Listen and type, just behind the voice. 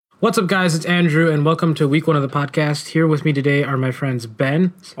What's up, guys? It's Andrew, and welcome to week 1 of the podcast. Here with me today are my friends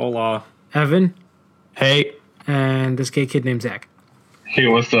Ben. Hola. Evan. Hey. And this gay kid named Zach. Hey,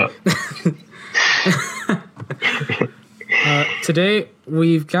 what's up? Today,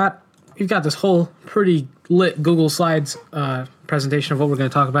 we've got this whole pretty lit Google Slides presentation of what we're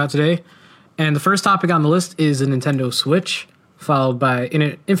going to talk about today. And the first topic on the list is a Nintendo Switch, followed by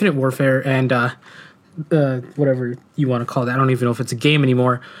Infinite Warfare and whatever you want to call it. I don't even know if it's a game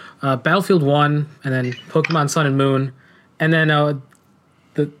anymore. Battlefield 1, and then Pokemon Sun and Moon. And then I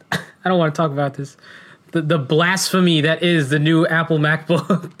don't want to talk about this. The blasphemy that is the new Apple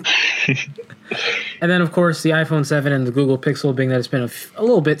Macbook. And then, of course, the iPhone 7 and the Google Pixel, being that it's been a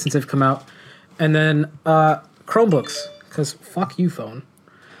little bit since they've come out. And then Chromebooks, because fuck you, phone.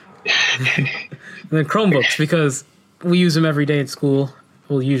 And then Chromebooks, because we use them every day at school,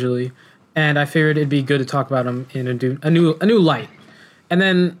 well, usually. And I figured it'd be good to talk about them in a new light. And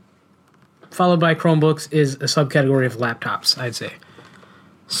then, followed by Chromebooks, is a subcategory of laptops, I'd say.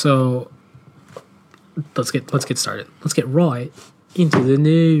 So, let's get started. Let's get right into the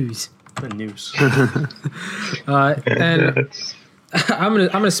news. The news. And I'm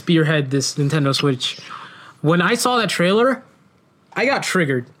gonna spearhead this Nintendo Switch. When I saw that trailer, I got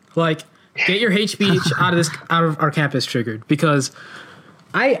triggered. Like, get your HB out of our campus triggered, because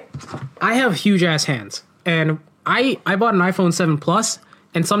I have huge ass hands, and I bought an iPhone 7 Plus,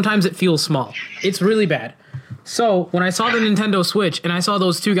 and sometimes it feels small. It's really bad. So when I saw the Nintendo Switch and I saw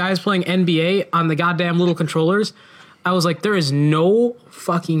those two guys playing NBA on the goddamn little controllers, I was like, there is no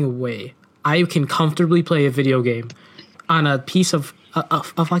fucking way I can comfortably play a video game on a piece of a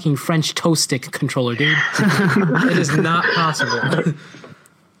fucking French toast stick controller, dude. It is not possible.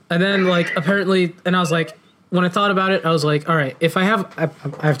 And then, like, apparently, and I was like, when I thought about it, I was like, all right, if I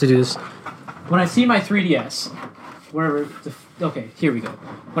have to do this. When I see my 3DS, okay, here we go.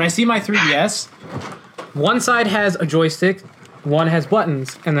 When I see my 3DS, one side has a joystick, one has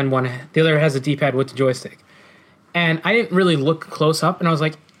buttons, and then the other has a D-pad with the joystick. And I didn't really look close up, and I was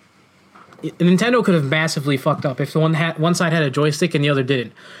like, Nintendo could have massively fucked up if one side had a joystick and the other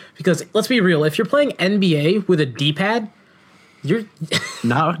didn't. Because let's be real, if you're playing NBA with a D-pad, you're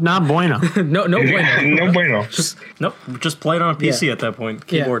not bueno. no bueno. No bueno. Just play it on a PC at that point.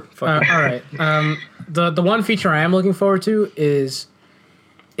 Keyboard. Yeah. All right. The one feature I am looking forward to is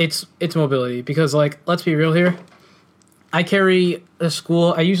its mobility, because, like, let's be real here. I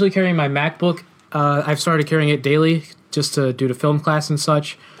usually carry my MacBook. I've started carrying it daily just to do the film class and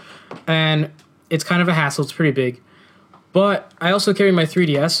such, and it's kind of a hassle. It's pretty big, but I also carry my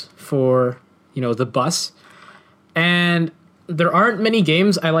 3DS for the bus, and there aren't many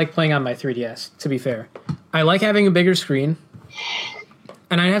games I like playing on my 3DS, to be fair. I like having a bigger screen.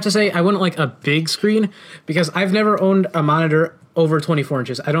 And I have to say, I wouldn't like a big screen, because I've never owned a monitor over 24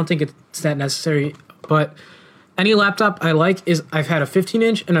 inches. I don't think it's that necessary. But any laptop I like I've had a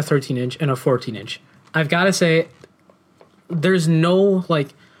 15-inch and a 13-inch and a 14-inch. I've got to say, there's no,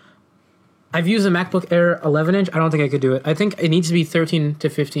 like... I've used a MacBook Air 11-inch. I don't think I could do it. I think it needs to be 13 to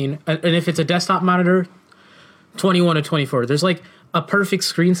 15. And if it's a desktop monitor, 21 to 24. There's like a perfect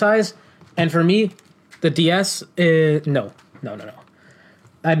screen size, and for me, the DS is no.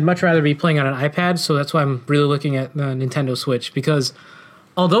 I'd much rather be playing on an iPad, so that's why I'm really looking at the Nintendo Switch, because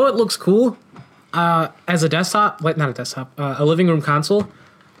although it looks cool as a desktop, a living room console,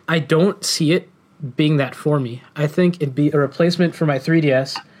 I don't see it being that for me. I think it'd be a replacement for my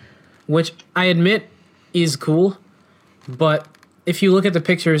 3DS, which I admit is cool, but if you look at the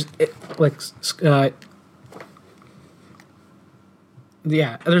pictures,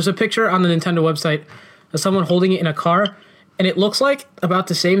 there's a picture on the Nintendo website of someone holding it in a car, and it looks like about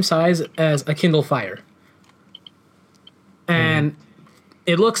the same size as a Kindle Fire. And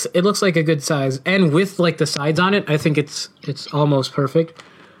it looks like a good size, and with like the sides on it, I think it's almost perfect.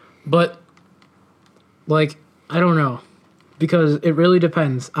 But like, I don't know, because it really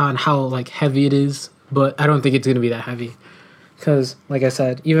depends on how like heavy it is, but I don't think it's going to be that heavy. Because like I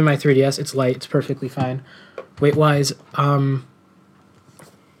said, even my 3DS, it's light, it's perfectly fine. Weight-wise,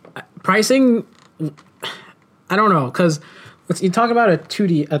 pricing, I don't know, because you talk about a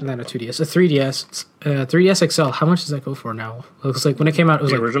 3DS, 3DS XL. How much does that go for now? It looks like when it came out, it was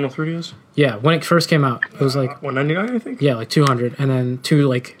the like original 3DS. Yeah, when it first came out, it was like $199, I think. Yeah, like $200, and then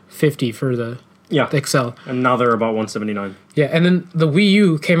 $250 for the XL. And now they're about $179. Yeah, and then the Wii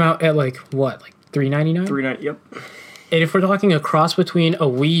U came out at like what, like $399? $399. Yep. And if we're talking a cross between a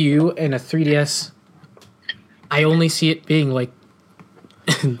Wii U and a 3DS, I only see it being like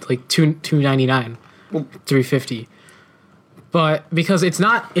like $299, $350. But because it's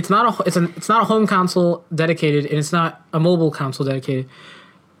not a home console dedicated, and it's not a mobile console dedicated,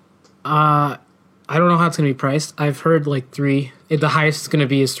 I don't know how it's gonna be priced. I've heard like the highest it's gonna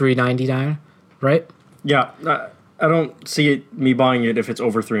be is $399, right? Yeah, I don't see me buying it if it's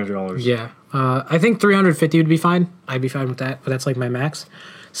over $300. Yeah. I think 350 would be fine. I'd be fine with that, but that's like my max.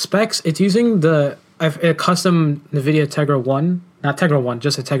 Specs, it's using a custom NVIDIA Tegra 1, not Tegra 1,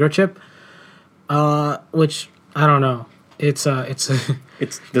 just a Tegra chip. Which I don't know. It's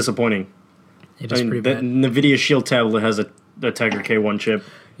It's disappointing. it is pretty the bad. NVIDIA Shield tablet has a Tegra K1 chip.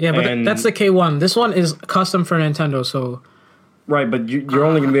 Yeah, but and- that's the K1. This one is custom for Nintendo, so Right, but you're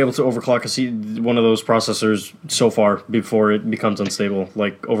only going to be able to overclock one of those processors so far before it becomes unstable,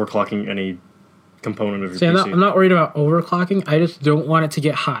 like overclocking any component of your PC. I'm not worried about overclocking. I just don't want it to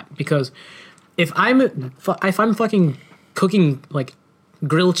get hot because if I'm fucking cooking like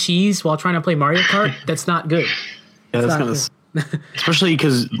grilled cheese while trying to play Mario Kart, that's not good. Yeah, that's gonna, especially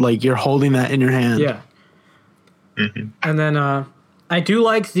because like you're holding that in your hand. Yeah. And then I do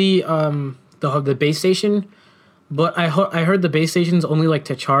like the base station, but I heard the base station's only like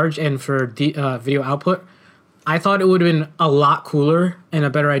to charge and for video output. I thought it would have been a lot cooler and a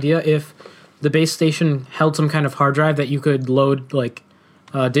better idea if the base station held some kind of hard drive that you could load like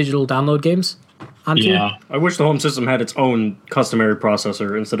digital download games onto. Yeah. I wish the home system had its own customary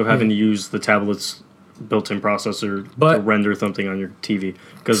processor instead of having to use the tablet's built-in processor to render something on your TV.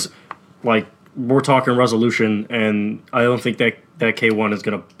 Because, like, we're talking resolution, and I don't think that K1 is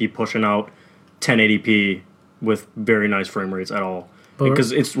going to be pushing out 1080p with very nice frame rates at all.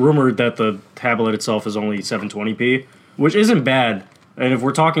 Because it's rumored that the tablet itself is only 720p, which isn't bad. And if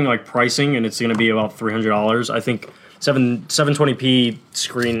we're talking like pricing and it's going to be about $300, I think 720p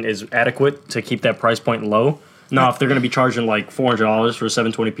screen is adequate to keep that price point low. Now, if they're going to be charging like $400 for a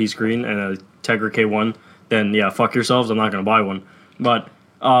 720p screen and a Tegra K1, then yeah, fuck yourselves. I'm not going to buy one. But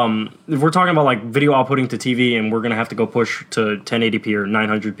if we're talking about like video outputting to TV and we're going to have to go push to 1080p or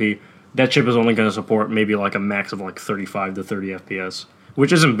 900p, that chip is only going to support maybe like a max of like 35 to 30 FPS,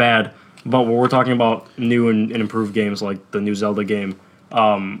 which isn't bad. But when we're talking about new and improved games like the new Zelda game,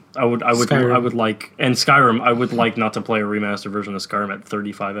 I would like, and Skyrim, I would like not to play a remastered version of Skyrim at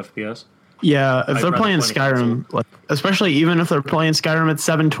 35 FPS. Yeah, if they're playing Skyrim, like, especially even if they're playing Skyrim at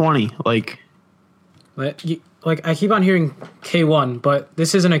 720, like I keep on hearing K1, but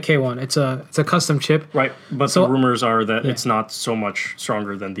this isn't a K1. It's a custom chip. Right, but the rumors are that it's not so much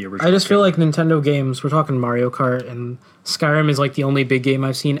stronger than the original. I just feel like Nintendo games, we're talking Mario Kart, and Skyrim is like the only big game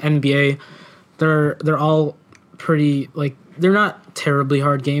I've seen. NBA, they're all pretty, like, they're not terribly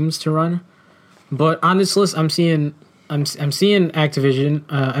hard games to run. But on this list, I'm seeing Activision.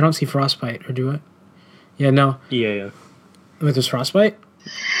 I don't see Frostbite, or do I? Yeah, no. Yeah. Wait, there's Frostbite?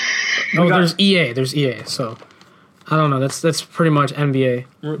 There's EA. There's EA. So I don't know. That's pretty much NBA.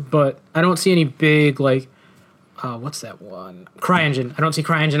 But I don't see any big like, what's that one? CryEngine. I don't see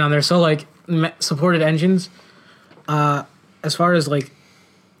CryEngine on there. So like supported engines. As far as like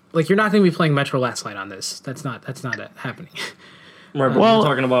you're not going to be playing Metro Last Light on this. That's not happening. Right. But we're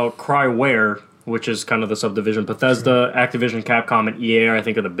talking about Cryware, which is kind of the subdivision. Bethesda, Activision, Capcom, and EA, I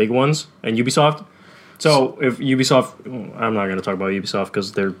think, are the big ones, and Ubisoft. So if Ubisoft, I'm not going to talk about Ubisoft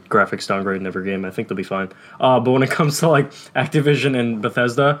because their graphics downgrade in every game. I think they'll be fine. But when it comes to like Activision and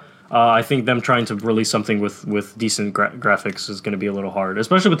Bethesda, I think them trying to release something with decent graphics is going to be a little hard,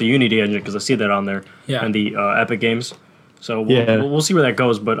 especially with the Unity engine because I see that on there and the Epic Games. So we'll see where that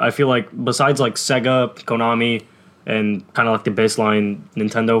goes. But I feel like besides like Sega, Konami, and kind of like the baseline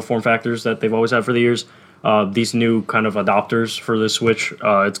Nintendo form factors that they've always had for the years, these new kind of adopters for the Switch, it's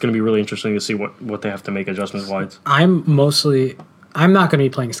going to be really interesting to see what they have to make adjustments-wise. I'm not going to be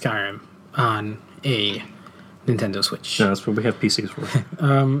playing Skyrim on a Nintendo Switch. Yeah, that's what we have PCs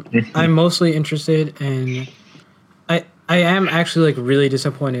for. I'm mostly interested in... I am actually like really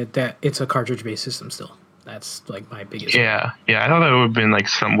disappointed that it's a cartridge-based system still. That's like my biggest... Yeah. I thought that would have been like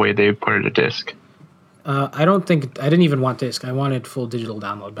some way they put it a disc. I didn't even want disc. I wanted full digital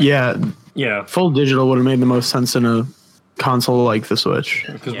download. Yeah. Full digital would have made the most sense in a console like the Switch.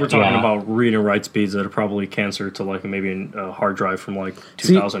 Because we're talking about read and write speeds that are probably cancer to like maybe a hard drive from like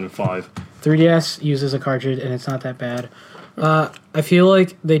 2005. 3DS uses a cartridge and it's not that bad. I feel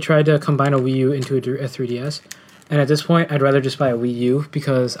like they tried to combine a Wii U into a 3DS, and at this point, I'd rather just buy a Wii U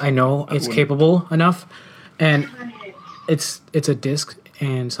because I know it's capable enough, and it's a disc.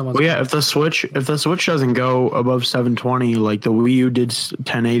 And someone's if the Switch doesn't go above 720, like the Wii U did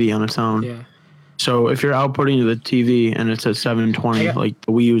 1080 on its own. Yeah. So if you're outputting to the TV and it's at 720, like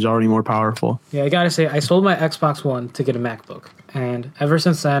the Wii U is already more powerful. Yeah, I gotta say, I sold my Xbox One to get a MacBook, and ever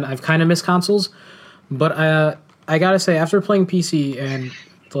since then, I've kind of missed consoles. But I gotta say, after playing PC and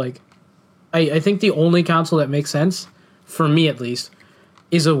like, I think the only console that makes sense for me at least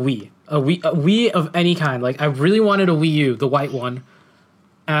is a Wii. A Wii of any kind. Like, I really wanted a Wii U, the white one.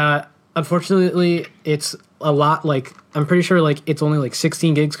 Unfortunately, it's a lot, like, I'm pretty sure, like, it's only, like,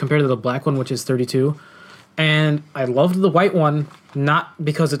 16 gigs compared to the black one, which is 32. And I loved the white one, not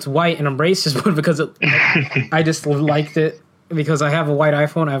because it's white and I'm racist, but because I just liked it because I have a white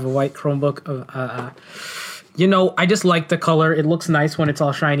iPhone, I have a white Chromebook. I just like the color. It looks nice when it's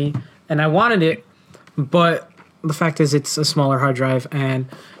all shiny, and I wanted it, but the fact is it's a smaller hard drive, and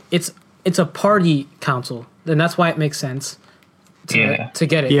it's a party console, and that's why it makes sense to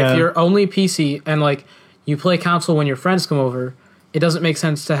get it. Yeah. If you're only PC and, like, you play console when your friends come over, it doesn't make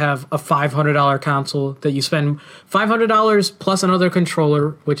sense to have a $500 console that you spend $500 plus another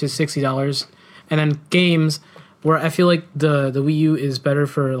controller, which is $60, and then games, where I feel like the Wii U is better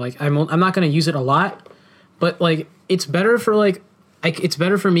for, like, I'm not going to use it a lot, but, like, it's better for, like, it's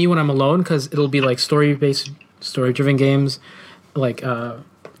better for me when I'm alone because it'll be, like, story-driven games, like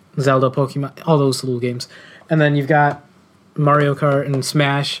Zelda, Pokemon, all those little games. And then you've got Mario Kart and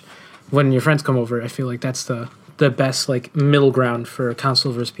Smash when your friends come over. I feel like that's the best, like, middle ground for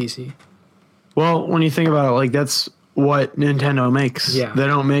console versus PC. Well, when you think about it, like, that's what Nintendo makes. Yeah. They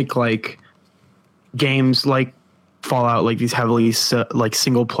don't make, like, games like Fallout, like these heavily like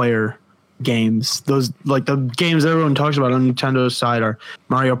single player games. Those, like, the games everyone talks about on Nintendo's side are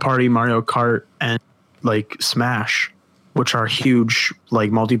Mario Party, Mario Kart, and, like, Smash, which are huge,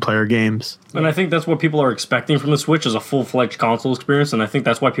 like, multiplayer games. And I think that's what people are expecting from the Switch, is a full-fledged console experience, and I think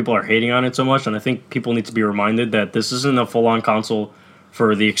that's why people are hating on it so much, and I think people need to be reminded that this isn't a full-on console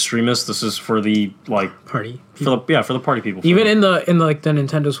for the extremists. This is for the, like, Party. for the party people. Even in the like the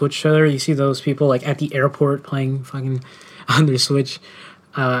Nintendo Switch trailer, you see those people, like, at the airport playing fucking on their Switch.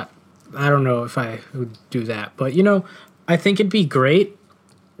 I don't know if I would do that, but, I think it'd be great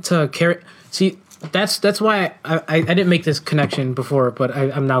to carry. See, that's why I didn't make this connection before, but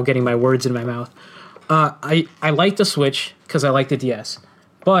I'm now getting my words in my mouth. I like the Switch because I like the DS,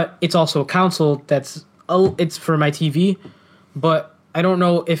 but it's also a console it's for my TV. But I don't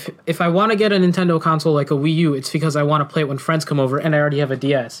know if I want to get a Nintendo console like a Wii U, it's because I want to play it when friends come over, and I already have a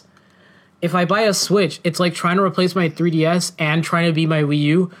DS. If I buy a Switch, it's like trying to replace my 3DS and trying to be my Wii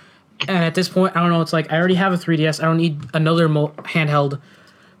U. And at this point, I don't know. It's like I already have a 3DS. I don't need another handheld.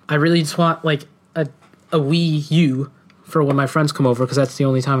 I really just want, like, a Wii U for when my friends come over, because that's the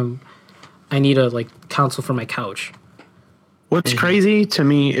only time I need a, like, console for my couch. What's crazy to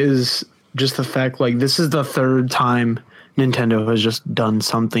me is just the fact, like, this is the third time Nintendo has just done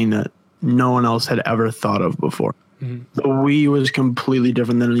something that no one else had ever thought of before. Mm-hmm. The Wii was completely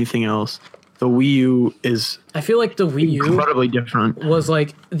different than anything else. The Wii U is, I feel like the Wii U incredibly different. Was,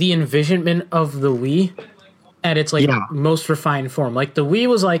 like, the envisionment of the Wii at its, like, most refined form. Like, the Wii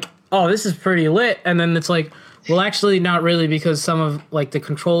was like, oh, this is pretty lit, and then it's like, well, actually, not really, because some of, like, the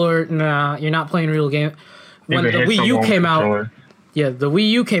controller, nah, you're not playing real game. When the Wii U came out, the Wii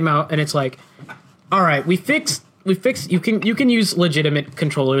U came out, and it's like, all right, we fixed. You can use legitimate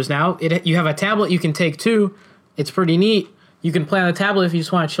controllers now. You have a tablet you can take too. It's pretty neat. You can play on the tablet if you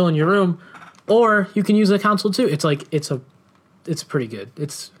just want to chill in your room, or you can use a console too. It's like it's pretty good.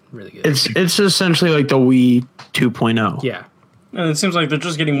 It's really good. It's essentially like the Wii 2.0. Yeah. And it seems like they're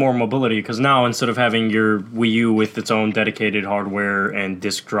just getting more mobility, because now instead of having your Wii U with its own dedicated hardware and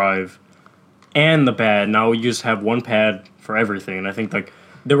disk drive and the pad, now you just have one pad for everything. And I think, like,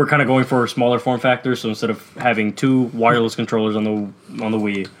 they were kind of going for a smaller form factor, so instead of having two wireless controllers on the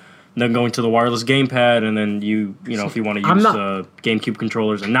Wii, then going to the wireless gamepad, and then if you want to use the GameCube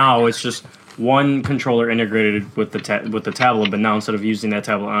controllers, and now it's just one controller integrated with the tablet. But now instead of using that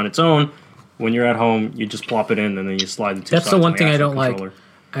tablet on its own, when you're at home, you just plop it in, and then you slide the two sides. That's the one thing I don't controller.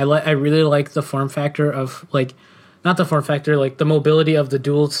 like. I really like the form factor of, like, not the form factor, like the mobility of the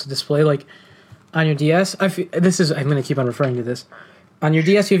dual display. Like on your DS, I'm going to keep on referring to this. On your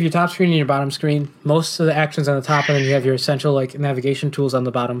DS, you have your top screen and your bottom screen. Most of the actions on the top, and then you have your essential, like, navigation tools on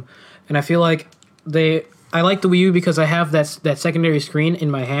the bottom. And I feel like I like the Wii U because I have that secondary screen in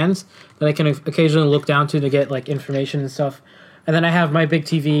my hands that I can occasionally look down to get, like, information and stuff. And then I have my big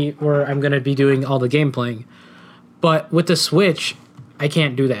TV where I'm going to be doing all the game playing. But with the Switch, I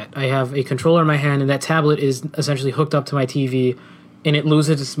can't do that. I have a controller in my hand, and that tablet is essentially hooked up to my TV, and it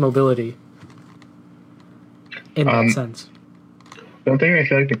loses its mobility in that sense. One thing I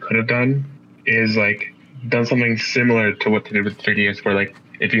feel like they could have done is, like, done something similar to what they did with 3DS, where, like,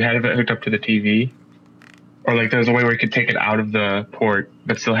 if you had it hooked up to the TV, or, like, there's a way where you could take it out of the port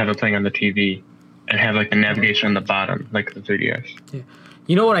but still have it playing on the TV and have, like, the navigation on the bottom, like the 3DS. Yeah.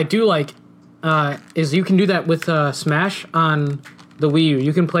 You know what I do like is you can do that with Smash on the Wii U.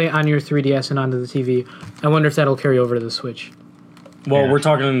 You can play it on your 3DS and onto the TV. I wonder if that'll carry over to the Switch. Well, we're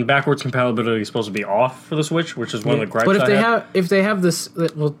talking backwards compatibility is supposed to be off for the Switch, which is one of the gripes. But if they have this,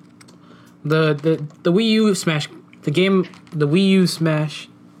 well, the Wii U Smash, the Wii U Smash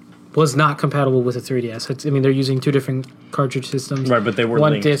was not compatible with the 3DS. They're using two different cartridge systems. Right, but they were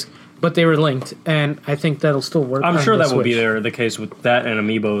one linked. disc, but they were linked, and I think that'll still work. I'm sure that will be Switch. the case with that and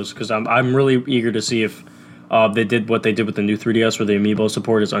Amiibos, because I'm really eager to see if they did what they did with the new 3DS, where the Amiibo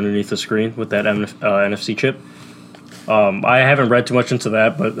support is underneath the screen with that NFC chip. I haven't read too much into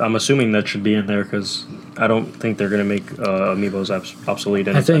that, but I'm assuming that should be in there because I don't think they're going to make Amiibos obsolete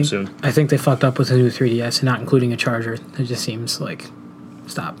anytime soon. I think they fucked up with the new 3DS and not including a charger. It just seems like,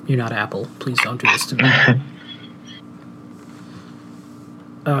 stop. You're not Apple. Please don't do this to me.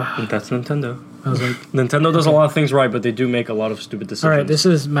 That's Nintendo. I was like, Nintendo does a lot of things right, but they do make a lot of stupid decisions. all right, this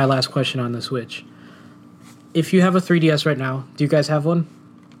is my last question on the Switch. If you have a 3DS right now, do you guys have one?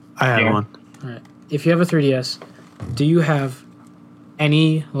 I have one. All right. If you have a 3DS, do you have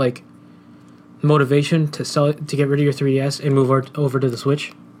any motivation to sell it, to get rid of your 3DS and move over to the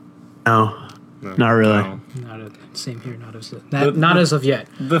Switch? No, not really. No. Same here. Not as of yet.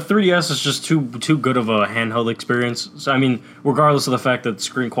 The 3DS is just too good of a handheld experience. So regardless of the fact that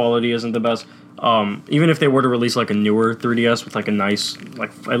screen quality isn't the best, even if they were to release a newer 3DS with a nice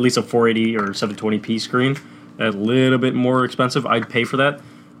at least a 480 or 720p screen, a little bit more expensive, I'd pay for that.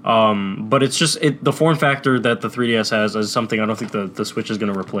 But it's just the form factor that the 3DS has is something I don't think the Switch is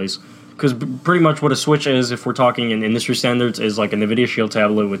going to replace. Because pretty much what a Switch is, if we're talking in industry standards, is like a NVIDIA Shield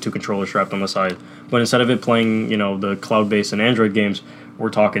tablet with two controllers strapped on the side. But instead of it playing, the cloud-based and Android games,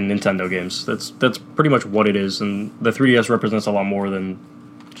 we're talking Nintendo games. That's pretty much what it is, and the 3DS represents a lot more than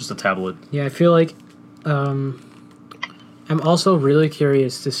just a tablet. Yeah, I feel like I'm also really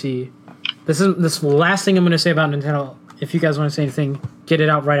curious to see. This last thing I'm going to say about Nintendo. If you guys want to say anything, get it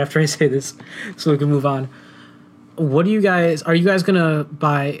out right after I say this, so we can move on. Are you guys gonna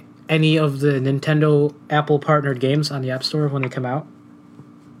buy any of the Nintendo Apple partnered games on the App Store when they come out?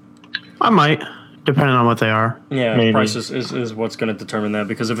 I might, depending on what they are. Yeah, Maybe. price is what's going to determine that,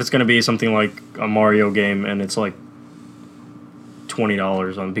 because if it's going to be something like a Mario game and it's like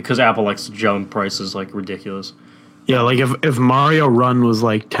 $20 because Apple likes to jump prices like ridiculous. Yeah, if Mario Run was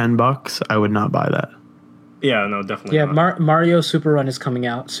 $10, I would not buy that. Yeah, no, definitely. Yeah, not. Mario Super Run is coming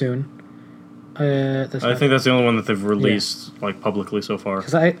out soon. I think that's the only one that they've released publicly so far.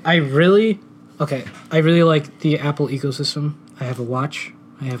 Because I really like the Apple ecosystem. I have a watch,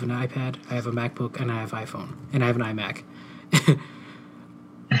 I have an iPad, I have a MacBook, and I have iPhone, and I have an iMac.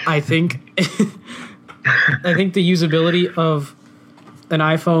 I think the usability of an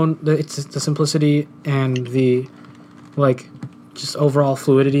iPhone, it's the simplicity and the just overall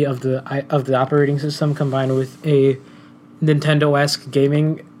fluidity of the operating system combined with a Nintendo-esque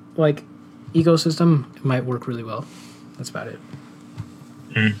gaming ecosystem, it might work really well. That's about it.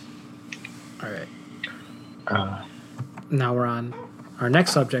 All right. Now we're on our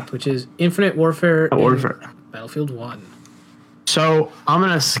next subject, which is Infinite Warfare. Battlefield 1. So I'm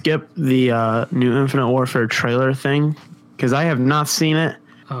gonna skip the new Infinite Warfare trailer thing because I have not seen it,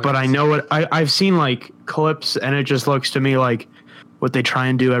 but I know what I've seen clips, and it just looks to me like what they try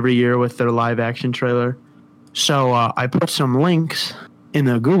and do every year with their live action trailer. So I put some links in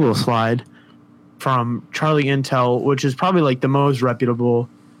the Google slide from Charlie Intel, which is probably the most reputable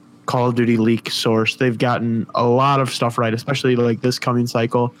Call of Duty leak source. They've gotten a lot of stuff right, especially this coming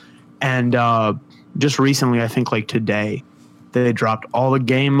cycle. And just recently, I think today, they dropped all the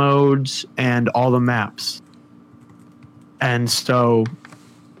game modes and all the maps. And so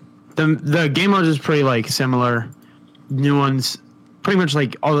the game modes is pretty similar. New ones, pretty much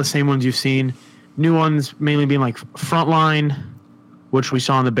all the same ones you've seen. New ones mainly being Frontline, which we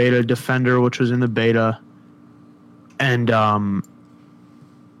saw in the beta, Defender, which was in the beta, and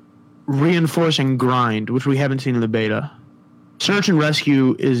Reinforce and Grind, which we haven't seen in the beta. Search and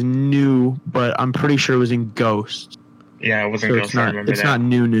Rescue is new, but I'm pretty sure it was in Ghost. Yeah, it wasn't So Ghost. I remember it's that. not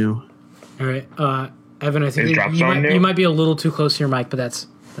new. All right. Evan, I think Is Drop Zone new? you might be a little too close to your mic, but that's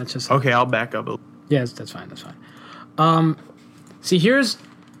just... Okay, I'll back up. Yeah, that's fine. See, here's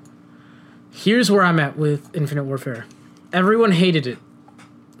where I'm at with Infinite Warfare. Everyone hated it.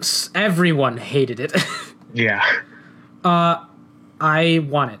 Everyone hated it. Yeah. I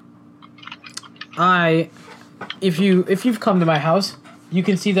want it. If you've come to my house, you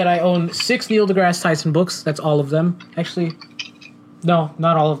can see that I own 6 Neil deGrasse Tyson books. That's all of them. Actually, no,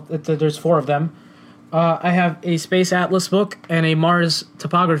 not all of it. There's 4 of them. I have a Space Atlas book and a Mars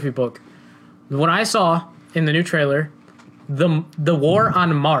topography book. What I saw in the new trailer, the war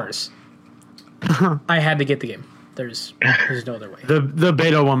on Mars, I had to get the game. There's no other way. The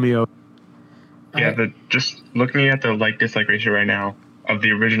beta won me over. Just looking at the like-dislike ratio right now of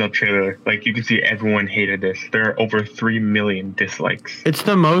the original trailer, like you can see everyone hated this. There are over 3 million dislikes. It's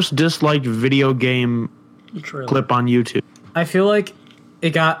the most disliked video game clip on YouTube. I feel like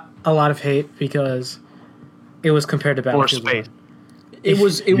it got a lot of hate because it was compared to Battlefield 1.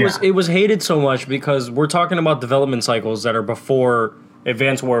 It was hated so much because we're talking about development cycles that are before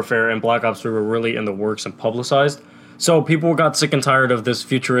Advanced Warfare and Black Ops 3 were really in the works and publicized. So people got sick and tired of this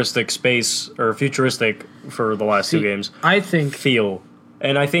futuristic space, or futuristic for the last two games, I think feel.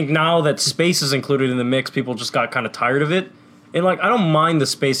 And I think now that space is included in the mix, people just got kind of tired of it. And like, I don't mind the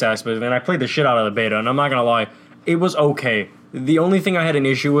space aspect, and I played the shit out of the beta, and I'm not gonna lie, it was okay. The only thing I had an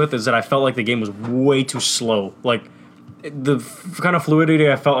issue with is that I felt like the game was way too slow. Like, the kind of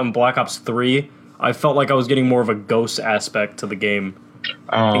fluidity I felt in Black Ops 3, I felt like I was getting more of a Ghost aspect to the game.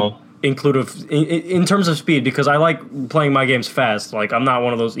 Oh. In terms of speed, because I like playing my games fast. Like, I'm not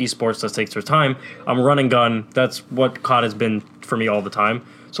one of those esports that takes their time. I'm run and gun. That's what COD has been for me all the time.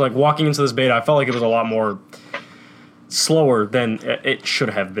 So, like, walking into this beta, I felt like it was a lot more slower than it should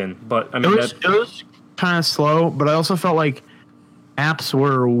have been. But, I mean, it was kind of slow, but I also felt like apps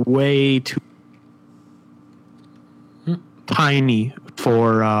were way too tiny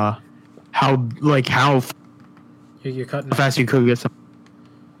for how you're cutting fast you could get some.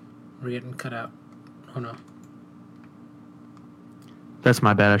 We're getting cut out. Oh no. That's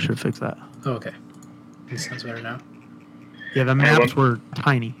my bad. I should fix that. Oh, okay. This sounds better now. Yeah, the maps were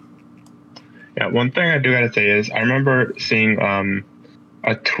tiny. Yeah, one thing I do gotta say is I remember seeing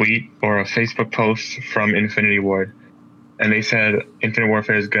a tweet or a Facebook post from Infinity Ward, and they said Infinite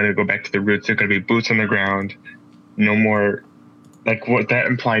Warfare is gonna go back to the roots. It's gonna be boots on the ground, no more. Like, what that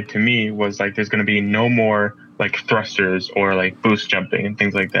implied to me was like there's gonna be no more like thrusters or like boost jumping and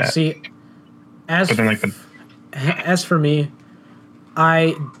things like that. See, as for me,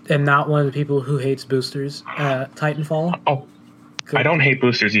 I am not one of the people who hates boosters. Titanfall. Oh, good. I don't hate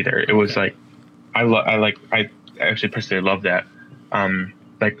boosters either. It was like I actually personally love that.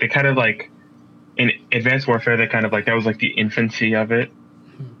 Like they kind of like in Advanced Warfare, they kind of like that was like the infancy of it.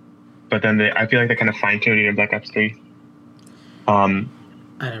 But then I feel like they kind of fine tuned it in Black Ops 3. I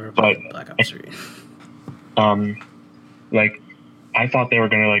never played Black Ops 3. Like I thought they were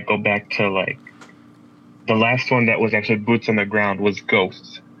gonna like go back to like the last one that was actually boots on the ground was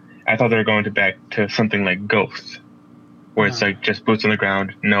Ghosts. I thought they were going back to something like Ghosts, where it's like just boots on the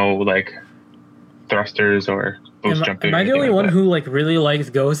ground, no like thrusters or boost jumping. Am I the only one who like really likes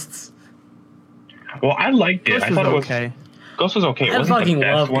Ghosts? Well, I liked it. Ghost I thought it was okay. Ghost was okay. I fucking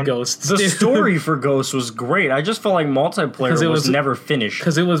love Ghosts. The story for Ghost was great. I just felt like multiplayer was never finished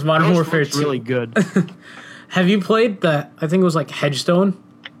because it was Modern Warfare 2. Really good. Have you played that? I think it was like Hedgestone,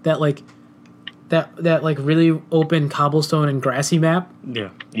 that like really open cobblestone and grassy map. Yeah.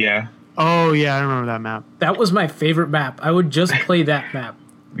 Yeah. Oh yeah, I remember that map. That was my favorite map. I would just play that map.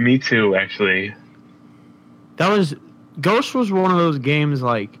 Me too, actually. Ghost was one of those games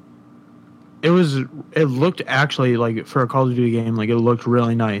like it looked actually like for a Call of Duty game, like it looked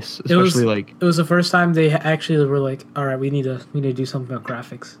really nice. Especially it was the first time they actually were like, all right, we need to do something about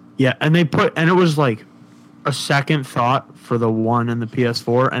graphics. Yeah, and it was like a second thought for the one and the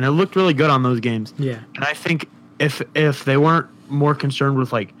PS4, and it looked really good on those games. Yeah. And I think if they weren't more concerned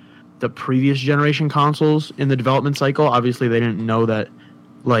with like the previous generation consoles in the development cycle, obviously they didn't know that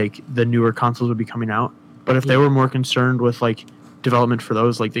like the newer consoles would be coming out. But if they were more concerned with like development for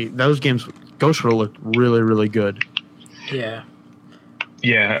those, like those games, Ghost would have looked really, really good. Yeah.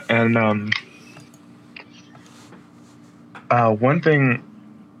 Yeah, and one thing.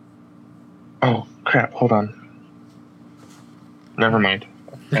 Oh crap! Hold on. Never mind.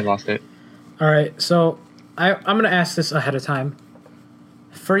 I lost it. All right, so I'm gonna ask this ahead of time.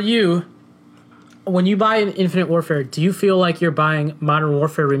 For you, when you buy an Infinite Warfare, do you feel like you're buying Modern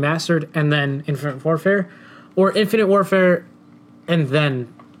Warfare Remastered and then Infinite Warfare, or Infinite Warfare and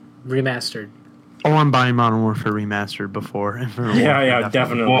then Remastered? Oh, I'm buying Modern Warfare Remastered before Infinite Warfare. Yeah,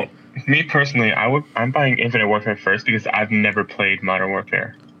 definitely. Well, me personally, I'm buying Infinite Warfare first because I've never played Modern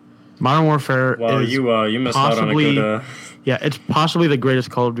Warfare. Modern Warfare is you missed out on a good... Yeah, it's possibly the greatest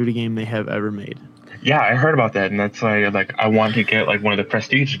Call of Duty game they have ever made. Yeah, I heard about that, and that's why like I want to get like one of the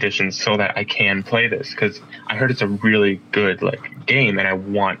prestige editions so that I can play this, because I heard it's a really good like game, and I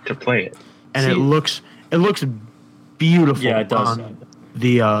want to play it. And it looks beautiful. Yeah, it does. On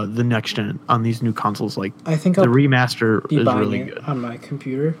the next gen on these new consoles. Like I think the I'll remaster be is buying really it good on my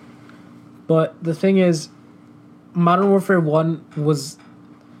computer. But the thing is, Modern Warfare 1 was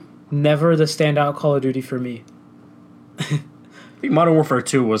never the standout Call of Duty for me. I think Modern Warfare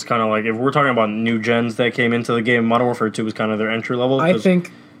 2 was kind of like, if we're talking about new gens that came into the game, Modern Warfare 2 was kind of their entry level. I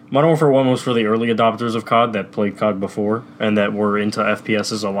think Modern Warfare 1 was for the early adopters of COD that played COD before and that were into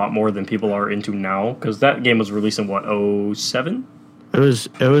FPSs a lot more than people are into now. Because that game was released in, what, 07? It was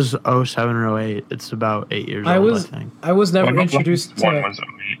 07 or 08. It's about 8 years old, I think. I was never introduced to... One was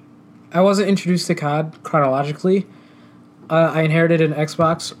 08. I wasn't introduced to COD chronologically. I inherited an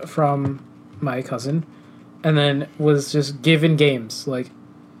Xbox from my cousin and then was just given games. Like,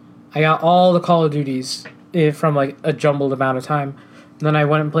 I got all the Call of Duties from, like, a jumbled amount of time. And then I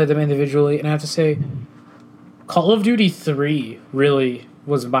went and played them individually, and I have to say, Call of Duty 3 really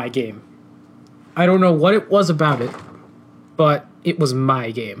was my game. I don't know what it was about it, but it was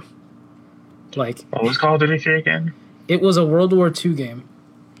my game. Like, what was Call of Duty 3 again? It was a World War II game.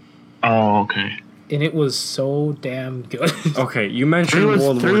 Oh, okay. And it was so damn good. Okay, you mentioned World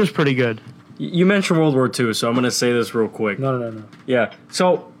War... 3 was pretty good. You mentioned World War II, so I'm going to say this real quick. No. Yeah,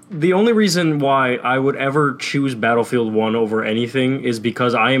 so... The only reason why I would ever choose Battlefield 1 over anything is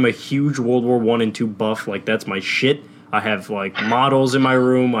because I am a huge World War 1 and 2 buff. Like, that's my shit. I have, like, models in my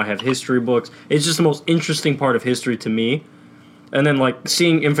room. I have history books. It's just the most interesting part of history to me. And then, like,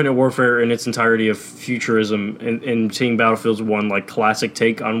 seeing Infinite Warfare in its entirety of futurism and seeing Battlefield's 1, like, classic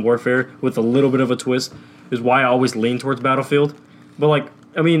take on warfare with a little bit of a twist is why I always lean towards Battlefield. But, like,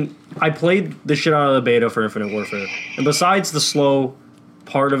 I mean, I played the shit out of the beta for Infinite Warfare. And besides the slow...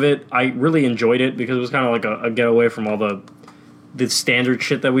 part of it, I really enjoyed it because it was kind of like a getaway from all the standard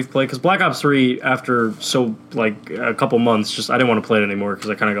shit that we've played. Because Black Ops 3, after a couple months, just I didn't want to play it anymore because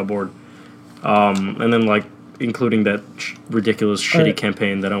I kind of got bored. And then like including that ridiculous shitty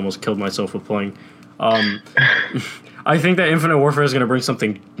campaign that I almost killed myself with playing. I think that Infinite Warfare is going to bring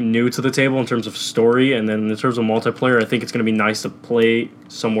something new to the table in terms of story, and then in terms of multiplayer, I think it's going to be nice to play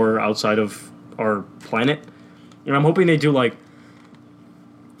somewhere outside of our planet. And I'm hoping they do like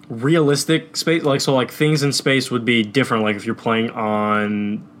realistic space, like so like things in space would be different, like if you're playing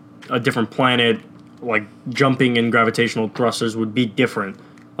on a different planet, like jumping and gravitational thrusters would be different,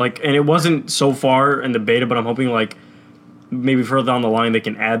 like, and it wasn't so far in the beta, but I'm hoping like maybe further down the line they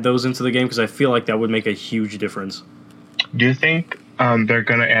can add those into the game because I feel like that would make a huge difference. Do you think they're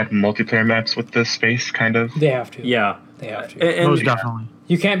gonna add multiplayer maps with this space kind of? They have to. Yeah, they have to. And most definitely.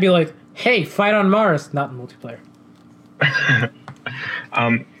 You can't be like, hey, fight on Mars, not in multiplayer.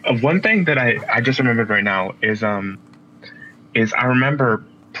 One thing that I just remembered right now is I remember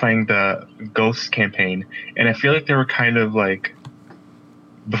playing the Ghost campaign, and I feel like they were kind of like,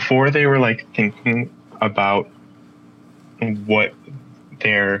 before they were like thinking about what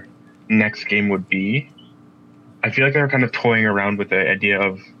their next game would be, I feel like they were kind of toying around with the idea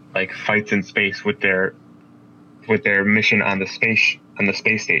of like fights in space with their mission on the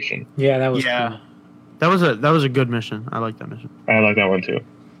space station. Yeah, that was cool. That was a good mission. I like that mission. I like that one too.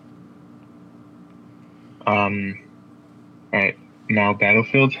 All right, now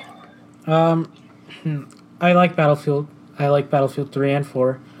Battlefield. I like Battlefield. I like Battlefield 3 and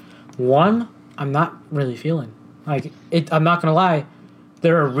 4. 1, I'm not really feeling. Like it. I'm not gonna lie.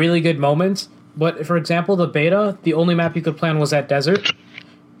 There are really good moments, but for example, the beta, the only map you could play on was that desert.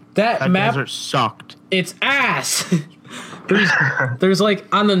 That map desert sucked. It's ass. there's like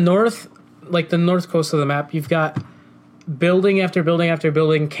on the north. Like the north coast of the map, you've got building after building after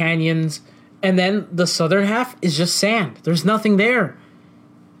building, canyons, and then the southern half is just sand. There's nothing there.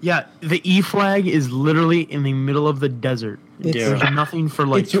 Yeah, the E flag is literally in the middle of the desert. There's nothing for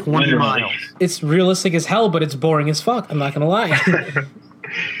like 20 miles. It's realistic as hell, but it's boring as fuck. I'm not gonna lie.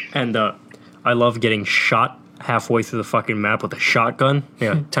 And I love getting shot halfway through the fucking map with a shotgun.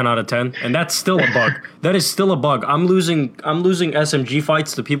 Yeah, 10 out of 10. And that's still a bug. That is still a bug. I'm losing SMG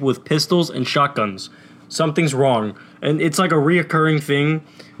fights to people with pistols and shotguns. Something's wrong. And it's like a reoccurring thing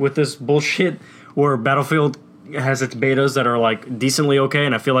with this bullshit where Battlefield has its betas that are like decently okay,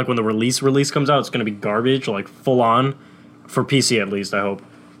 and I feel like when the release comes out, it's going to be garbage, like full on, for PC at least, I hope.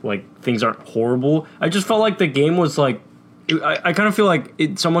 Like, things aren't horrible. I just felt like the game was like, I kind of feel like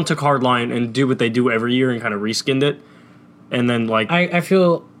someone took Hardline and did what they do every year and kind of reskinned it. And then, like... I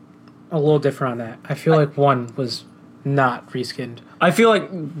feel a little different on that. I feel like 1 was not reskinned. I feel like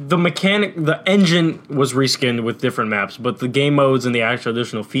the engine was reskinned with different maps, but the game modes and the actual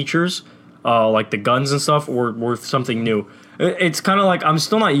additional features, like the guns and stuff, were something new. It's kind of like, I'm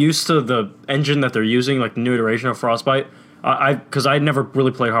still not used to the engine that they're using, like the new iteration of Frostbite. Because I never really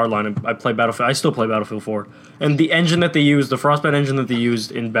played Hardline. I play Battlefield. I still play Battlefield 4. And the engine that they used, the Frostbite engine that they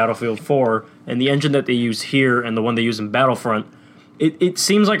used in Battlefield 4, and the engine that they use here, and the one they use in Battlefront, it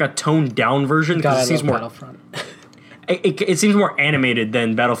seems like a toned down version. Because it seems more Battlefront. it seems more animated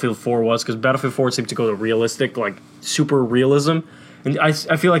than Battlefield 4 was. Because Battlefield 4 seemed to go to realistic, like super realism. And I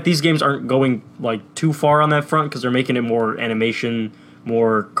feel like these games aren't going like too far on that front because they're making it more animation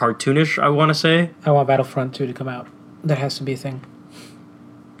more cartoonish, I want to say. I want Battlefront 2 to come out. That has to be a thing.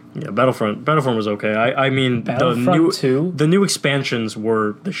 Yeah, Battlefront was okay. I mean, Battlefront 2? The new expansions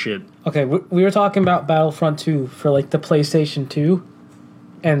were the shit. Okay, we were talking about Battlefront 2 for like the PlayStation 2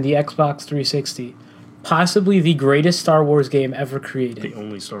 and the Xbox 360. Possibly the greatest Star Wars game ever created. The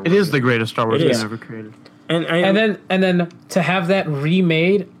only Star Wars. It is the greatest Star Wars game is. ever created. And then to have that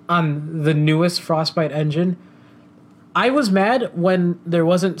remade on the newest Frostbite engine. I was mad when there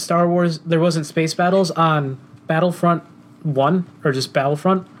wasn't space battles on Battlefront 1 or just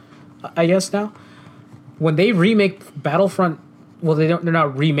Battlefront, I guess now. When they remake Battlefront, well they're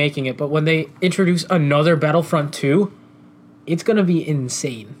not remaking it, but when they introduce another Battlefront 2, it's going to be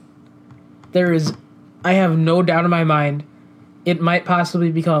insane. I have no doubt in my mind it might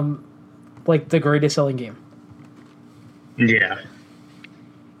possibly become like the greatest selling game. Yeah.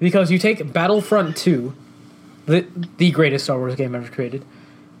 Because you take Battlefront 2, the greatest Star Wars game ever created,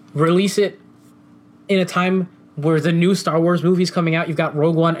 release it in a time where the new Star Wars movie's coming out. You've got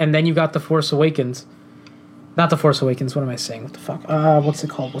Rogue One, and then you've got The Force Awakens. Not The Force Awakens, what am I saying? What the fuck? What's it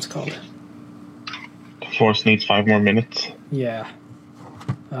called? Force needs 5 more minutes. Yeah.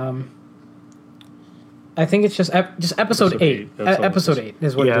 I think it's just episode 8. Episode 8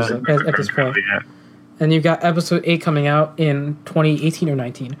 is what it is at this point. Yeah. And you've got episode 8 coming out in 2018 or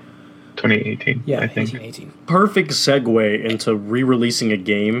 19. 2018. Yeah, I think. 18. Perfect segue into re-releasing a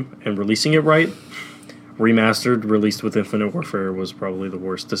game and releasing it right. Remastered, released with Infinite Warfare was probably the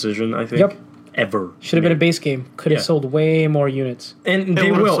worst decision, I think. Yep. Ever. Should have been a base game. Could have sold way more units. And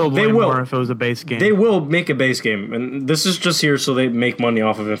They will if it was a base game. They will make a base game, and this is just here so they make money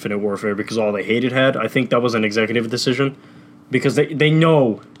off of Infinite Warfare because all they hated had. I think that was an executive decision because they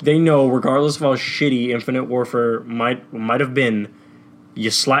know regardless of how shitty Infinite Warfare might have been, you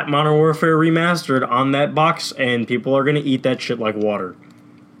slap Modern Warfare Remastered on that box and people are gonna eat that shit like water.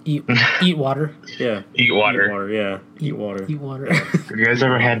 Eat water. Yeah. Eat water. Eat water. Yeah. Eat water. Eat water. Have you guys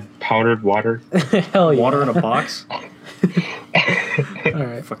ever had powdered water? Hell yeah. Water in a box. All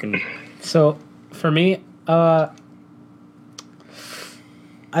right. Fucking. So for me, I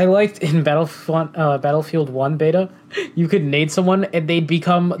liked in Battlefield 1 beta, you could nade someone and they'd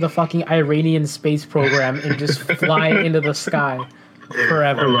become the fucking Iranian space program and just fly into the sky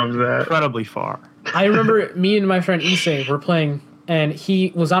forever. I love that. Incredibly far. I remember me and my friend Issei were playing, and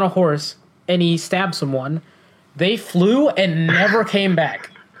he was on a horse and he stabbed someone. They flew and never came back.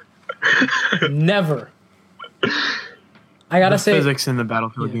 Never. I gotta say, physics in the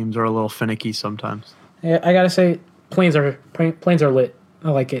Battlefield games are a little finicky sometimes. I gotta say, planes are lit. I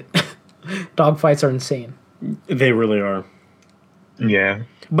like it. Dogfights are insane. They really are. Yeah.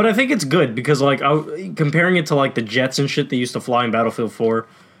 But I think it's good because, like, comparing it to like the jets and shit they used to fly in Battlefield 4,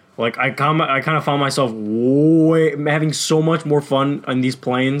 like I kind of found myself having so much more fun on these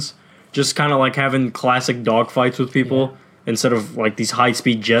planes, just kind of like having classic dogfights with people instead of like these high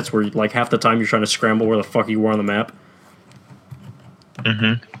speed jets where like half the time you're trying to scramble where the fuck you were on the map.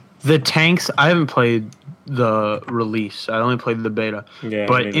 Mm-hmm. The tanks, I haven't played the release. I only played the beta. Yeah,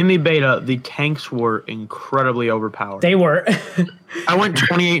 but in the beta, the tanks were incredibly overpowered. They were. I went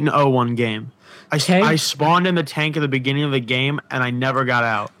 28-0 one game. Tank? I spawned in the tank at the beginning of the game, and I never got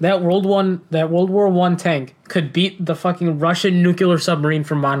out. That World War I tank could beat the fucking Russian nuclear submarine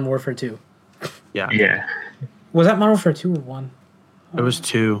from Modern Warfare 2. Yeah. Yeah. Was that Modern Warfare 2 or 1? It was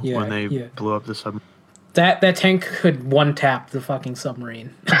 2 Yeah, when they yeah. blew up the submarine. That tank could one-tap the fucking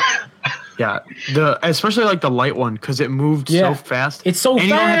submarine. Yeah, especially like the light one because it moved so fast. It's so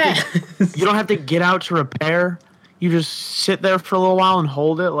fast. You don't have to get out to repair. You just sit there for a little while and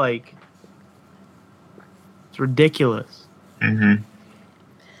hold it. Like it's ridiculous. Mm-hmm.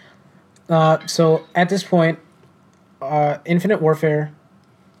 So at this point, Infinite Warfare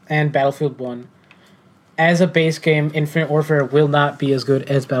and Battlefield 1, as a base game, Infinite Warfare will not be as good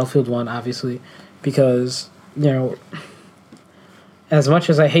as Battlefield 1, obviously, because, you know, as much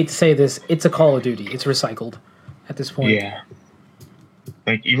as I hate to say this, it's a Call of Duty. It's recycled at this point. Yeah.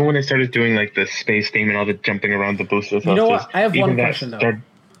 Like, even when they started doing, like, the space theme and all the jumping around the boosters. You know what? I have one question, though. I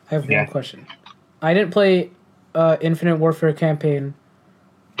have one question. I didn't play Infinite Warfare campaign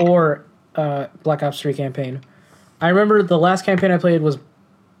or Black Ops 3 campaign. I remember the last campaign I played was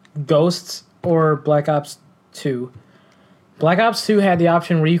Ghosts or Black Ops 2. Black Ops 2 had the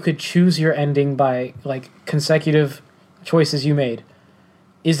option where you could choose your ending by, like, consecutive choices you made.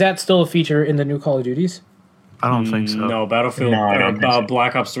 Is that still a feature in the new Call of Duties? I don't think so. No, Battlefield, No, I don't think so.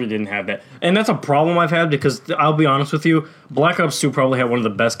 Black Ops 3 didn't have that. And that's a problem I've had because, I'll be honest with you, Black Ops 2 probably had one of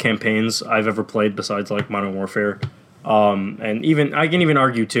the best campaigns I've ever played besides, like, Modern Warfare. And even I can even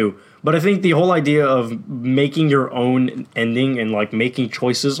argue too. But I think the whole idea of making your own ending and like making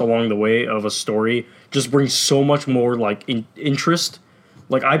choices along the way of a story just brings so much more like interest.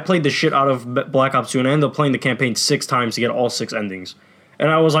 Like I played the shit out of Black Ops 2 and I ended up playing the campaign 6 times to get all 6 endings. And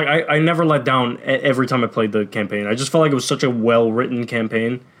I was like, I never let down every time I played the campaign. I just felt like it was such a well-written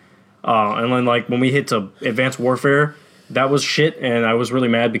campaign. And then like when we hit to Advanced Warfare, that was shit, and I was really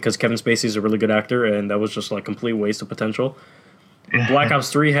mad because Kevin Spacey is a really good actor, and that was just like complete waste of potential. Black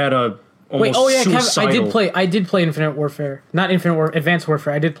Ops 3 had a almost suicidal... Kevin, I did play Infinite Warfare. Not Infinite Warfare, Advanced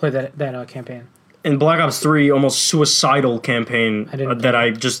Warfare. I did play that campaign. In Black Ops 3, almost suicidal campaign that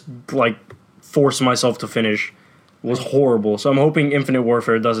I just like forced myself to finish was horrible. So I'm hoping Infinite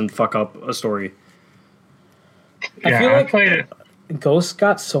Warfare doesn't fuck up a story. I feel like Ghost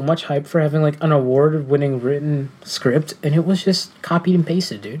got so much hype for having like an award-winning written script, and it was just copied and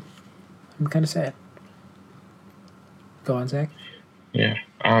pasted, dude. I'm kind of sad. Go on, Zach. Yeah.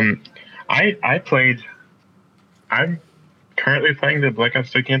 I'm currently playing the Black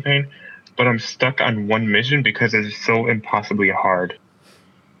Ops 3 campaign, but I'm stuck on one mission because it's so impossibly hard.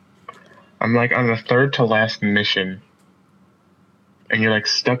 I'm like on the third to last mission, and you're like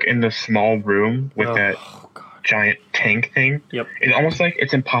stuck in the small room with that giant tank thing. Yep. It's almost like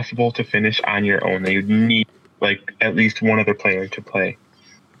it's impossible to finish on your own. You need like at least one other player to play.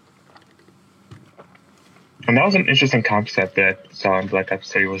 And that was an interesting concept that I saw in Black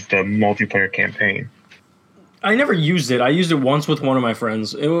Ops 3 was the multiplayer campaign. I never used it. I used it once with one of my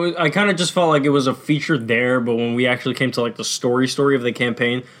friends. I kind of just felt like it was a feature there, but when we actually came to like the story of the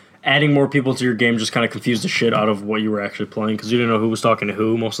campaign, adding more people to your game just kind of confused the shit out of what you were actually playing because you didn't know who was talking to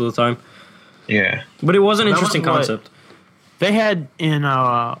who most of the time. Yeah. But it was an interesting concept. They had in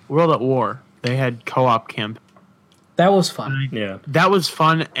World at War, they had co-op camp. That was fun. Yeah. That was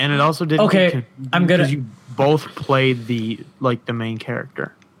fun, and it also didn't Okay, because you both played the main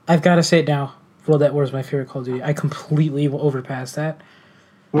character. I've got to say it now. World at War is my favorite Call of Duty. I completely overpassed that.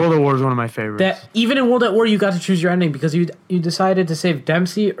 World at War is one of my favorites. That even in World at War, you got to choose your ending because you decided to save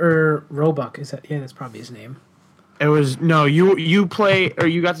Dempsey or Roebuck. Is that that's probably his name. It was no you play or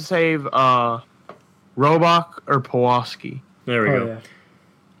you got to save Roebuck or Pulaski. There we go. Yeah.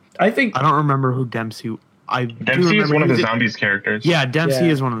 I don't remember who Dempsey. Dempsey is one of the zombies characters. Yeah, Dempsey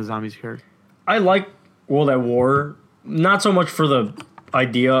is one of the zombies characters. I like World at War, not so much for the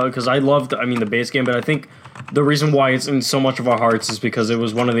idea because I loved the base game, but I think the reason why it's in so much of our hearts is because it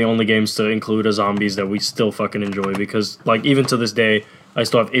was one of the only games to include a zombies that we still fucking enjoy because like even to this day I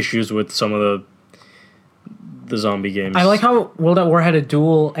still have issues with some of the zombie games. I like how World at War had a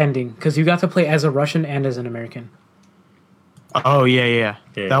dual ending because you got to play as a Russian and as an American. Oh yeah.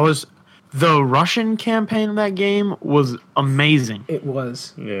 That was the Russian campaign of that game was amazing. It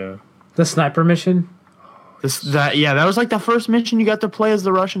was. Yeah. The sniper mission. That was like the first mission you got to play as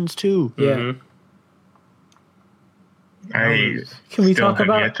the Russians too. Yeah. Mm-hmm. Can we talk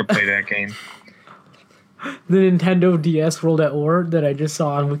about yet to play that game? The Nintendo DS World at War that I just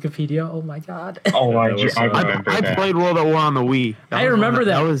saw on Wikipedia. Oh my god. Oh, I remember that. I played World at War on the Wii. I remember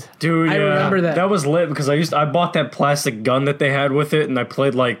that. Dude, I remember that. That was lit because I bought that plastic gun that they had with it, and I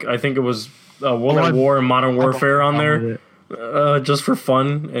played like I think it was World at War and Modern Warfare on there. Just for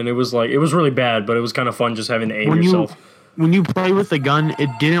fun, and it was really bad, but it was kind of fun just having to aim yourself. When you play with the gun, it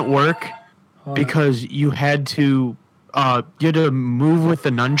didn't work because you had to move with the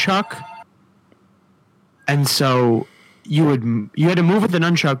nunchuck, and so you had to move with the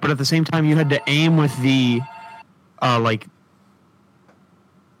nunchuck, but at the same time you had to aim with the Wiimote.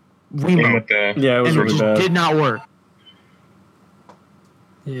 Yeah, it was really bad. Did not work.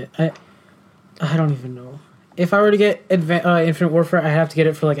 Yeah, I don't even know. If I were to get Infinite Warfare, I have to get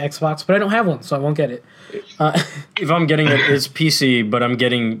it for like Xbox, but I don't have one, so I won't get it. If I'm getting it, it's PC, but I'm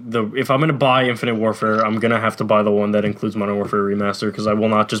getting if I'm gonna buy Infinite Warfare, I'm gonna have to buy the one that includes Modern Warfare Remaster because I will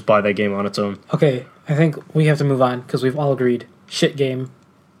not just buy that game on its own. Okay, I think we have to move on because we've all agreed shit game,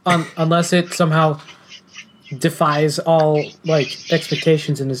 unless it somehow defies all like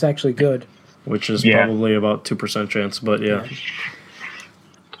expectations and is actually good, which is probably about 2% chance, but yeah.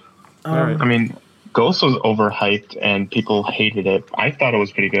 All right. I mean, Ghost was overhyped and people hated it. I thought it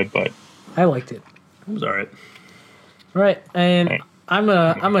was pretty good, but I liked it. It was all right. All right, and I'm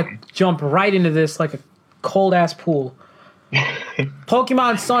gonna jump right into this like a cold ass pool.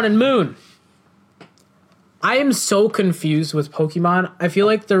 Pokemon Sun and Moon. I am so confused with Pokemon. I feel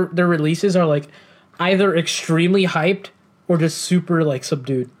like their releases are like either extremely hyped or just super like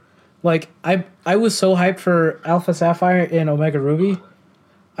subdued. Like I was so hyped for Alpha Sapphire and Omega Ruby.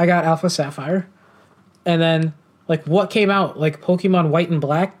 I got Alpha Sapphire. And then, like, what came out? Like, Pokemon White and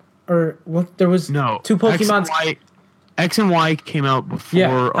Black? Or what? There was two Pokemon. X and Y came out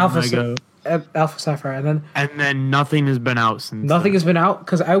before Omega. Alpha Sapphire, and then nothing has been out since. Nothing has been out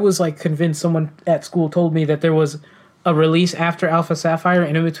because I was like convinced someone at school told me that there was a release after Alpha Sapphire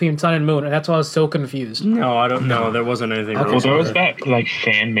and in between Sun and Moon, and that's why I was so confused. No, I don't know. There wasn't anything. Okay. Well, there was that like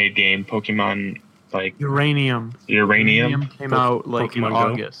fan-made game, Pokemon, like Uranium. Came out like in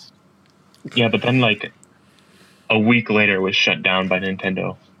August. Yeah, but then like a week later it was shut down by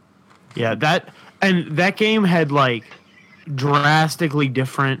Nintendo. Yeah, that game had like drastically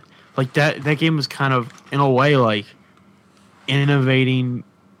different. Like that game was kind of in a way like innovating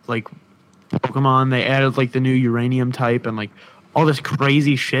like Pokemon. They added like the new Uranium type and like all this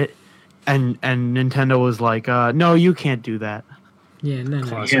crazy shit, and Nintendo was like, no, you can't do that. Yeah,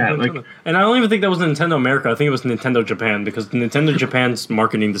 no. Yeah, like, and I don't even think that was Nintendo America. I think it was Nintendo Japan, because Nintendo Japan's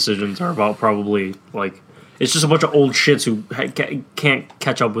marketing decisions are about probably like it's just a bunch of old shits who can't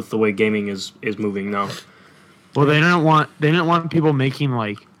catch up with the way gaming is moving now. Well, they didn't want people making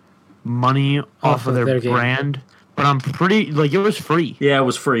like money off of their brand, but I'm pretty like it was free. Yeah, it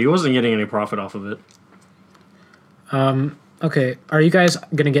was free. It wasn't getting any profit off of it. Okay, are you guys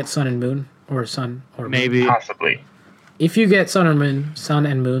gonna get Sun and Moon or Sun or Moon? Maybe possibly. If you get Sun and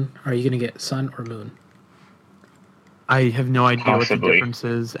Moon, are you gonna get Sun or Moon? I have no idea what the Possibly. difference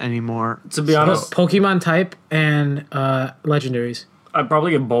is anymore. To be honest, Pokemon type and legendaries. I'd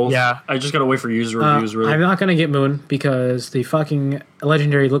probably get both. Yeah. I just gotta wait for user reviews. Really, I'm not gonna get Moon because the fucking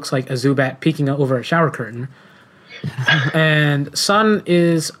legendary looks like a Zubat peeking over a shower curtain, and Sun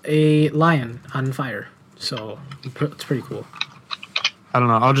is a lion on fire, so it's pretty cool. I don't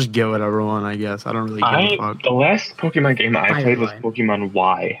know. I'll just get whatever one, I guess. I don't really give a fuck. The last Pokemon game that I played was Firelight. Pokemon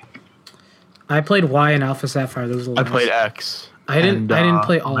Y. I played Y and Alpha Sapphire. Those were the I last. played X. I didn't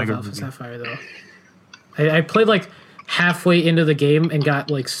play all Omega of Alpha Ruby. Sapphire though. I played like halfway into the game and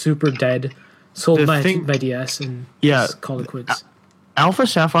got like super dead. Sold The my thing- DS and Yeah. just called it quits. Alpha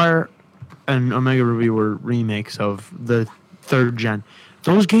Sapphire and Omega Ruby were remakes of the 3rd gen.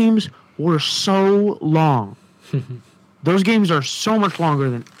 Those games were so long. Those games are so much longer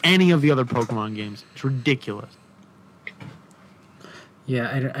than any of the other Pokemon games. It's ridiculous.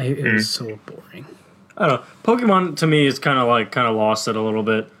 Yeah, it was so boring. I don't know. Pokemon to me is kind of lost it a little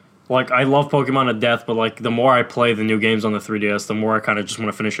bit. Like, I love Pokemon to death, but like the more I play the new games on the 3DS, the more I kind of just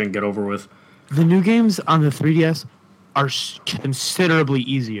want to finish it and get over with. The new games on the 3DS are considerably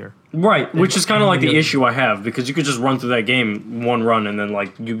easier. Right, which is kind of like the issue I have, because you could just run through that game one run and then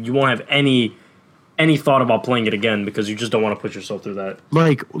like you won't have any thought about playing it again because you just don't want to put yourself through that.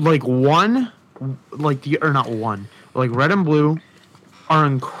 Like not one. Like Red and Blue are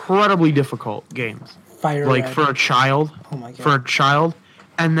incredibly difficult games. Fire Like Red. for a child. Oh my God. For a child.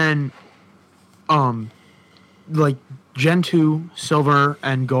 And then like Gen 2, Silver,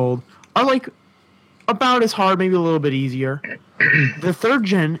 and Gold are like about as hard, maybe a little bit easier. The 3rd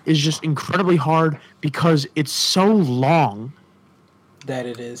gen is just incredibly hard because it's so long. That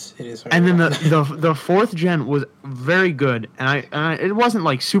it is. It is. And then the 4th gen was very good, and it wasn't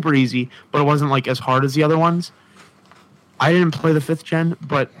like super easy, but it wasn't like as hard as the other ones. I didn't play the 5th gen,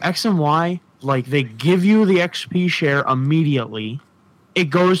 but X and Y, like they give you the XP share immediately. It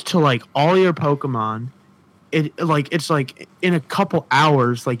goes to like all your Pokemon. It's like in a couple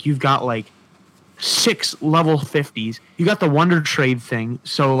hours, like you've got like 6 level 50s. You got the Wonder Trade thing,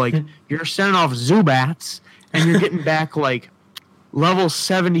 so like you're sending off Zubats, and you're getting back like level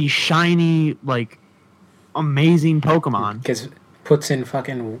 70 shiny, like amazing Pokemon. Because puts in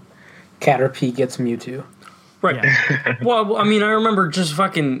fucking Caterpie gets Mewtwo. Right. Yeah. Well, I mean, I remember just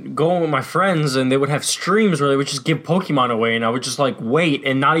fucking going with my friends, and they would have streams where they would just give Pokemon away, and I would just like wait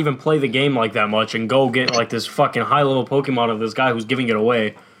and not even play the game like that much, and go get like this fucking high level Pokemon of this guy who's giving it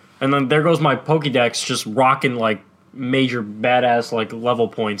away, and then there goes my Pokédex just rocking like major badass like level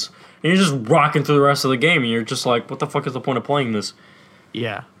points, and you're just rocking through the rest of the game, and you're just like, what the fuck is the point of playing this?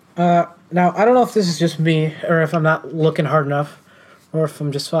 Yeah. Now I don't know if this is just me or if I'm not looking hard enough, or if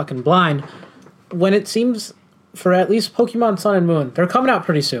I'm just fucking blind. When it seems for at least Pokemon Sun and Moon, they're coming out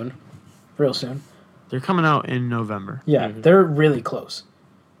pretty soon, real soon. They're coming out in November. Yeah, they're really close.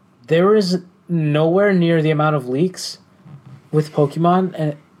 There is nowhere near the amount of leaks with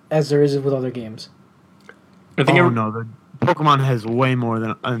Pokemon as there is with other games. I think No, the Pokemon has way more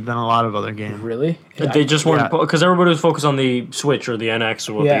than a lot of other games. Really? they just weren't, because everybody was focused on the Switch or the NX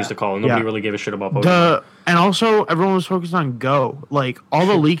or what Yeah. they used to call it. Nobody Yeah. really gave a shit about Pokemon. And also everyone was focused on Go. Like all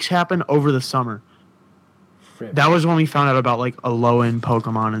the leaks happened over the summer. Frick. That was when we found out about like a low end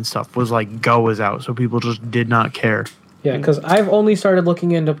Pokemon and stuff. Was like Go was out, so people just did not care. Yeah, because I've only started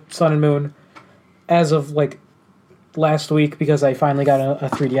looking into Sun and Moon as of like last week because I finally got a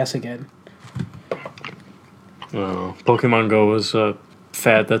 3DS again. Oh, Pokemon Go was a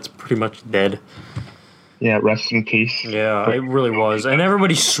fad that's pretty much dead. Yeah, rest in peace. Yeah, it really was, and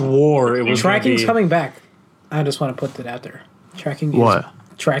everybody swore it was. Tracking's coming back. I just want to put that out there. Tracking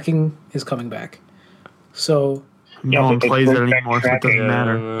is coming back. So no one plays it anymore, so it doesn't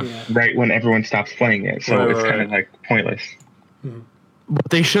matter. Right when everyone stops playing it, so it's kind of like pointless. What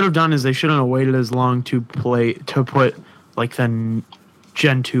they should have done is they shouldn't have waited as long to put like the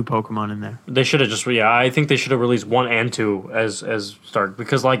Gen 2 Pokemon in there. They should have just I think they should have released 1 and 2 as start,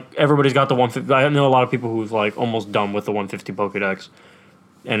 because like everybody's got the 150. I know a lot of people who've like almost done with the 150 Pokédex,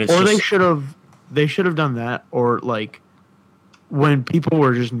 and it's they should have done that, or like when people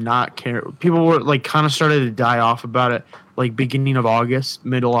were just not caring, people were like kind of started to die off about it, like beginning of August,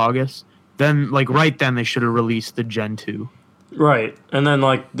 middle August. Then like right then they should have released the Gen 2. Right, and then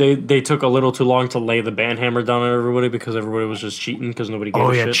like they took a little too long to lay the ban hammer down on everybody because everybody was just cheating because nobody gave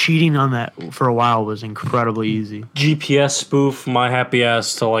a shit. Cheating on that for a while was incredibly easy. GPS spoof my happy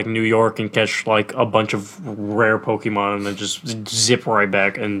ass to like New York and catch like a bunch of rare Pokemon and then just zip right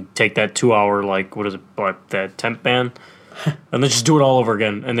back and take that 2 hour like that temp ban and then just do it all over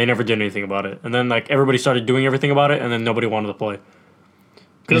again, and they never did anything about it. And then like everybody started doing everything about it, and then nobody wanted to play.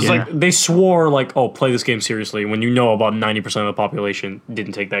 Because like they swore like, oh, play this game seriously, when you know about 90% of the population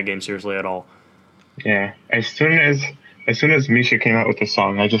didn't take that game seriously at all. Yeah, as soon as Misha came out with the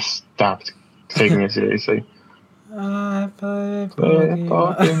song, I just stopped taking it seriously. Stop!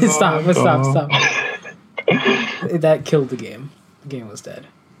 That killed the game. The game was dead.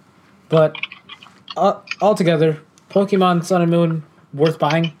 But altogether, Pokemon Sun and Moon worth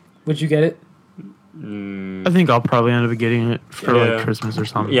buying. Would you get it? I think I'll probably end up getting it for like Christmas or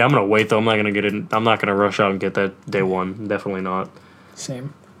something. Yeah, I'm gonna wait though. I'm not gonna get it. I'm not gonna rush out and get that day one. Definitely not.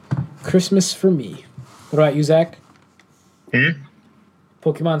 Same. Christmas for me. What about you, Zach?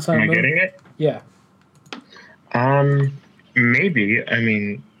 Pokemon Sun and Moon. Am I getting it? Yeah. Maybe. I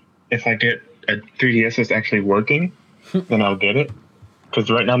mean, if I get a 3DS that's actually working, then I'll get it.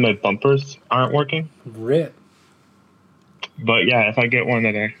 Because right now my bumpers aren't working. Rip. But yeah, if I get one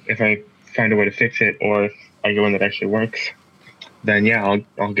if I find a way to fix it, or if I get one that actually works, then yeah,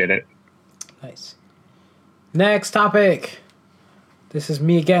 I'll get it. Nice. Next topic. This is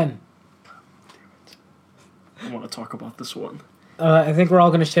me again. I want to talk about this one. I think we're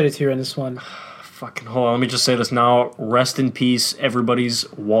all gonna shed a tear on this one. Fucking hold on. Let me just say this now. Rest in peace, everybody's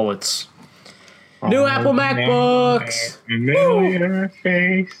wallets. New Apple Macbooks. Familiar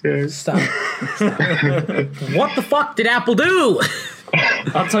faces. Stop. What the fuck did Apple do?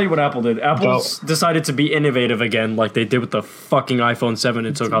 I'll tell you what Apple did. Apple decided to be innovative again, like they did with the fucking iPhone 7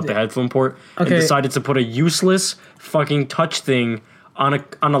 and took out the headphone port, and decided to put a useless fucking touch thing on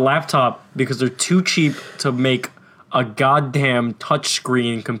a laptop because they're too cheap to make a goddamn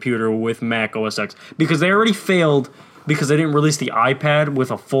touchscreen computer with Mac OS X, because they already failed because they didn't release the iPad with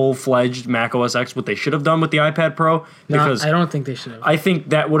a full-fledged Mac OS X, what they should have done with the iPad Pro. Because I don't think they should have. I think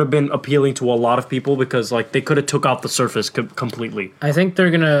that would have been appealing to a lot of people, because like they could have took out the Surface completely. I think they're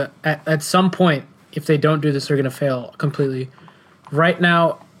going to, at some point, if they don't do this, they're going to fail completely. Right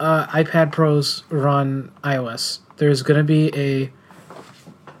now, iPad Pros run iOS. There's going to be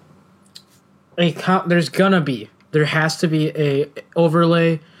there has to be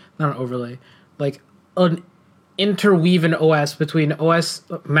like an interweaving OS between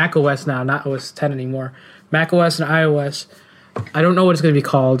Mac OS now, not OS 10 anymore, Mac OS and iOS. I don't know what it's going to be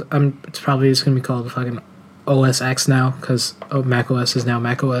called. It's probably just going to be called fucking OS X now, because Mac OS is now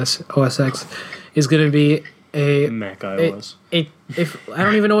Mac OS. OS X is going to be a Mac iOS. If I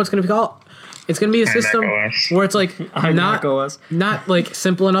don't even know what it's going to be called. It's going to be a system where it's like not like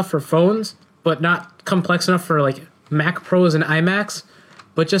simple enough for phones, but not complex enough for like Mac Pros and iMacs,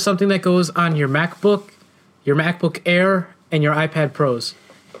 but just something that goes on your MacBook, your MacBook Air, and your iPad Pros.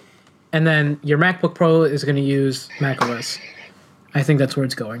 And then your MacBook Pro is going to use macOS. I think that's where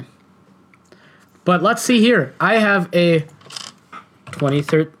it's going. But let's see here. I have a late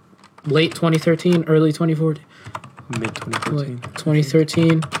 2013, early 2014. Mid 2014.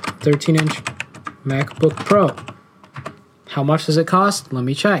 2013, 13-inch MacBook Pro. How much does it cost? Let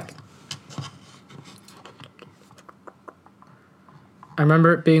me check. I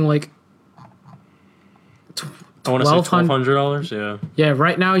remember it being like I want to say $1,200. Yeah. Yeah.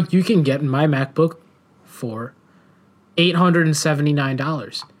 Right now, you can get my MacBook for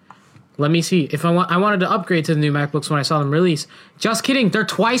 $879. Let me see. If I wanted to upgrade to the new MacBooks when I saw them release. Just kidding. They're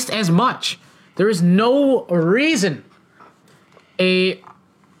twice as much. There is no reason just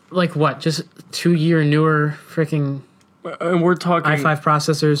 2-year newer freaking and we're talking i5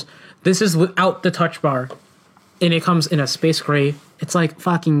 processors. This is without the touch bar, and it comes in a space gray. It's like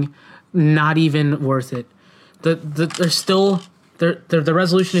fucking not even worth it. they're still the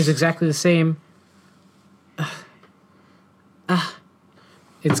resolution is exactly the same.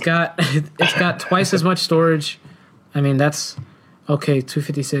 It's got twice as much storage. I mean, that's okay.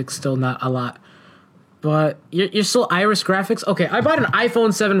 256 still not a lot, but you're still Iris graphics. Okay, I bought an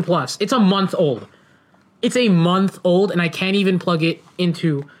iPhone 7 Plus. It's a month old. It's a month old, and I can't even plug it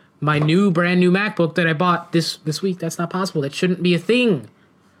into my brand new MacBook that I bought this week. That's not possible. That shouldn't be a thing.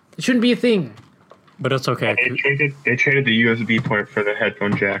 It shouldn't be a thing. But it's okay. They traded the USB port for the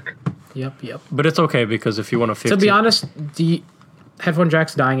headphone jack. Yep. But it's okay because if you want to be honest, the headphone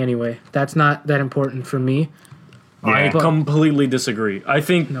jack's dying anyway. That's not that important for me. I completely disagree. I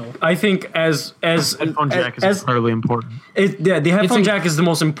think as headphone jack is incredibly important. The headphone jack is the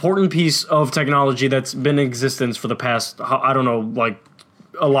most important piece of technology that's been in existence for the past, I don't know, like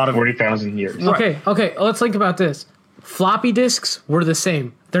a lot of 40,000 years. Okay. Let's think about this. Floppy disks were the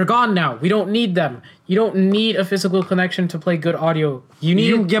same. They're gone now. We don't need them. You don't need a physical connection to play good audio. You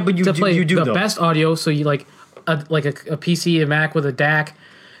need to play the best audio. So you like a PC, a Mac with a DAC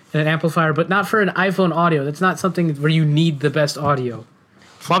and an amplifier, but not for an iPhone audio. That's not something where you need the best audio.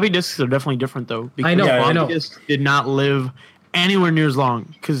 Floppy disks are definitely different though. Because I know. Floppy disks did not live anywhere near as long.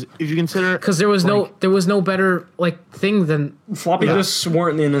 Because if you consider, because there was no better thing than floppy disks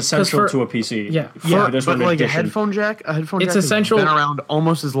weren't an essential to a PC. Yeah, but like a headphone jack it's essential. Has been around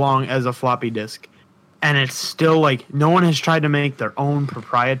almost as long as a floppy disk, and it's still like no one has tried to make their own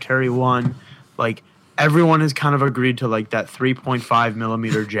proprietary one. Like everyone has kind of agreed to like that 3.5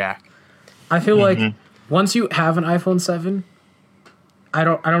 millimeter jack. I feel like once you have an iPhone 7, I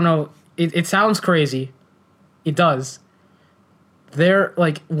don't know. It sounds crazy. It does.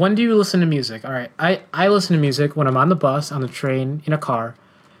 When do you listen to music? All right, I listen to music when I'm on the bus, on the train, in a car.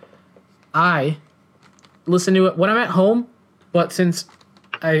 I listen to it when I'm at home, but since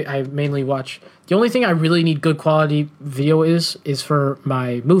I mainly watch, the only thing I really need good quality video is for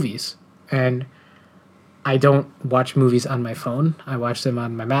my movies, and I don't watch movies on my phone. I watch them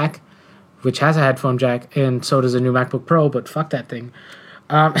on my Mac, which has a headphone jack, and so does a new MacBook Pro, but fuck that thing.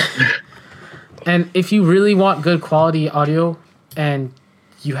 And if you really want good quality audio and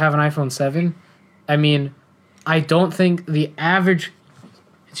you have an iPhone 7, I mean, I don't think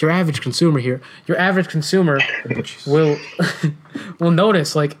it's your average consumer here. Your average consumer will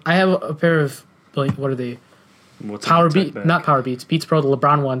notice. Like, I have a pair of, like, what are they? Not Power Beats, Beats Pro, the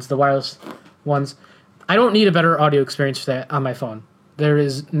LeBron ones, the wireless ones. I don't need a better audio experience for that on my phone. There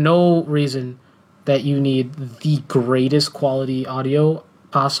is no reason that you need the greatest quality audio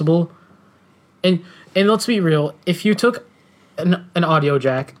possible. And let's be real, if you took an audio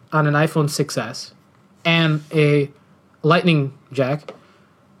jack on an iPhone 6s and a Lightning jack,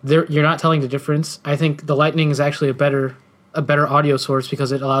 you're not telling the difference. I think the Lightning is actually a better audio source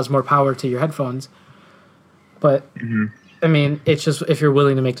because it allows more power to your headphones. But I mean, it's just if you're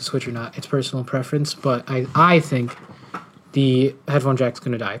willing to make the switch or not. It's personal preference, but I think the headphone jack's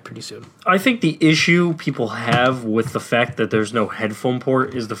going to die pretty soon. I think the issue people have with the fact that there's no headphone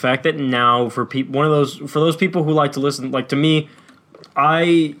port is the fact that now for those people who like to listen, like to me,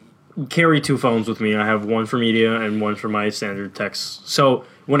 I carry two phones with me. I have one for media and one for my standard text. So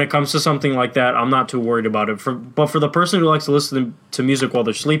when it comes to something like that, I'm not too worried about it. But for the person who likes to listen to music while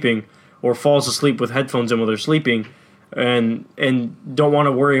they're sleeping or falls asleep with headphones in while they're sleeping and don't want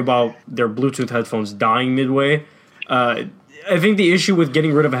to worry about their Bluetooth headphones dying midway, I think the issue with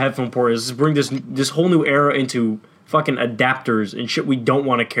getting rid of a headphone port is bring this whole new era into fucking adapters and shit we don't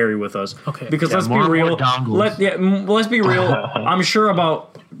want to carry with us. Okay. Because let's be real. Let's be real. I'm sure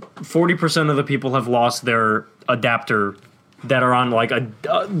about 40% of the people have lost their adapter that are on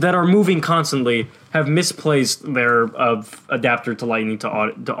that are moving constantly have misplaced their adapter to Lightning to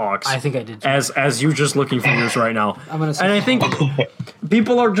aux. I think I did too. As you just looking for yours right now. I think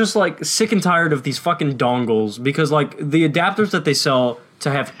people are just like sick and tired of these fucking dongles because like the adapters that they sell to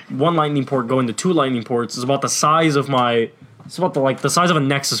have one Lightning port go into two Lightning ports is about the size of the size of a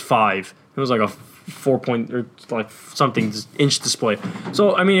Nexus 5. It was like a 4 inch display.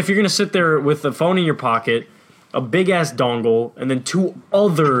 So I mean, if you're gonna sit there with the phone in your pocket, a big ass dongle, and then two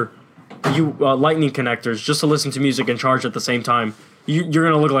other Lightning connectors just to listen to music and charge at the same time, you're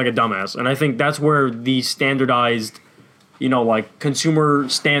gonna look like a dumbass. And I think that's where the standardized, like consumer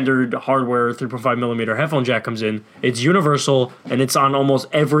standard hardware 3.5 millimeter headphone jack comes in. It's universal and it's on almost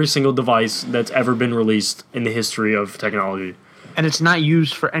every single device that's ever been released in the history of technology. And it's not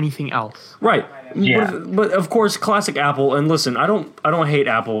used for anything else. Right. Yeah. But of course, classic Apple. And listen, I don't hate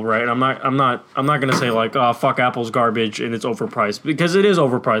Apple, right? I'm not gonna say like, oh, fuck, Apple's garbage and it's overpriced, because it is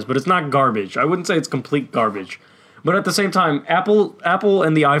overpriced, but it's not garbage. I wouldn't say it's complete garbage. But at the same time, Apple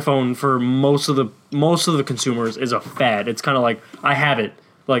and the iPhone for most of the consumers is a fad. It's kind of like I have it,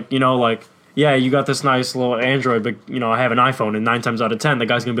 like yeah, you got this nice little Android, but I have an iPhone, and 9 times out of 10, the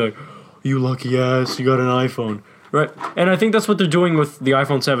guy's gonna be like, you lucky ass, you got an iPhone, right? And I think that's what they're doing with the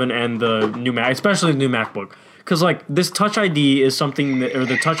iPhone 7 and the new Mac, especially the new MacBook, because like this Touch ID is something that, or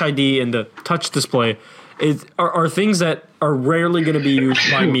the Touch ID and the Touch display are things that are rarely going to be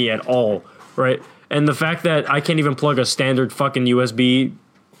used by me at all, right? And the fact that I can't even plug a standard fucking USB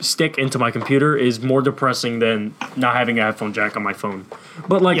stick into my computer is more depressing than not having a headphone jack on my phone.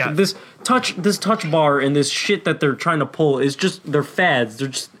 But like this touch bar and this shit that they're trying to pull is just, they're fads.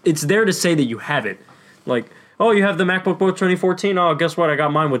 It's there to say that you have it. Like, oh, you have the MacBook Pro 2014? Oh, guess what? I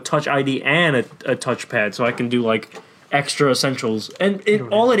got mine with Touch ID and a touchpad, so I can do like extra essentials. And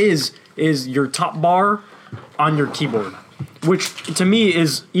all it is your top bar on your keyboard, which to me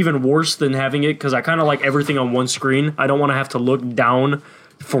is even worse than having it, because I kind of like everything on one screen. I don't want to have to look down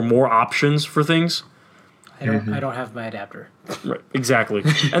for more options for things. I don't have my adapter. Right, exactly.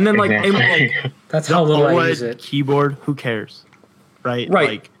 And then that's how little I use it. Keyboard, who cares? Right.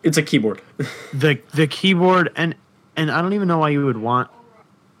 Like, it's a keyboard. the keyboard and I don't even know why you would want.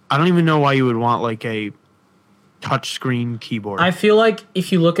 I don't even know why you would want like a touchscreen keyboard. I feel like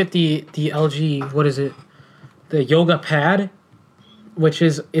if you look at the LG, what is it? The Yoga Pad, which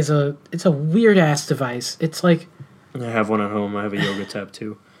is a weird ass device. It's like, I have one at home. I have a Yoga Tab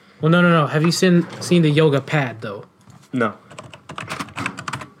too. Well, no. Have you seen the Yoga Pad though? No.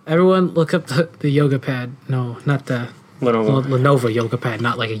 Everyone look up the Yoga Pad. No, not the Lenovo Yoga Pad.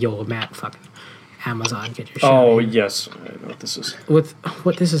 Not like a yoga mat. Fucking Amazon. Get your shit. Oh yes, I know what this is.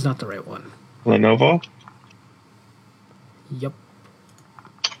 This is not the right one. Lenovo. Yep.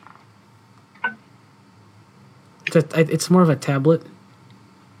 It's more of a tablet.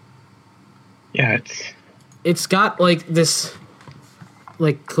 Yeah, it's got like this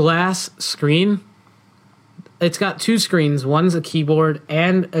like glass screen. It's got 2 screens. One's a keyboard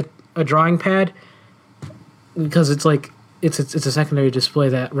and a drawing pad, because it's like it's a secondary display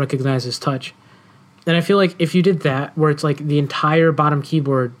that recognizes touch. And I feel like if you did that, where it's like the entire bottom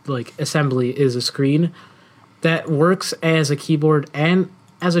keyboard like assembly is a screen that works as a keyboard and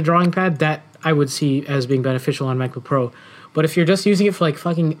as a drawing pad, that I would see as being beneficial on MacBook Pro. But if you're just using it for like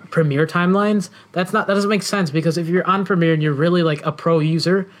fucking Premiere timelines, that doesn't make sense, because if you're on Premiere and you're really like a pro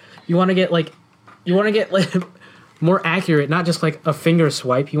user, you want to get like more accurate, not just like a finger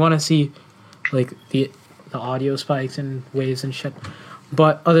swipe. You want to see like the audio spikes and waves and shit.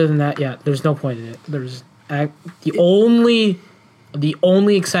 But other than that, yeah, there's no point in it. There's the only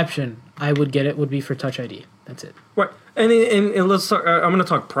exception I would get it would be for Touch ID. That's it. Right. And let's start, I'm going to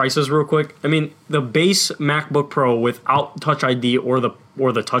talk prices real quick. I mean, the base MacBook Pro without Touch ID or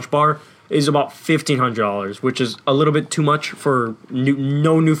the Touch Bar is about $1,500, which is a little bit too much for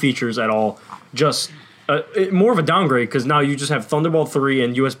no new features at all. Just more of a downgrade, because now you just have Thunderbolt 3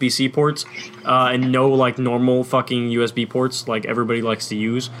 and USB-C ports, and no like normal fucking USB ports like everybody likes to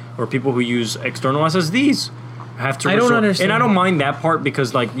use, or people who use external SSDs. Have to. I don't understand, and I don't mind that part,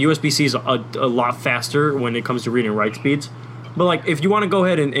 because like USB-C is a lot faster when it comes to read and write speeds. But like if you want to go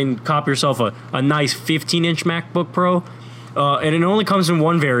ahead and cop yourself a nice 15-inch MacBook Pro, and it only comes in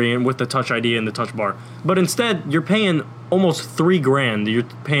one variant with the Touch ID and the Touch Bar, but instead you're paying almost $3,000. You're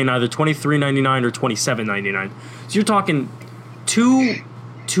paying either $23.99 or $27.99. So you're talking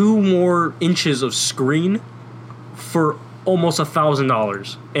two more inches of screen for almost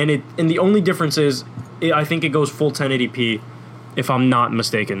 $1,000, and the only difference is, I think it goes full 1080p, if I'm not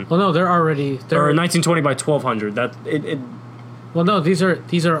mistaken. Well, no, they're or 1920 by 1200. That it. Well, no, these are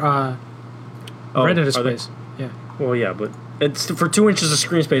Retina displays. Yeah. Well, yeah, but it's for 2 inches of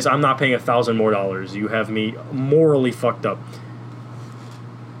screen space. I'm not paying $1,000 more. You have me morally fucked up.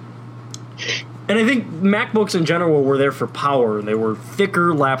 And I think MacBooks in general were there for power. They were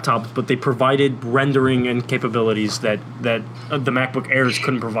thicker laptops, but they provided rendering and capabilities that the MacBook Airs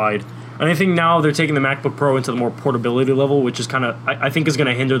couldn't provide. And I think now they're taking the MacBook Pro into the more portability level, which is kind of, I think, is going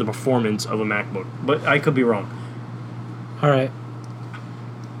to hinder the performance of a MacBook. But I could be wrong. All right.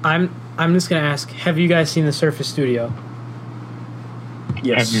 I'm just going to ask, have you guys seen the Surface Studio?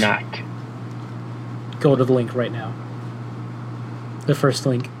 Yes. I have not. Go to the link right now. The first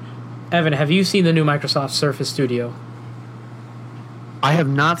link. Evan, have you seen the new Microsoft Surface Studio? I have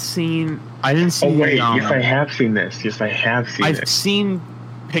not seen. I didn't see. Oh wait, yes, I have seen this. Yes, I have seen it. I've seen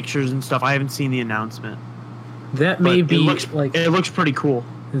pictures and stuff. I haven't seen the announcement. That may be it looks pretty cool.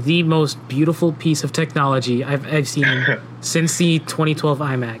 The most beautiful piece of technology I've seen since the 2012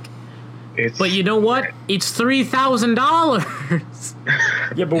 iMac. But you know what? It's $3,000.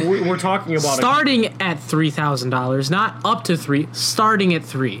 Yeah, but we're talking about starting at $3,000, not up to $3. Starting at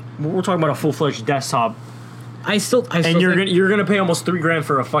 $3. We're talking about a full-fledged desktop. I still and you're gonna pay almost $3,000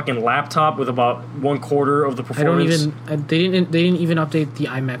 for a fucking laptop with about 1/4 of the performance. They didn't even update the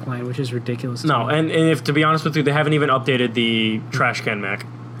iMac line, which is ridiculous. No, and if to be honest with you, they haven't even updated the trash can Mac.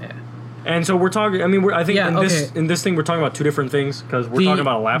 Yeah. And so we're talking. I mean, I think in this thing we're talking about two different things because we're talking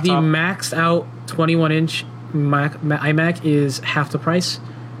about a laptop. The maxed out 21-inch iMac is half the price,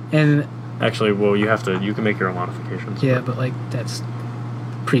 and actually, well, you can make your own modifications. Yeah, but like that's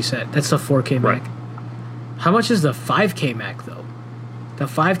preset. That's the 4K Mac. How much is the 5K Mac though? The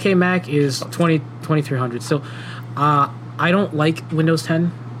 5K Mac is 2300. So, I don't like Windows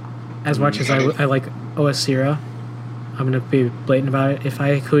 10 as much as I like OS Sierra. I'm gonna be blatant about it. If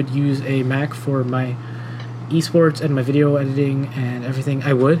I could use a Mac for my esports and my video editing and everything,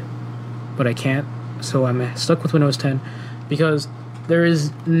 I would, but I can't. So I'm stuck with Windows 10 because there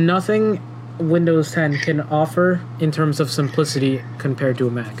is nothing Windows 10 can offer in terms of simplicity compared to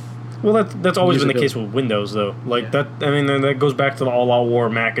a Mac. Well, that's always been the case with Windows, though. Like that, I mean, that goes back to the all-out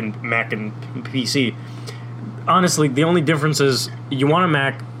war Mac and PC. Honestly, the only difference is you want a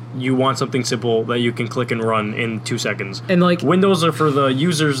Mac, you want something simple that you can click and run in 2 seconds. And like Windows are for the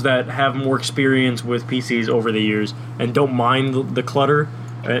users that have more experience with PCs over the years and don't mind the clutter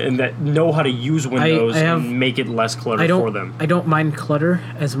and that know how to use Windows and make it less clutter for them. I don't mind clutter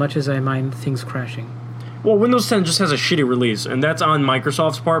as much as I mind things crashing. Well, Windows 10 just has a shitty release, and that's on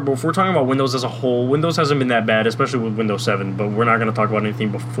Microsoft's part. But if we're talking about Windows as a whole, Windows hasn't been that bad, especially with Windows 7. But we're not going to talk about anything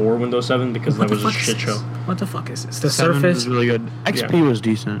before Windows 7 because that was a shit show. What the fuck is this? The 7 Surface was really good. XP was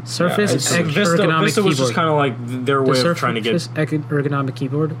decent. Surface Vista ergonomic was keyboard. just kind of like their way of trying to get. Surface ergonomic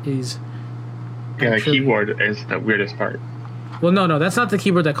keyboard is. Yeah, the keyboard is the weirdest part. Well, no, that's not the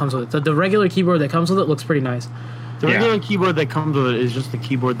keyboard that comes with it. The regular keyboard that comes with it looks pretty nice. The regular keyboard that comes with it is just the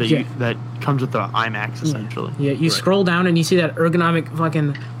keyboard that that comes with the iMacs, essentially. Yeah, you scroll down and you see that ergonomic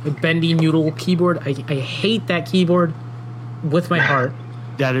fucking bendy noodle keyboard. I hate that keyboard with my heart.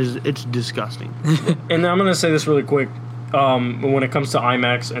 It's disgusting. And I'm gonna say this really quick. When it comes to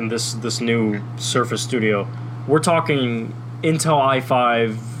iMacs and this new Surface Studio, we're talking Intel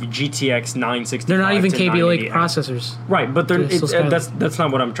i5 GTX 965. They're not even Kaby Lake 980. processors. Right, but that's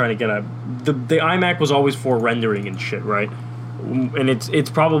not what I'm trying to get at. The iMac was always for rendering and shit, right? And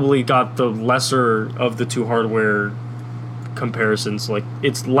it's probably got the lesser of the two hardware comparisons. Like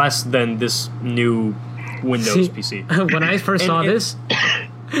it's less than this new Windows PC. When I first saw this,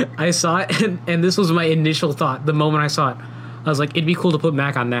 I saw it, and this was my initial thought. The moment I saw it, I was like, it'd be cool to put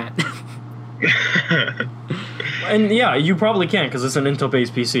Mac on that. And yeah, you probably can because it's an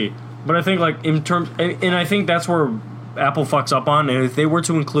Intel-based PC. But I think like in terms, and I think that's where Apple fucks up on. And if they were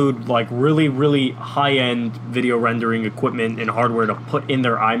to include like really, really high-end video rendering equipment and hardware to put in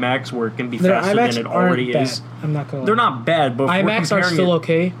their iMacs where it can be faster than it already is, I'm not gonna. They're not bad, but iMacs are still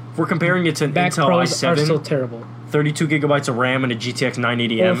okay. If we're comparing it to an Mac Intel Pros i7, are still terrible. 32 gigabytes of RAM and a GTX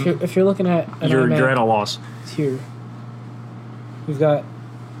 980M. Well, if you're looking at an iMac, you're at a loss. It's here. We've got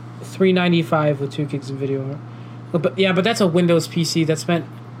 395 with 2 gigs of video. But that's a Windows PC that's meant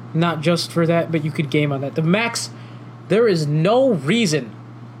not just for that, but you could game on that. The Macs, there is no reason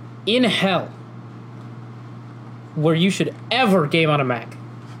in hell where you should ever game on a Mac.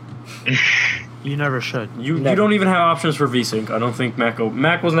 You never should. You don't even have options for VSync. I don't think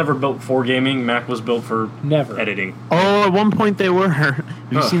Mac was never built for gaming. Mac was built for editing. Oh, at one point they were. Have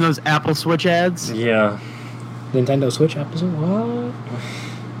you seen those Apple Switch ads? Yeah. Nintendo Switch Apple what?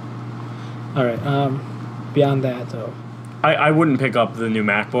 All right. Beyond that, though, I wouldn't pick up the new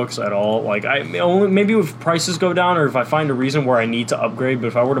MacBooks at all. Like maybe if prices go down or if I find a reason where I need to upgrade. But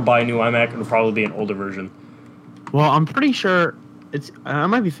if I were to buy a new iMac, it would probably be an older version. Well, I'm pretty sure I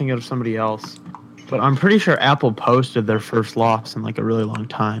might be thinking of somebody else, but I'm pretty sure Apple posted their first loss in like a really long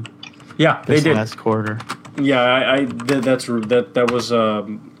time. Yeah, they did last quarter. Yeah,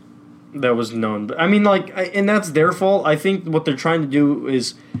 that was known. But I mean, and that's their fault. I think what they're trying to do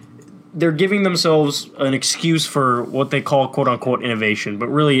is they're giving themselves an excuse for what they call quote unquote innovation, but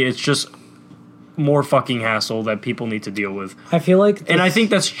really it's just more fucking hassle that people need to deal with. I feel like, and I think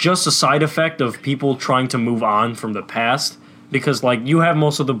that's just a side effect of people trying to move on from the past. Because like you have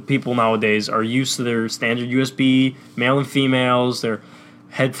most of the people nowadays are used to their standard USB, male and females, their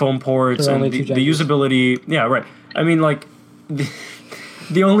headphone ports, and the usability. Yeah, right. I mean, like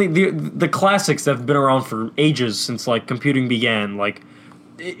the classics that have been around for ages since like computing began. Like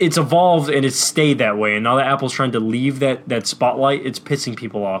it's evolved and it's stayed that way. And now that Apple's trying to leave that spotlight, it's pissing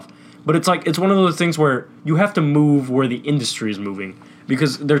people off. But it's like it's one of those things where you have to move where the industry is moving.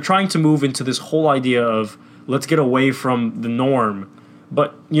 because they're trying to move into this whole idea of let's get away from the norm.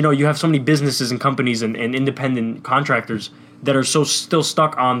 But you have so many businesses and companies and independent contractors that are still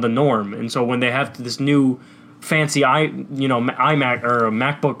stuck on the norm, and so when they have this new fancy iMac or a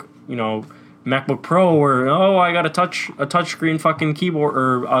MacBook, MacBook Pro, or I got a touchscreen fucking keyboard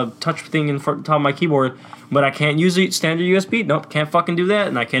or a touch thing in front top of my keyboard, but I can't use it standard USB. Nope, can't fucking do that,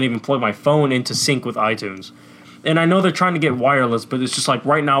 and I can't even plug my phone into sync with iTunes. And I know they're trying to get wireless, but it's just like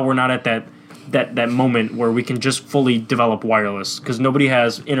right now we're not at that moment where we can just fully develop wireless because nobody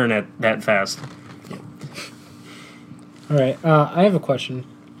has internet that fast. All right, I have a question.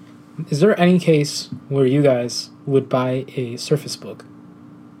 Is there any case where you guys would buy a Surface Book?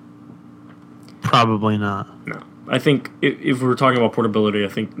 Probably not. No. I think if we're talking about portability, I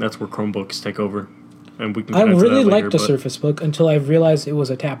think that's where Chromebooks take over. And we can I really liked the Surface Book until I realized it was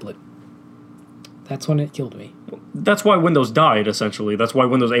a tablet. That's when it killed me. That's why Windows died, essentially. That's why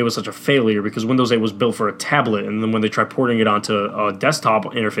Windows 8 was such a failure, because Windows 8 was built for a tablet, and then when they tried porting it onto a desktop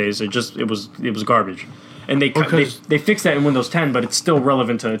interface, it was garbage. And they fixed that in Windows 10, but it's still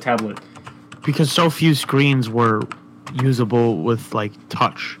relevant to a tablet. Because so few screens were usable with like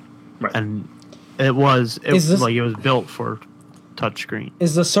touch. Right. And it was built for touch screen.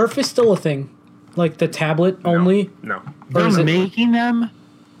 Is the Surface still a thing? Like the tablet only? No. They're making them.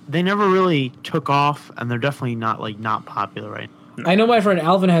 They never really took off, and they're definitely not popular right now. I know my friend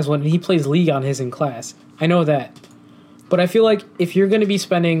Alvin has one, and he plays League on his in class. I know that. But I feel like if you're going to be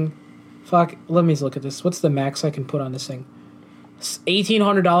spending... let me look at this. What's the max I can put on this thing?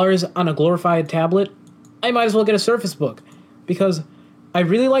 $1,800 on a glorified tablet? I might as well get a Surface Book. Because I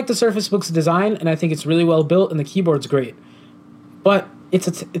really like the Surface Book's design, and I think it's really well built, and the keyboard's great. But it's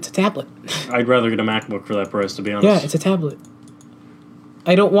a tablet. I'd rather get a MacBook for that price, to be honest. Yeah, it's a tablet.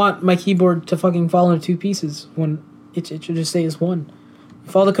 I don't want my keyboard to fucking fall into two pieces when it should just stay as one.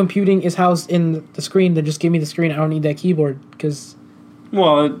 If all the computing is housed in the screen, then just give me the screen. I don't need that keyboard, because...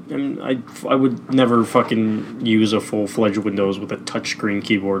 Well, I would never fucking use a full-fledged Windows with a touchscreen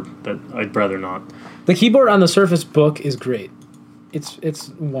keyboard. That I'd rather not. The keyboard on the Surface Book is great. It's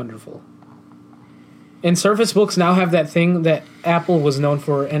wonderful. And Surface Books now have that thing that Apple was known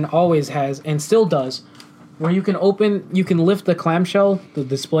for and always has and still does, where you can lift the clamshell, the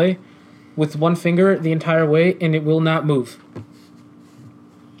display, with one finger the entire way, and it will not move.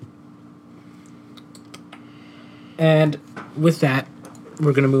 And with that,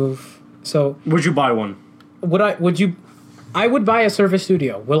 we're gonna move. So, would you buy one? I would buy a Surface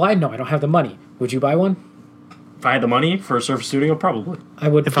Studio. Will I? No, I don't have the money. Would you buy one? If I had the money for a Surface Studio, probably. I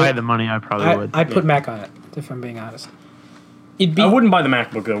would. If I had the money, I probably would. I'd put Mac on it, if I'm being honest. I wouldn't buy the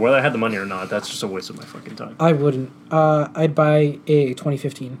MacBook though, whether I had the money or not. That's just a waste of my fucking time. I wouldn't. I'd buy a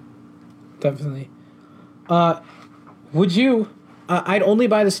 2015. Definitely. Would you? I'd only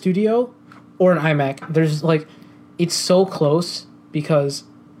buy the Studio or an iMac. There's it's so close because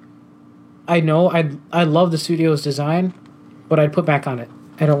I know I love the Studio's design, but I'd put Mac on it.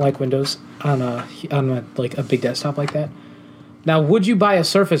 I don't like Windows on a big desktop like that. Now, would you buy a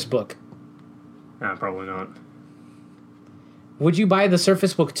Surface Book? Nah, probably not. Would you buy the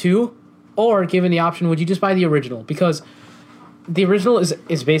Surface Book 2? Or, given the option, would you just buy the original? Because the original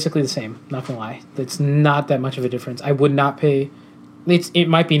is basically the same, not gonna lie. It's not that much of a difference. I would not pay... It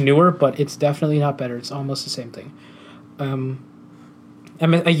might be newer, but it's definitely not better. It's almost the same thing. I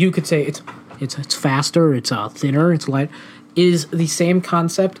mean, you could say it's faster, it's thinner, it's light. It is the same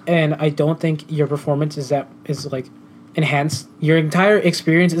concept, and I don't think your performance is enhanced. Your entire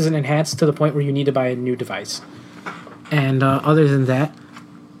experience isn't enhanced to the point where you need to buy a new device. And other than that,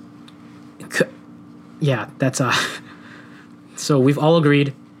 yeah, that's So we've all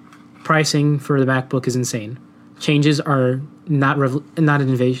agreed, pricing for the MacBook is insane. Changes are not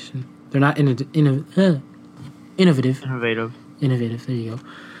innovation. They're not innovative. Innovative. There you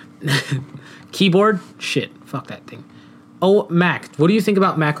go. Keyboard, shit. Fuck that thing. Oh, Mac. What do you think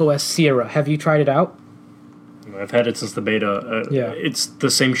about Mac OS Sierra? Have you tried it out? I've had it since the beta. Yeah. It's the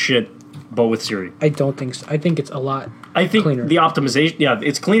same shit, but with Siri. I don't think so. I think it's a lot cleaner. The optimization,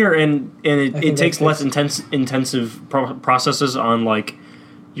 it's cleaner and it takes less intensive processes on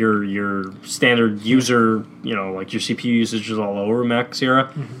your standard user, your CPU usage is all over Mac Sierra.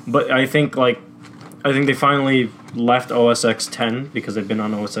 Mm-hmm. But I think they finally left OS X 10 because they've been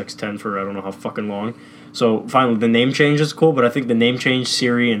on OS X 10 for I don't know how fucking long. So finally the name change is cool, but I think the name change,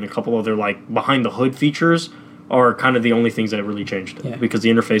 Siri, and a couple other behind the hood features are kind of the only things that really changed. Yeah. Because the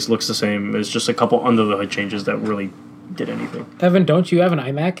interface looks the same. There's just a couple under the hood changes that really did anything. Evan, don't you have an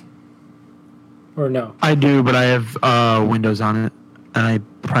iMac? Or no? I do, but I have Windows on it, and I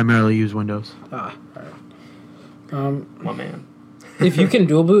primarily use Windows. Ah, all right. My man. If you can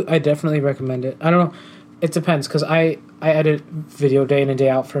dual boot, I definitely recommend it. I don't know. It depends, because I edit video day in and day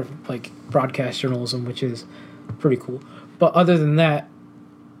out for like broadcast journalism, which is pretty cool. But other than that,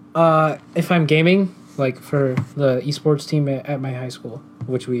 if I'm gaming, like for the esports team at my high school,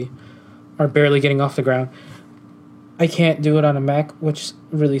 which we are barely getting off the ground, I can't do it on a Mac, which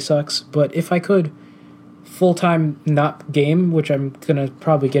really sucks. But if I could full-time not game, which I'm going to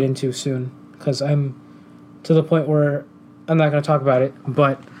probably get into soon, because I'm to the point where I'm not going to talk about it,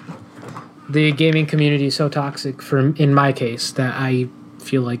 but the gaming community is so toxic in my case that I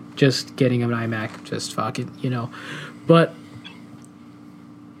feel like just getting an iMac, just fuck it, But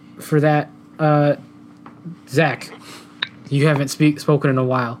for that, Zach, you haven't spoken in a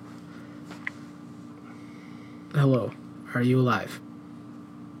while. Hello, are you alive?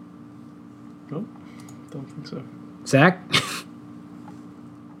 Nope, don't think so. Zach?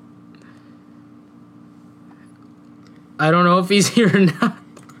 I don't know if he's here or not.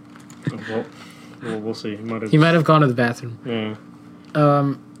 Well, we'll see. He might have gone to the bathroom.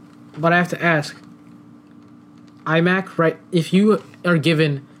 Yeah. But I have to ask, iMac, right? If you are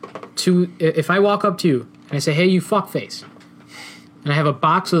given if I walk up to you and I say, "Hey, you fuckface," and I have a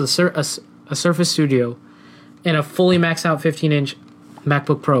box with a Surface Studio and a fully maxed out 15-inch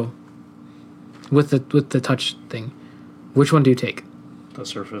MacBook Pro with the touch thing, which one do you take? The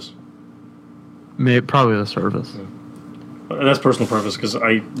Surface. Probably the Surface. Yeah. That's personal preference because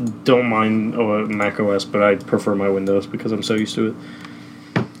I don't mind Mac OS, but I prefer my Windows because I'm so used to it.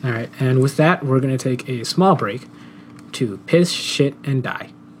 All right, and with that, we're going to take a small break to piss, shit, and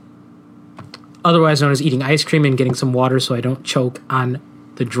die. Otherwise known as eating ice cream and getting some water so I don't choke on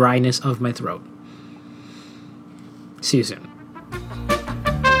the dryness of my throat. See you soon.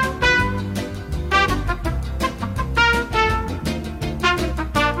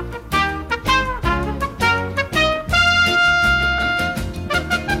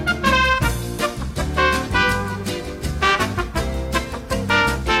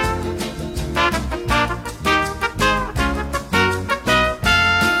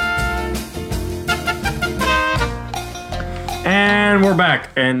 And we're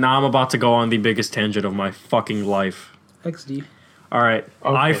back, and now I'm about to go on the biggest tangent of my fucking life. XD. All right,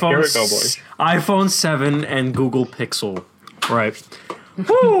 Okay, here we go, boys. iPhone 7 and Google Pixel. Right.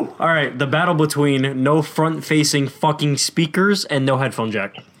 Woo! All right, the battle between no front-facing fucking speakers and no headphone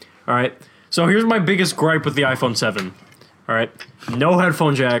jack. All right, so here's my biggest gripe with the iPhone 7. All right, no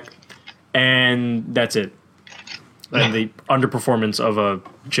headphone jack, and that's it. And the underperformance of a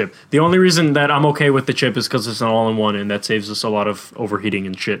chip. The only reason that I'm okay with the chip is because it's an all-in-one, and that saves us a lot of overheating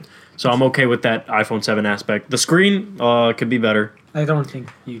and shit. So I'm okay with that iPhone 7 aspect. The screen could be better. I don't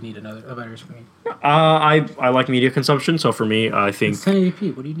think you need a better screen. I like media consumption, so for me, I think it's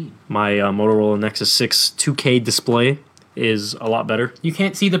 1080p. What do you need? My Motorola Nexus 6 2K display is a lot better. You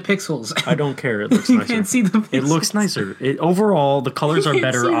can't see the pixels. I don't care. It looks nicer. You can't see the pixels. It looks nicer. Overall, the colors are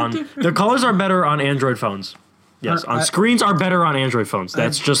better on Android phones. Yes, screens are better on Android phones.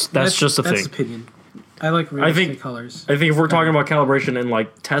 That's just a thing. That's opinion. I like realistic colors. I think if we're talking about calibration and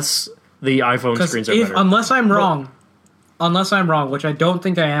like tests, the iPhone screens are better. Unless I'm wrong, which I don't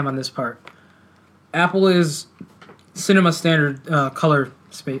think I am on this part. Apple is cinema standard color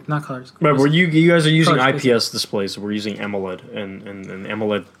space, not colors. But you guys are using IPS displays, so we're using AMOLED, and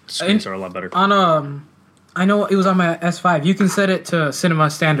AMOLED screens are a lot better. I know it was on my S5. You can set it to cinema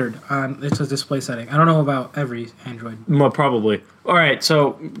standard. It's a display setting. I don't know about every Android. Probably. All right,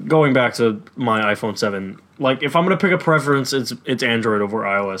 so going back to my iPhone 7, like if I'm going to pick a preference, it's Android over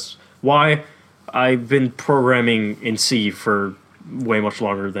iOS. Why? I've been programming in C for way much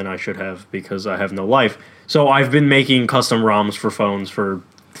longer than I should have because I have no life. So I've been making custom ROMs for phones for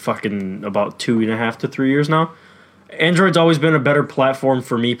fucking about 2.5 to 3 years now. Android's always been a better platform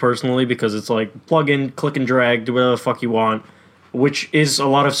for me personally because it's like plug in, click and drag, do whatever the fuck you want, which is a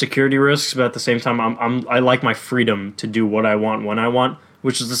lot of security risks. But at the same time, I like my freedom to do what I want when I want,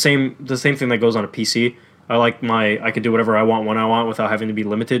 which is the same thing that goes on a PC. I could do whatever I want when I want without having to be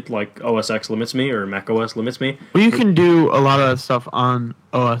limited, like OS X limits me or Mac OS limits me. Well, you can do a lot of that stuff on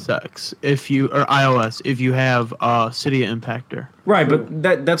OS X or iOS if you have Cydia Impactor. Right,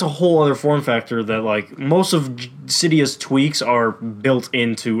 but that's a whole other form factor that like most of Cydia's tweaks are built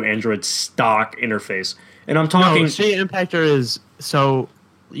into Android's stock interface. And I'm talking Cydia Impactor is so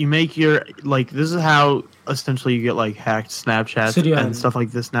you make your this is how essentially you get like hacked Snapchat and stuff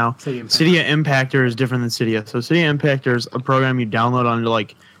like this now. Cydia Impactor is different than Cydia. So Cydia Impactor is a program you download onto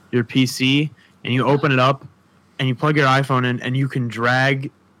like your PC and you open it up and you plug your iPhone in and you can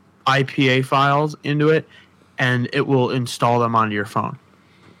drag IPA files into it and it will install them onto your phone.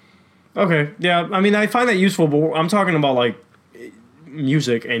 Okay, yeah. I mean, I find that useful, but I'm talking about like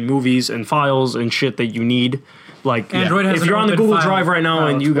music and movies and files and shit that you need. Like, Android has if an you're on the open Google file- Drive right now file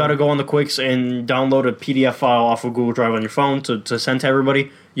and you explorer. got to go on the Quicks and download a PDF file off of Google Drive on your phone to send to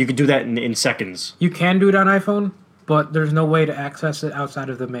everybody, you could do that in seconds. You can do it on iPhone, but there's no way to access it outside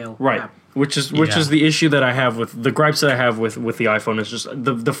of the mail Right. app. Which is the issue that I have with the gripes that I have with the iPhone is just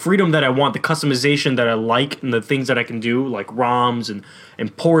the freedom that I want, the customization that I like, and the things that I can do, like ROMs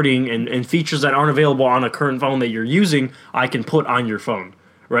and porting and features that aren't available on a current phone that you're using, I can put on your phone,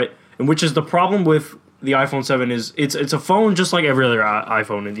 right? And which is the problem with the iPhone 7 is it's a phone just like every other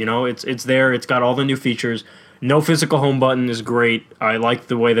iPhone, and it's there, it's got all the new features. No physical home button is great. I like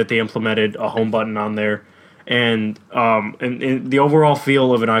the way that they implemented a home button on there. And the overall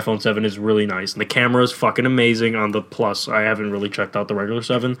feel of an iPhone 7 is really nice. And the camera is fucking amazing on the Plus. I haven't really checked out the regular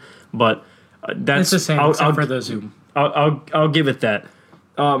 7, but that's It's the same except for the zoom. I'll give it that.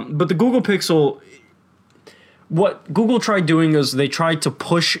 But the Google Pixel, what Google tried doing is they tried to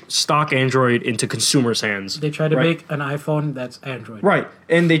push stock Android into consumers' hands. They tried to make an iPhone that's Android. Right,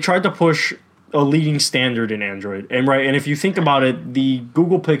 and they tried to push a leading standard in Android. And if you think about it, the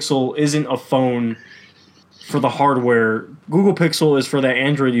Google Pixel isn't a phone for the hardware. Google Pixel is for that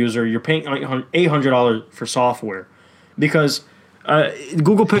Android user. You're paying $800 for software because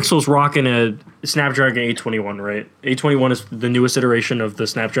Google Pixel's rocking a Snapdragon 821, right? 821 is the newest iteration of the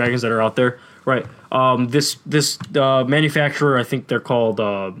Snapdragons that are out there, right? This manufacturer, I think they're called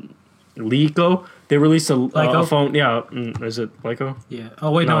Leico. They released a phone. Yeah, is it Leico? Yeah.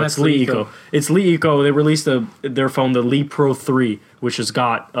 Oh wait, No, that's it's Leico. It's Leico. They released their phone, the Lee Pro 3, which has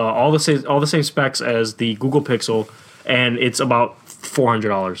got all the same specs as the Google Pixel, and it's about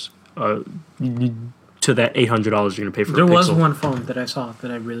 $400 to that $800 you're gonna pay for. There a Pixel. was one phone that I saw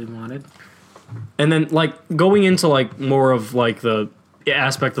that I really wanted. And then going into more of the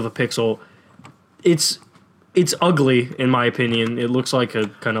aspect of the Pixel, it's ugly in my opinion. It looks like a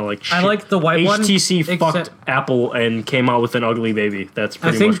kind of like I like the white one. HTC fucked except- Apple and came out with an ugly baby. That's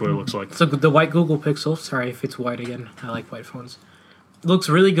pretty much what it looks like. So the white Google Pixel. Sorry if it's white again. I like white phones. It looks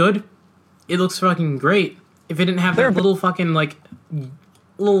really good. It looks fucking great. If it didn't have that little fucking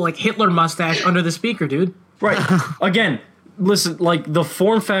little Hitler mustache under the speaker, dude. Right. Again, listen, the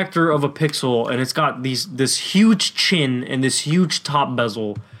form factor of a Pixel, and it's got this huge chin and this huge top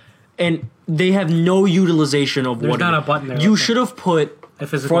bezel, and they have no utilization of There's what not it a button there. You should have put A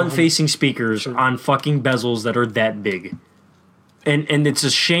physical front-facing speakers on fucking bezels that are that big. And it's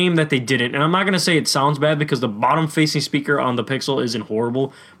a shame that they didn't. And I'm not going to say it sounds bad because the bottom-facing speaker on the Pixel isn't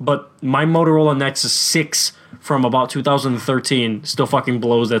horrible, but my Motorola Nexus 6 from about 2013 still fucking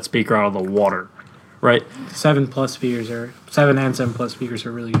blows that speaker out of the water, right? 7 and 7 plus speakers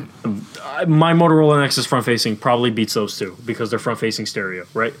are really good. My Motorola Nexus front-facing probably beats those two because they're front-facing stereo,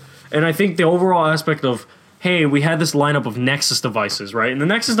 right? And I think the overall aspect of, hey, we had this lineup of Nexus devices, right? And the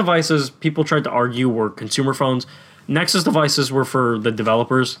Nexus devices, people tried to argue, were consumer phones. Nexus devices were for the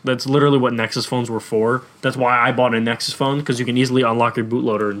developers. That's literally what Nexus phones were for. That's why I bought a Nexus phone, because you can easily unlock your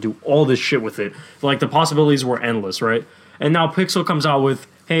bootloader and do all this shit with it. The possibilities were endless, right? And now Pixel comes out with,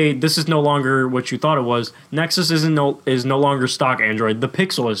 hey, this is no longer what you thought it was. Nexus is no longer stock Android. The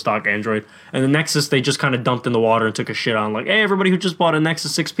Pixel is stock Android. And the Nexus, they just kind of dumped in the water and took a shit on. Hey, everybody who just bought a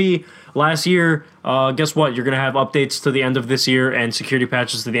Nexus 6P last year, guess what? You're going to have updates to the end of this year and security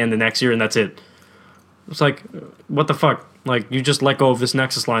patches to the end of next year, and that's it. It's what the fuck? You just let go of this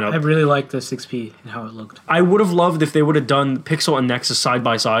Nexus lineup. I really like the 6P and how it looked. I would have loved if they would have done Pixel and Nexus side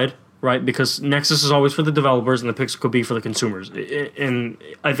by side, right? Because Nexus is always for the developers and the Pixel could be for the consumers. And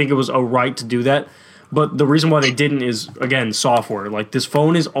I think it was a right to do that. But the reason why they didn't is, again, software. This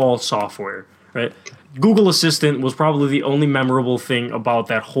phone is all software, right? Google Assistant was probably the only memorable thing about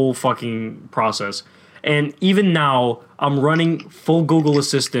that whole fucking process. And even now, I'm running full Google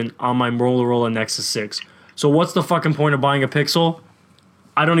Assistant on my Motorola Nexus 6. So what's the fucking point of buying a Pixel?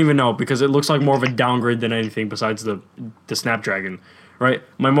 I don't even know, because it looks like more of a downgrade than anything besides the Snapdragon, right?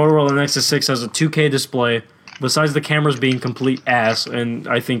 My Motorola Nexus 6 has a 2K display, besides the cameras being complete ass, and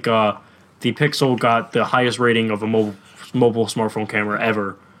I think the Pixel got the highest rating of a mobile smartphone camera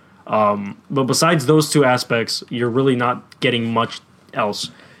ever. But besides those two aspects, you're really not getting much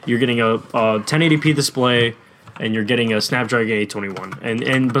else. You're getting a 1080p display, and you're getting a Snapdragon 821.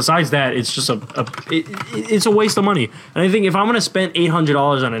 And besides that, it's just it's a waste of money. And I think if I'm going to spend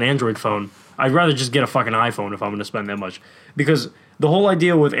 $800 on an Android phone, I'd rather just get a fucking iPhone if I'm going to spend that much. Because the whole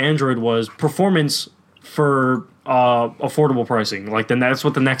idea with Android was performance for affordable pricing. Then that's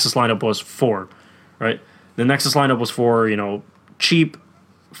what the Nexus lineup was for, right? The Nexus lineup was for, cheap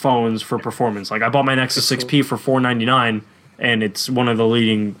phones for performance. I bought my Nexus 6P for $499, and it's one of the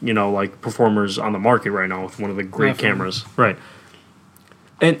leading, performers on the market right now with one of the great cameras. Right.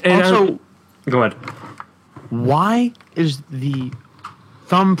 And Also, go ahead. why is the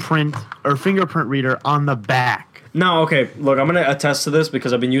thumbprint or fingerprint reader on the back? No, okay. Look, I'm gonna attest to this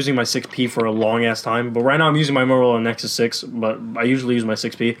because I've been using my 6P for a long ass time. But right now I'm using my Motorola Nexus 6, but I usually use my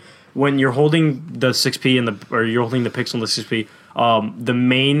 6P. When you're holding the 6P or you're holding the Pixel and the 6P, the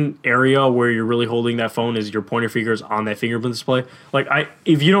main area where you're really holding that phone is your pointer fingers on that fingerprint display. Like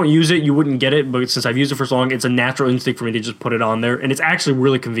if you don't use it, you wouldn't get it. But since I've used it for so long, it's a natural instinct for me to just put it on there, and it's actually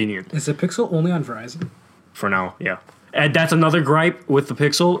really convenient. Is the Pixel only on Verizon? For now, yeah. And that's another gripe with the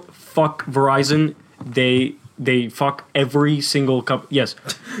Pixel. Fuck Verizon. They fuck every single Yes.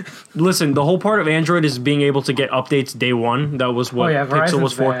 Listen, the whole part of Android is being able to get updates day one. That was what Pixel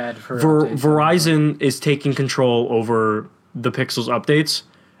was for. Verizon is taking control over the Pixel's updates,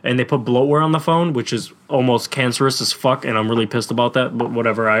 and they put bloatware on the phone, which is almost cancerous as fuck, and I'm really pissed about that, but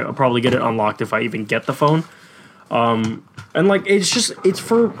whatever. I'll probably get it unlocked if I even get the phone. And like it's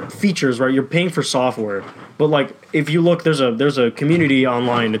for features, right? You're paying for software, but like if you look, there's a community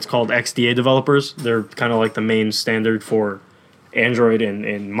online. It's called XDA developers. They're kind of like the main standard for Android and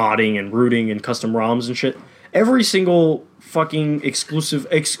modding and rooting and custom ROMs and shit. Every single fucking exclusive,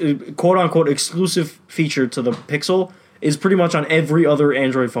 quote unquote exclusive feature to the Pixel is pretty much on every other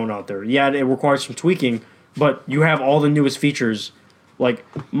Android phone out there. Yeah, it requires some tweaking, but you have all the newest features. Like,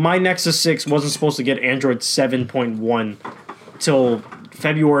 my Nexus 6 wasn't supposed to get Android 7.1 till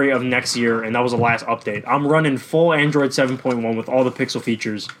February of next year, and that was the last update. I'm running full Android 7.1 with all the Pixel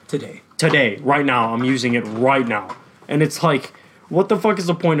features. Today, right now. I'm using it right now. And it's like, what the fuck is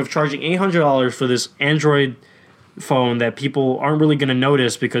the point of charging $800 for this Android phone that people aren't really going to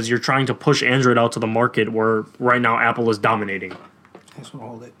notice because you're trying to push Android out to the market where right now Apple is dominating? That's what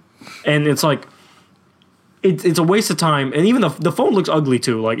hold it. And it's like, it's a waste of time, and even the phone looks ugly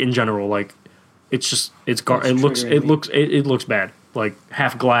too. Like in general, like it looks bad. Like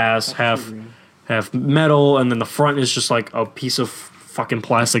half glass, half metal, and then the front is just like a piece of fucking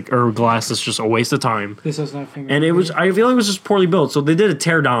plastic or glass that's just a waste of time. This is not finger. And I feel like it was just poorly built. So they did a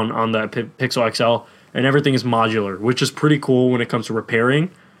teardown on the Pixel XL, and everything is modular, which is pretty cool when it comes to repairing.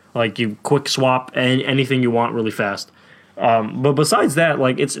 Like you quick swap anything you want really fast. But besides that,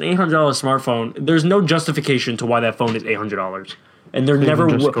 like it's an $800 smartphone. There's no justification to why that phone is $800, and there never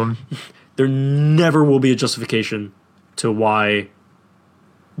will be a justification to why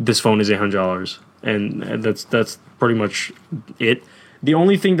this phone is $800, and that's pretty much it. The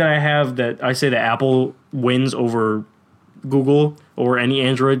only thing that I have that I say that Apple wins over Google or any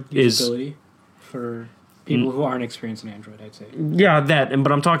Android usability is for people who aren't experienced in Android. I'd say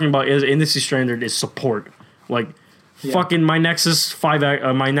but I'm talking about is industry standard is support. Like. Yeah. Fucking my Nexus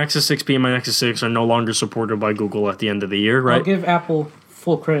 5, my Nexus 6P and my Nexus 6 are no longer supported by Google at the end of the year, right? I'll give Apple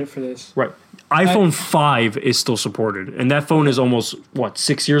full credit for this. Right. iPhone 5 is still supported, and that phone is almost,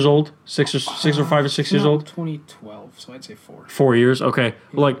 6 years old? 6 or 5 or 6 years old? 2012, so I'd say 4. 4 years? Okay.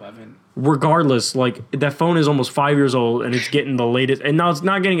 Like, 11. Regardless, like, that phone is almost 5 years old, and it's getting the latest, and now it's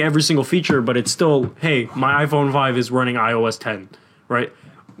not getting every single feature, but it's still, hey, my iPhone 5 is running iOS 10, right?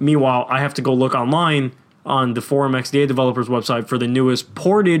 Meanwhile, I have to go look online on the Forum XDA developers website for the newest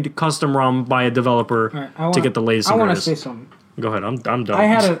ported custom ROM by a developer to get the latest. I want to say something. Go ahead. I'm done. I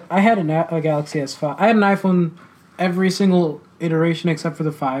had a Galaxy S5. I had an iPhone every single iteration except for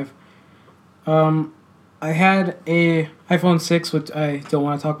the 5. I had a iPhone 6, which I don't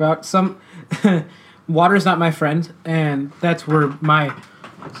want to talk about. Water's not my friend, and that's where my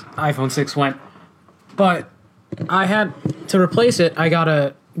iPhone 6 went. But I had to replace it. I got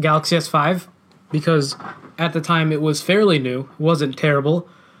a Galaxy S5. Because at the time it was fairly new. It wasn't terrible.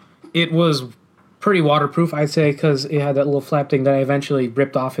 It was pretty waterproof, I'd say, because it had that little flap thing that I eventually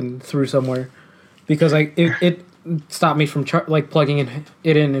ripped off and threw somewhere. Because it stopped me from plugging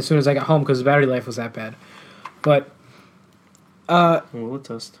it in as soon as I got home because the battery life was that bad. But we'll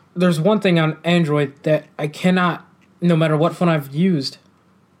test. There's one thing on Android that I cannot, no matter what phone I've used,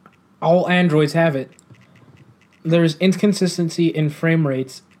 all Androids have it. There's inconsistency in frame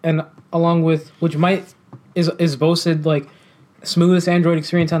rates, and along with which is boasted like smoothest Android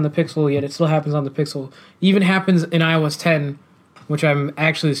experience on the Pixel, yet it still happens on the Pixel. Even happens in iOS 10, which I'm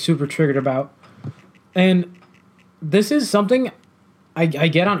actually super triggered about. And this is something I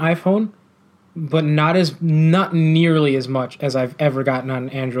get on iPhone, but not nearly as much as I've ever gotten on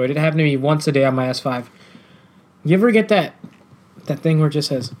Android. It happened to me once a day on my S5. You ever get that thing where it just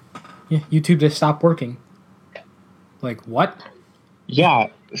says, yeah, YouTube just stopped working? Like, what? Yeah,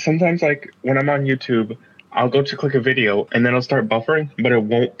 sometimes, like, when I'm on YouTube, I'll go to click a video, and then it'll start buffering, but it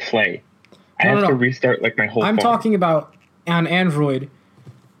won't play. I have to restart, like, my whole phone. Talking about on Android,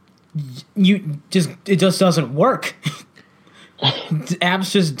 it just doesn't work.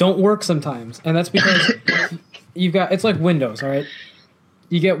 apps just don't work sometimes, and that's because you've got it's like Windows. All right,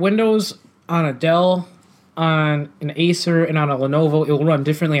 you get Windows on a Dell, on an Acer, and on a Lenovo. It will run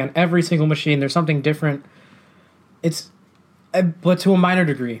differently on every single machine. There's something different. But to a minor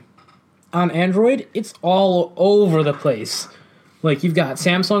degree. On Android, it's all over the place. Like, you've got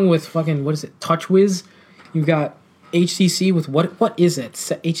Samsung with fucking, what is it, TouchWiz? You've got HTC with, what is it?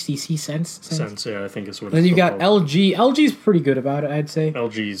 HTC Sense? Sense, yeah, I think it's what then it's you've got called. LG. LG's pretty good about it, I'd say.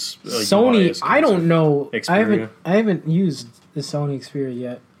 LG's... Sony, I don't know. Xperia. I haven't used the Sony Xperia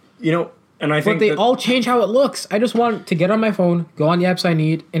yet. You know, and I think But they all change how it looks. I just want to get on my phone, go on the apps I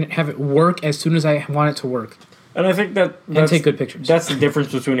need, and have it work as soon as I want it to work. And I think and take good pictures. That's the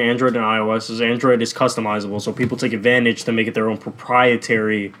difference between Android and iOS. Is Android is customizable, so people take advantage to make it their own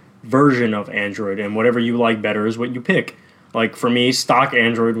proprietary version of Android, and whatever you like better is what you pick. Like for me, stock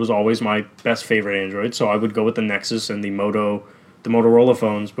Android was always my best favorite Android, so I would go with the Nexus and the Motorola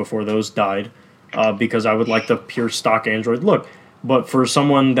phones before those died, because I would like the pure stock Android look. But for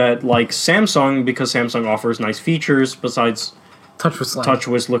someone that likes Samsung, because Samsung offers nice features besides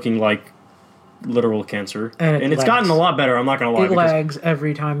TouchWiz looking like literal cancer, and it's gotten a lot better. I'm not gonna lie. It lags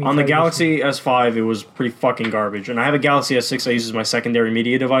every time. On the Galaxy S5, it was pretty fucking garbage, and I have a Galaxy S6 I use as my secondary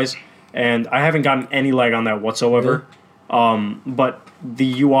media device, and I haven't gotten any lag on that whatsoever. Yeah. But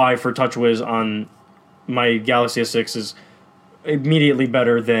the UI for TouchWiz on my Galaxy S6 is immediately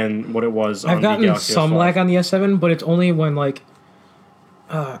better than what it was on the Galaxy S5. I've gotten some lag on the S7, but it's only when like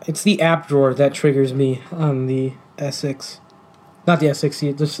it's the app drawer that triggers me on the S6, not the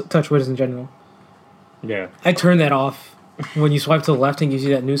S6, just TouchWiz in general. Yeah. I turn that off when you swipe to the left and gives you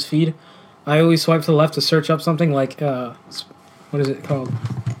that news feed. I always swipe to the left to search up something like, what is it called?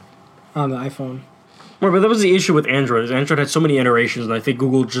 On the iPhone. Well, but that was the issue with Android. Android had so many iterations, and I think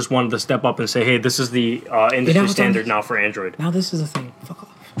Google just wanted to step up and say, hey, this is the industry standard now for Android. Now this is a thing. Fuck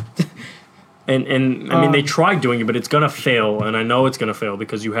off. And I mean, they tried doing it, but it's going to fail, and I know it's going to fail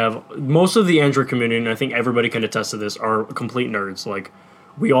because you have most of the Android community, and I think everybody can attest to this, are complete nerds. Like,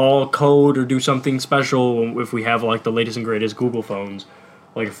 we all code or do something special if we have like the latest and greatest Google phones.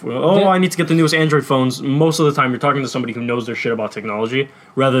 Like, I need to get the newest Android phones. Most of the time, you're talking to somebody who knows their shit about technology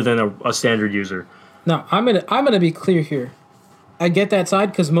rather than a standard user. No, I'm gonna be clear here. I get that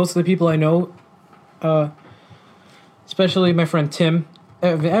side because most of the people I know, especially my friend Tim.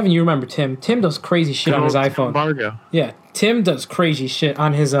 Evan, you remember Tim? Tim does crazy shit on his iPhone. Embargo. Yeah, Tim does crazy shit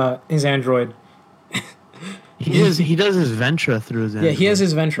on his Android. He does his Ventra through his Android. Yeah, he has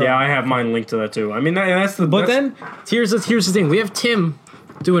his Ventra. Yeah, I have mine linked to that too. I mean, that's the. But then here's the thing: we have Tim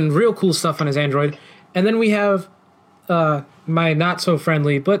doing real cool stuff on his Android, and then we have my not so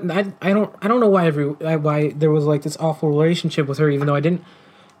friendly. But I don't know why there was like this awful relationship with her, even though I didn't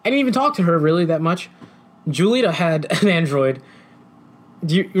even talk to her really that much. Julita had an Android,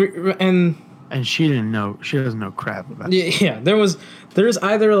 and she didn't know. She doesn't know crap about it. Yeah. There's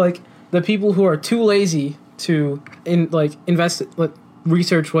either like the people who are too lazy to invest,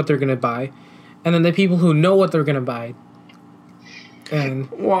 research what they're gonna buy, and then the people who know what they're gonna buy. And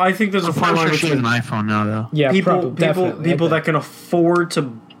well, I think there's a fine line between an iPhone now, though. Yeah, people that can afford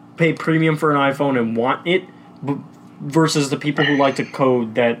to pay premium for an iPhone and want it, versus the people who like to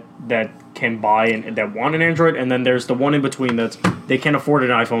code that can buy and that want an Android, and then there's the one in between that's they can't afford an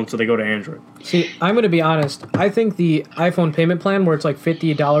iPhone, so they go to Android. See, I'm gonna be honest. I think the iPhone payment plan, where it's like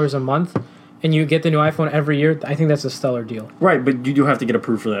 $50 a month, and you get the new iPhone every year, I think that's a stellar deal. Right, but you do have to get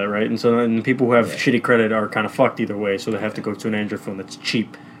approved for that, right? And so then people who have shitty credit are kind of fucked either way, so they have to go to an Android phone that's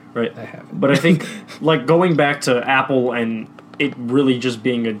cheap, right? I haven't. But I think, like, going back to Apple and it really just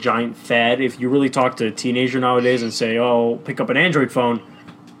being a giant fad, if you really talk to a teenager nowadays and say, oh, pick up an Android phone,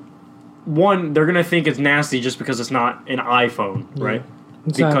 one, they're going to think it's nasty just because it's not an iPhone, right?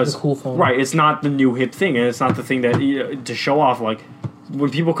 It's not the cool phone. Right, it's not the new hip thing, and it's not the thing that to show off, like, when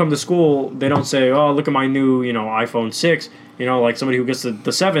people come to school, they don't say, oh, look at my new, iPhone 6. Like somebody who gets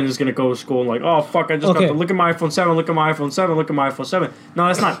the 7 is going to go to school and like, oh, fuck, I just got to look at my iPhone 7, look at my iPhone 7, look at my iPhone 7. No,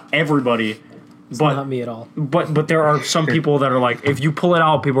 that's not everybody. It's not me at all. But there are some people that are like, if you pull it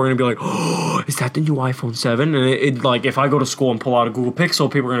out, people are going to be like, oh, is that the new iPhone 7? And it like, if I go to school and pull out a Google Pixel,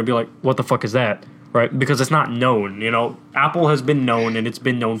 people are going to be like, what the fuck is that? Right? Because it's not known. Apple has been known, and it's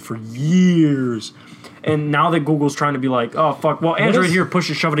been known for years. And now that Google's trying to be like, oh, fuck, well, Android here, push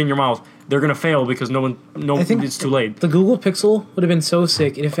it, shove it in your mouth, they're going to fail because it's too late. The Google Pixel would have been so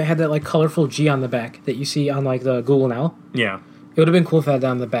sick if it had that, like, colorful G on the back that you see on, like, the Google Now. Yeah. It would have been cool if it had that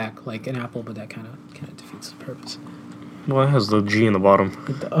on the back, like an Apple, but that kind of defeats the purpose. Well, it has the G in the bottom.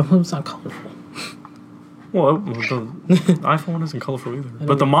 It's not colorful. Well, the iPhone isn't colorful either.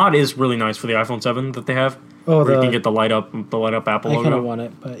 But the mod is really nice for the iPhone 7 that they have. Oh, where you can get the light up Apple logo. I kind of want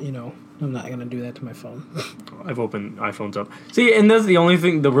it, but I'm not gonna do that to my phone. I've opened iPhones up. See, and that's the only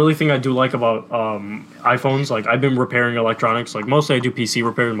thing, the really thing I do like about iPhones. Like, I've been repairing electronics. Like, mostly I do PC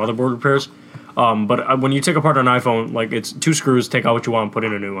repairs, motherboard repairs. But when you take apart an iPhone, like, it's 2 screws, take out what you want, and put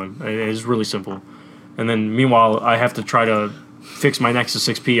in a new one. It's really simple. And then, meanwhile, I have to try to fix my Nexus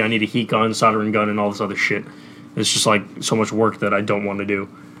 6P. I need a heat gun, soldering gun, and all this other shit. It's just, like, so much work that I don't want to do.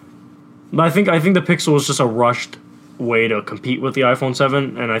 But I think the Pixel is just a rushed way to compete with the iPhone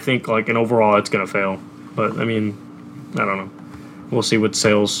 7, and I think, like, in overall, it's going to fail. But, I mean, I don't know. We'll see what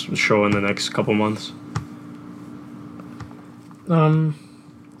sales show in the next couple months.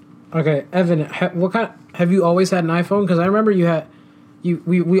 Okay, Evan, have you always had an iPhone? Because I remember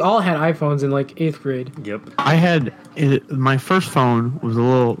we all had iPhones in, like, 8th grade. Yep. I had my first phone was a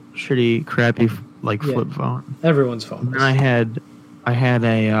little shitty, crappy, like, flip phone. Everyone's phone. And I had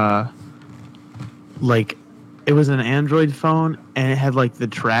a like, it was an Android phone, and it had like the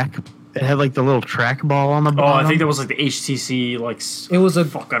track. It had like the little track ball on the bottom. Oh, I think that was like the HTC. Like, it was a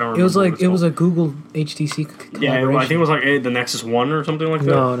fuck. I don't remember. It was a Google HTC collaboration. Yeah, I think it was like the Nexus 1 or something like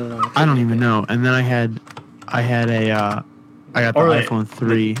that. No. I don't even know. And then I got the iPhone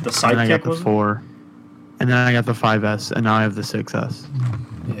 3, the and then I got Sidekick the was 4, and then I got the 5S, and now I have the 6S.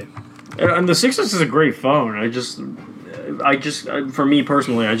 Yeah. And the 6S is a great phone. I just, for me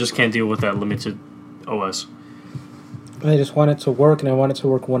personally, I just can't deal with that limited OS. I just want it to work, and I want it to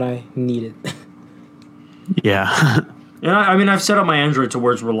work when I need it. Yeah. Yeah, I mean, I've set up my Android to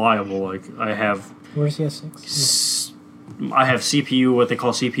where it's reliable. Like, I have... Where's the S6? I have CPU, what they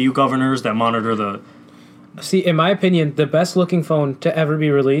call CPU governors, that monitor the... See, in my opinion, the best-looking phone to ever be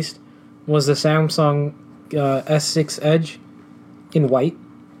released was the Samsung S6 Edge in white.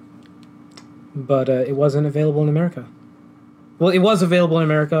 But it wasn't available in America. Well, it was available in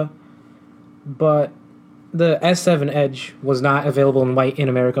America, but the S7 Edge was not available in white in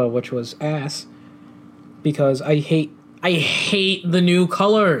America, which was ass. Because I hate the new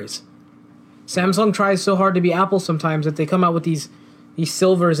colors. Samsung tries so hard to be Apple sometimes that they come out with these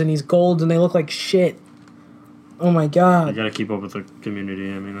silvers and these golds, and they look like shit. Oh my god! You gotta keep up with the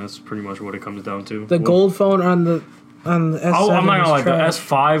community. I mean, that's pretty much what it comes down to. The gold phone on the S7. Oh, I'm not gonna lie. trash. The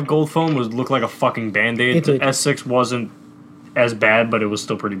S5 gold phone looked like a fucking Band-Aid. The S6 wasn't as bad, but it was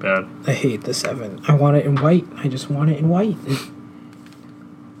still pretty bad. I hate the 7. I want it in white. I just want it in white.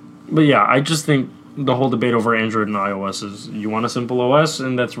 But yeah, I just think the whole debate over Android and iOS is you want a simple OS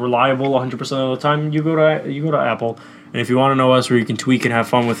and that's reliable 100% of the time, you go to Apple. And if you want an OS where you can tweak and have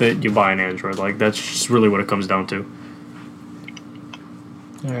fun with it, you buy an Android. Like, that's just really what it comes down to.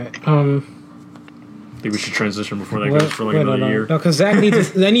 All right. I think we should transition before that goes for like another year. No, because I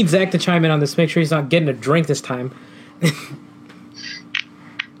need Zach to chime in on this. Make sure he's not getting a drink this time.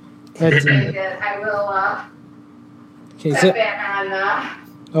 I will Okay, set back on.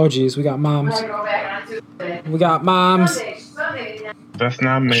 oh geez, we got moms. I'm gonna go back on Tuesday. We got moms. Sunday. That's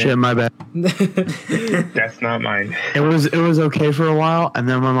not me. Shit, my bad. That's not mine. It was okay for a while, and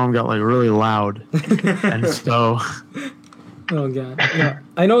then my mom got like really loud, and so. Oh god. Yeah.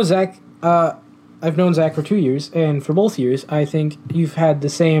 I know Zach. I've known Zach for 2 years, and for both years, I think you've had the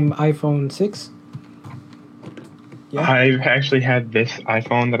same iPhone 6. Yeah. I've actually had this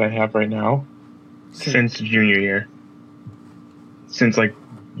iPhone that I have right now since junior year. Since like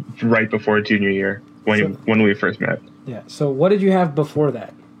right before junior year when we first met. Yeah. So what did you have before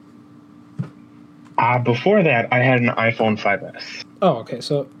that? Before that, I had an iPhone 5S. Oh, okay.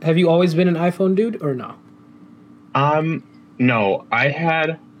 So have you always been an iPhone dude or no? No.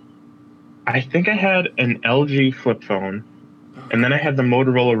 I think I had an LG flip phone, and then I had the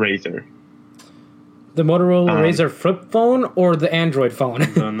Motorola Razr. The Motorola Razr flip phone or the Android phone?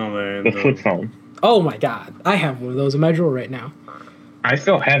 The flip phone. Oh my god. I have one of those in my drawer right now. I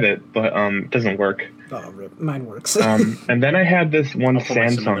still have it, but it doesn't work. Oh, mine works. And then I had this one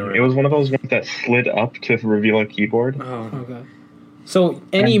Samsung. It was one of those ones that slid up to reveal a keyboard. Oh, okay. So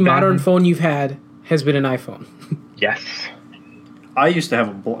any modern phone you've had has been an iPhone? Yes. I used to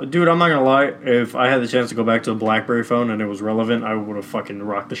have dude, I'm not gonna lie, if I had the chance to go back to a BlackBerry phone and it was relevant, I would have fucking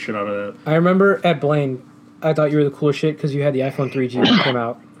rocked the shit out of that. I remember at Blaine, I thought you were the coolest shit because you had the iPhone 3G when it came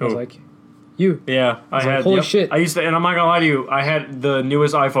out. I was like, you. Yeah, I had. Like, holy shit. I used to, and I'm not gonna lie to you, I had the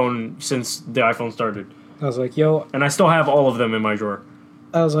newest iPhone since the iPhone started. I was like, yo. And I still have all of them in my drawer.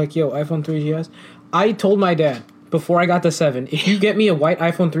 I was like, yo, iPhone 3GS. I told my dad before I got the 7, if you get me a white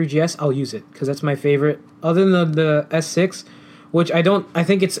iPhone 3GS, I'll use it because that's my favorite. Other than the S6, which I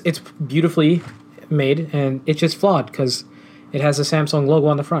think it's beautifully made and it's just flawed because it has a Samsung logo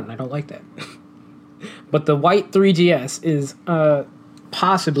on the front and I don't like that. But the white 3GS is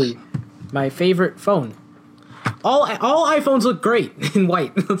possibly my favorite phone. All iPhones look great in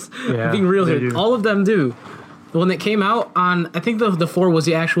white. I'm being real here. do. All of them do. The one that came out on, I think the 4 was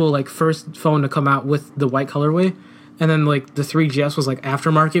the actual like first phone to come out with the white colorway, and then like the 3GS was like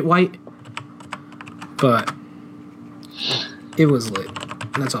aftermarket white. But it was lit.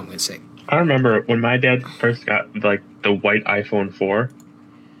 That's all I'm gonna say. I remember when my dad first got like the white iPhone 4,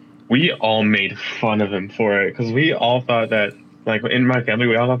 we all made fun of him for it because we all thought that, like in my family,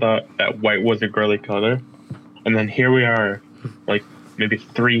 we all thought that white was a girly color, and then here we are, like maybe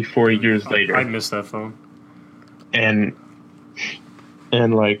 3-4 years later. I miss that phone. And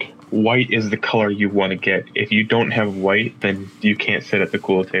like white is the color you want to get. If you don't have white, then you can't sit at the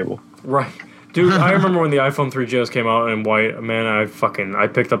cool table. Right. Dude, I remember when the iPhone 3GS came out in white, man, I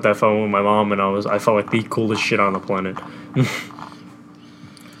picked up that phone with my mom and I felt like the coolest shit on the planet.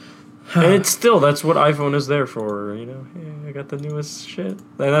 And it's still, that's what iPhone is there for, you know. Hey, I got the newest shit. And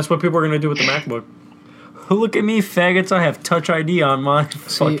that's what people are going to do with the MacBook. Look at me, faggots, I have Touch ID on my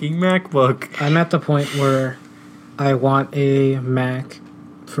fucking MacBook. I'm at the point where I want a Mac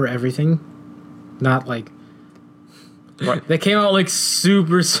for everything. Not like... Right. They came out like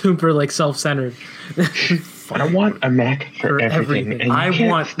super like self-centered. But I want a Mac for everything. And you I can't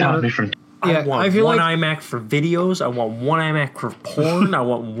want stop me from. I want one iMac for videos. I want one iMac for porn. I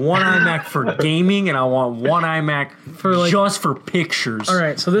want one iMac for gaming, and I want one iMac For, like- just for pictures. All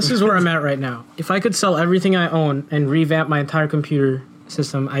right, so this is where I'm at right now. If I could sell everything I own and revamp my entire computer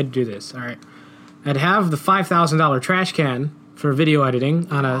system, I'd do this. All right, I'd have the $5,000 trash can for video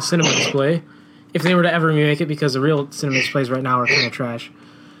editing on a cinema display, if they were to ever remake it, because the real cinema displays right now are kind of trash.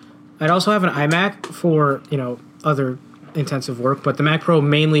 I'd also have an iMac for, you know, other intensive work, but the Mac Pro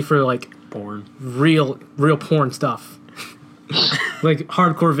mainly for like Porn. real porn stuff. Like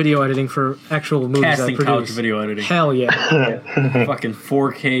hardcore video editing for actual movies Casting I produce. couch video editing. Hell yeah. Fucking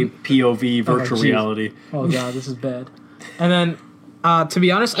 4K POV virtual geez. reality. Oh god, this is bad. And then, to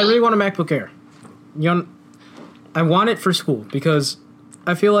be honest, I really want a MacBook Air. You know, I want it for school because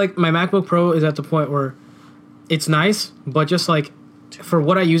I feel like my MacBook Pro is at the point where it's nice, but just like for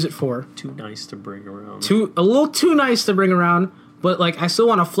what I use it for, Too nice to bring around. a little too nice to bring around. But like I still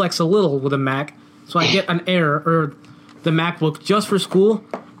want to flex a little with a Mac, so I get an Air or the MacBook just for school,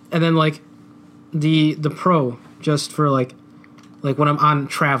 and then like the Pro just for like when I'm on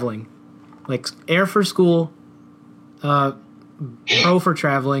traveling, like Air for school, Pro for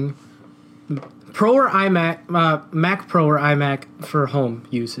traveling, Pro or iMac, Mac Pro or iMac for home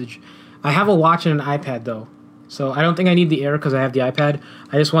usage. I have a watch and an iPad though, so I don't think I need the Air because I have the iPad.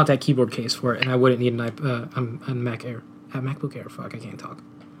 I just want that keyboard case for it, and I wouldn't need a Mac Air, a MacBook Air. Fuck, I can't talk.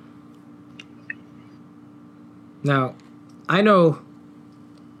 Now, I know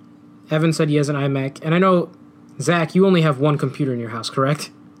Evan said he has an iMac, and I know Zach, you only have one computer in your house,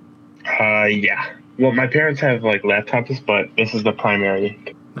 correct? Yeah. Well, my parents have like laptops, but this is the primary.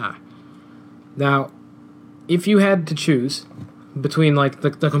 Now, if you had to choose between like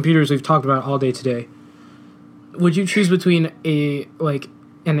the computers we've talked about all day today, would you choose between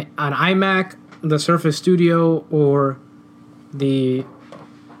an iMac, the Surface Studio, or the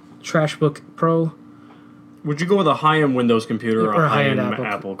Trashbook Pro, Would you go with a high-end Windows computer or a high-end Apple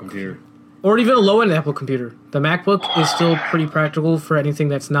Apple computer? or even a low-end Apple computer? The MacBook is still pretty practical for anything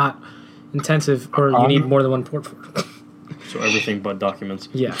that's not intensive or you need more than one port for. So everything but documents.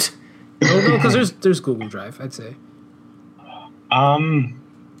 Yeah. No, because there's Google Drive, I'd say. I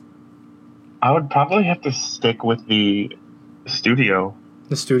would probably have to stick with the Studio.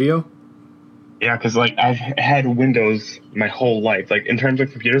 The Studio? Yeah, because like I've had Windows my whole life. Like in terms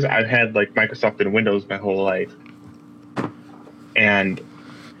of computers, I've had like Microsoft and Windows my whole life. And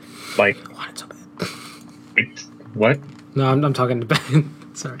like, Why it's so bad? it's what? No, I'm talking to Ben.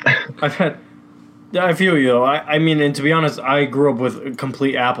 Sorry. Yeah, I feel you though. I mean, and to be honest, I grew up with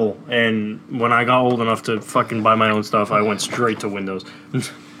complete Apple, and when I got old enough to fucking buy my own stuff, I went straight to Windows.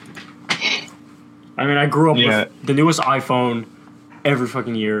 I mean, I grew up with the newest iPhone every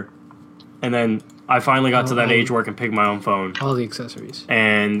fucking year, and then I finally got to that age where I can pick my own phone. All the accessories.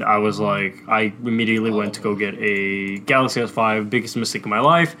 And I was like, I immediately went to go get a Galaxy S5, biggest mistake of my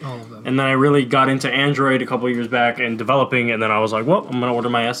life. All of them. And then I really got into Android a couple of years back and developing, and then I was like, well, I'm going to order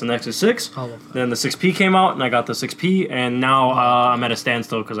my S and Nexus 6. All of them. Then the 6P came out, and I got the 6P, and now I'm at a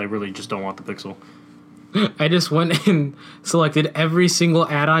standstill because I really just don't want the Pixel. I just went and selected every single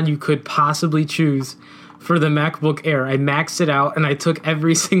add-on you could possibly choose for the MacBook Air. I maxed it out, and I took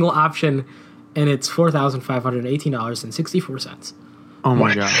every single option, and it's $4,518.64. Oh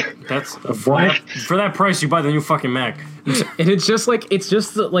my god. That's for that price. You buy the new fucking Mac, And it's just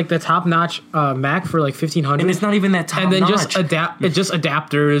the top notch Mac for like $1,500. and it's not even that top and then notch. just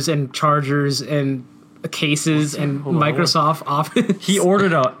adapters and chargers and cases and Hold on, Microsoft Office. He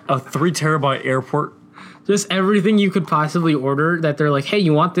ordered a 3 terabyte airport just everything you could possibly order that they're like, hey,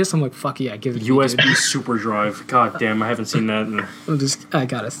 you want this? I'm like, fuck yeah, give it to me, USB dude. super drive. God damn, I haven't seen that. I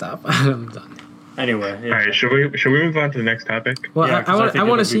gotta stop. I'm done. Anyway, yeah. All right, should we move on to the next topic? Well, Yeah, 'cause I think I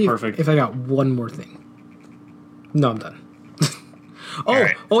want to it'll be see perfect. if I got one more thing. No, I'm done.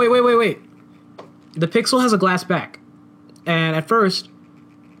 Alright. Wait. The Pixel has a glass back, and at first,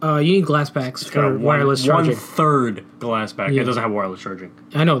 you need glass backs Got for wireless charging. 1/3 glass back. Yeah. It doesn't have wireless charging.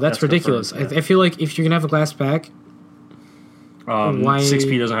 I know that's That's ridiculous. confirmed, yeah. I feel like if you can have a glass back, Why-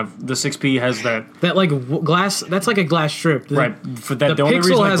 6P doesn't have the 6P has that that like glass, that's like a glass strip. right for that. The only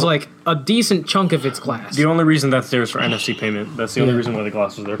reason Pixel I has gl- like a decent chunk of its glass. the only reason that's there is for NFC payment. That's the only Yeah. reason why the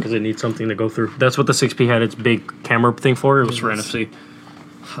glass was there because it needs something to go through. That's what the 6P had its big camera thing for. It was for Yes. NFC,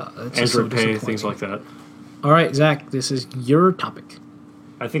 That's just so Android Pay, disappointing. things like that. All right, Zach, this is your topic.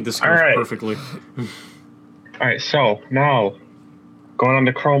 I think this All goes right. perfectly. All right, so now going on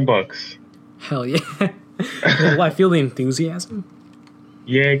to Chromebooks. Hell yeah! Well, I feel the enthusiasm.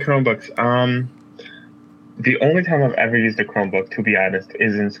 Yay, Chromebooks. The only time I've ever used a Chromebook, to be honest,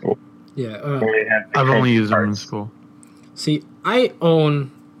 is in school. Yeah. When we had the I've only Chromebook used them in cards. school. See, I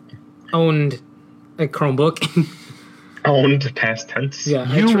owned a Chromebook. Owned past tense.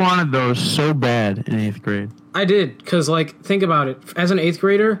 Yeah, You wanted those so bad in 8th grade. I did, because, like, think about it. As an 8th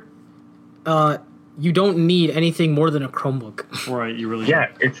grader, you don't need anything more than a Chromebook. Right, you really Yeah,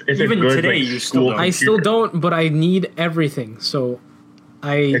 it's Even a good today, like, you still school don't. I still computer. don't, but I need everything. So,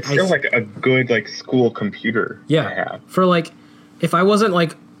 It's still like a good like school computer to yeah. have. For, like, if I wasn't,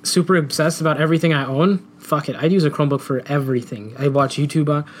 like, super obsessed about everything I own, fuck it. I'd use a Chromebook for everything. I watch YouTube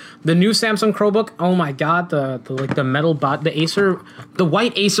on the new Samsung Chromebook. Oh my god, the metal bot, the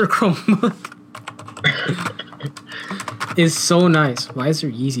white Acer Chromebook is so nice. Why is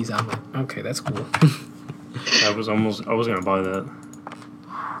there Yeezys on it? Okay, that's cool. I was gonna buy that.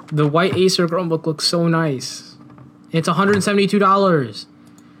 The white Acer Chromebook looks so nice. It's $172.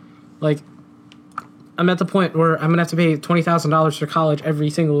 Like, I'm at the point where I'm gonna have to pay $20,000 for college every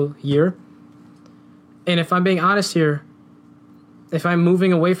single year. And if I'm being honest here, if I'm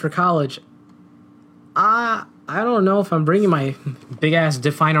moving away for college, I don't know if I'm bringing my big ass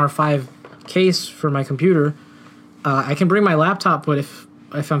Define R5 case for my computer. I can bring my laptop, but if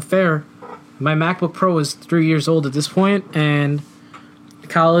I'm fair, my MacBook Pro is 3 years old at this point, and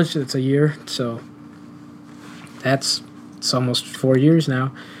college it's a year, so it's almost 4 years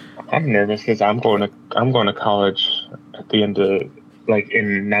now. I'm nervous because I'm going to college at the end of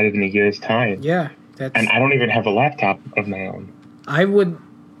in not even a year's time. Yeah, that's. And I don't even have a laptop of my own. I would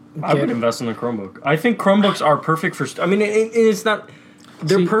invest in a Chromebook. I think Chromebooks are perfect for. I mean, it's not.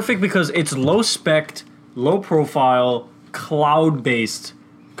 They're See- perfect because it's low spec, low profile, cloud based.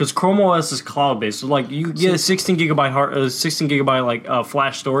 Because Chrome OS is cloud based, so like you get a 16 gigabyte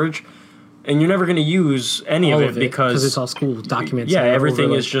flash storage, and you're never going to use any all of it because it's all school documents. yeah, that are everything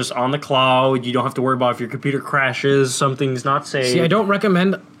over, is just on the cloud. You don't have to worry about if your computer crashes, something's not saved. See, I don't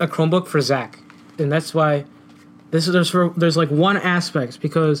recommend a Chromebook for Zach, and that's why there's like one aspect,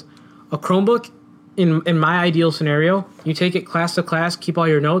 because a Chromebook in my ideal scenario, you take it class to class, keep all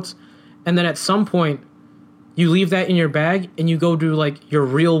your notes, and then at some point you leave that in your bag and you go do like your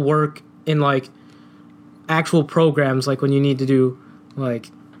real work in like actual programs, like when you need to do like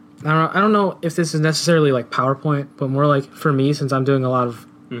I don't know if this is necessarily like PowerPoint, but more like for me, since I'm doing a lot of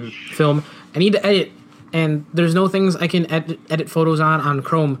film, I need to edit, and there's no things I can edit photos on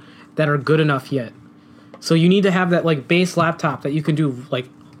Chrome that are good enough yet. So you need to have that like base laptop that you can do like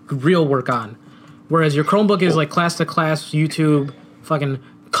real work on, whereas your Chromebook is like class to class, YouTube, fucking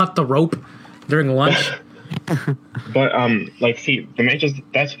cut the rope during lunch. But see, the majors,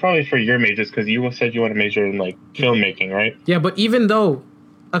 that's probably for your majors, because you said you want to major in like filmmaking, right? Yeah, but even though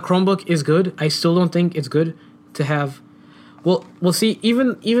a Chromebook is good, I still don't think it's good to have. Well, see,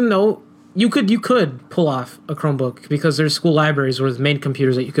 even though you could pull off a Chromebook, because there's school libraries with main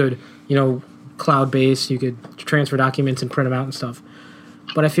computers that you could, cloud based, you could transfer documents and print them out and stuff.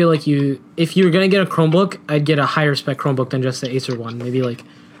 But I feel like if you're gonna get a Chromebook, I'd get a higher spec Chromebook than just the Acer one. Maybe like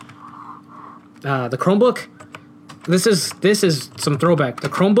the Chromebook. This is some throwback. The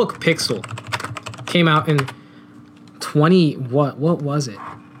Chromebook Pixel came out in what was it?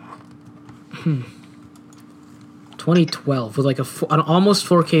 2012 with like an almost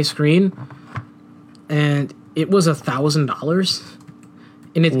 4K screen, and it was $1,000,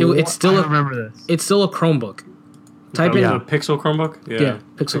 and it's still I remember this. it's still a Chromebook, Type in a Pixel Chromebook. Yeah,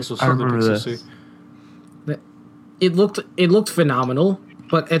 Pixel. I remember Pixel this. C. It looked phenomenal,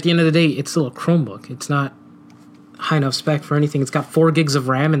 but at the end of the day, it's still a Chromebook. It's not high enough spec for anything. It's got 4 gigs of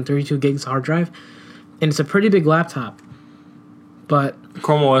RAM and 32 gigs hard drive, and it's a pretty big laptop. But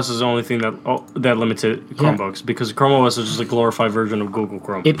Chrome OS is the only thing that limited Chromebooks because Chrome OS is just a glorified version of Google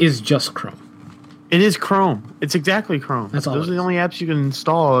Chrome. it is just Chrome. It is Chrome. It's exactly Chrome. That's all Those it are the is. only apps you can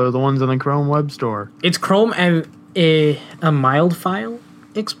install are the ones on the Chrome Web Store. It's Chrome and a mild file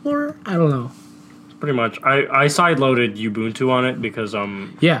explorer. I don't know. Pretty much. I side-loaded Ubuntu on it because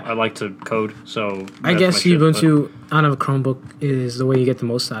Yeah. I like to code, so I that's guess my shit, but- Ubuntu on a Chromebook is the way you get the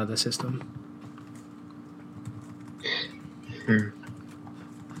most out of the system.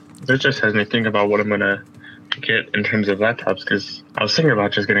 This just has me think about what I'm gonna get in terms of laptops because I was thinking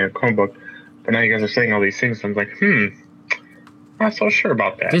about just getting a Chromebook, but now you guys are saying all these things. I'm like, not so sure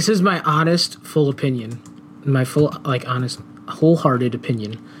about that. This is my honest, full opinion. My full, honest, wholehearted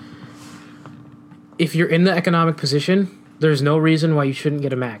opinion. If you're in the economic position, there's no reason why you shouldn't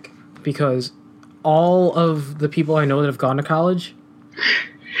get a Mac. Because all of the people I know that have gone to college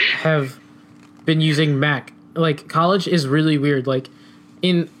have been using Mac. Like, college is really weird. Like,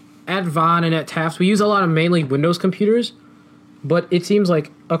 at Vaughan and at Taft, we use a lot of mainly Windows computers. But it seems like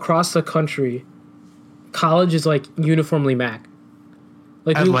across the country, college is, uniformly Mac.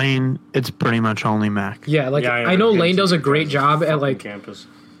 Like At Lane, it's pretty much only Mac. Yeah, I know Lane does a great job at, campus.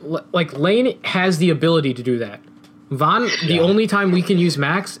 Lane has the ability to do that. Vaughn, the only time we can use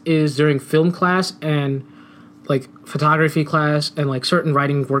Macs is during film class and photography class and certain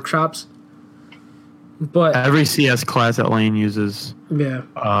writing workshops. But Every CS class at Lane uses yeah,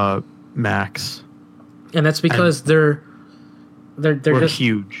 Macs. and that's because they're We're just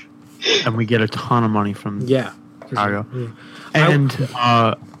huge, and we get a ton of money from yeah. Chicago. And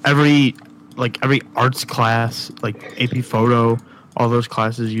every arts class, like AP Photo, all those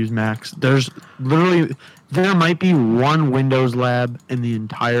classes use Macs. There might be one Windows lab in the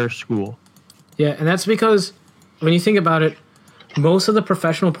entire school. Yeah, and that's because when you think about it, most of the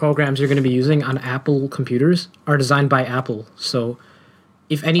professional programs you're going to be using on Apple computers are designed by Apple. So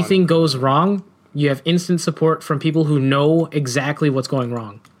if anything goes wrong, you have instant support from people who know exactly what's going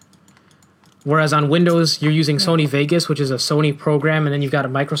wrong. Whereas on Windows, you're using Sony Vegas, which is a Sony program, and then you've got a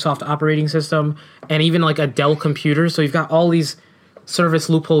Microsoft operating system, and even a Dell computer. So you've got all these service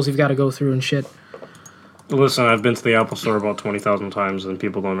loopholes you've got to go through and shit. Listen, I've been to the Apple Store about 20,000 times, and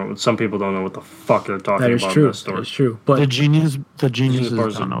some people don't know what the fuck they're talking That is about true. in that store. That is true. But The geniuses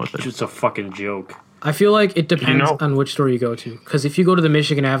Bars don't know what they're. It's a fucking joke. I feel like it depends know- on which store you go to. Because if you go to the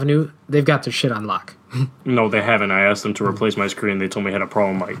Michigan Avenue, they've got their shit on lock. No, they haven't. I asked them to replace my screen. They told me I had a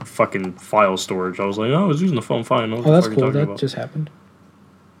problem with my fucking file storage. I was like, I was using the phone fine. What the Oh, that's fuck are you cool. talking That about? just happened.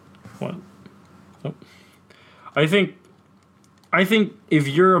 What? Nope. I think if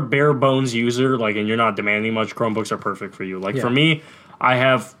you're a bare bones user, and you're not demanding much, Chromebooks are perfect for you. For me, I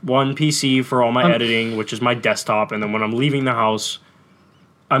have one PC for all my editing, which is my desktop, and then when I'm leaving the house,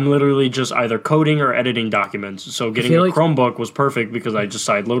 I'm literally just either coding or editing documents. So getting a Chromebook was perfect because I just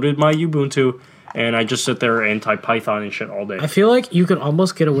sideloaded my Ubuntu and I just sit there and type Python and shit all day. I feel like you could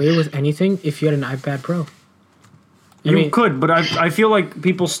almost get away with anything if you had an iPad Pro. You could, but I feel like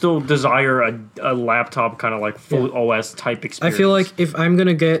people still desire a laptop kind of full OS type experience. I feel like if I'm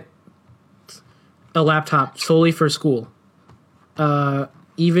gonna get a laptop solely for school,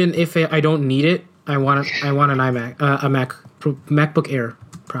 even if I don't need it, I want an iMac, MacBook Air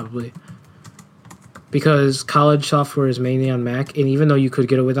probably, because college software is mainly on Mac, and even though you could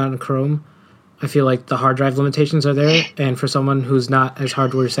get it without Chrome, I feel like the hard drive limitations are there, and for someone who's not as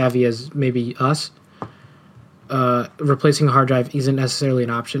hardware savvy as maybe us, replacing a hard drive isn't necessarily an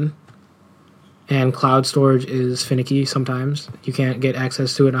option. And cloud storage is finicky sometimes. You can't get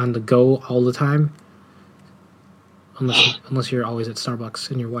access to it on the go all the time. Unless you're always at Starbucks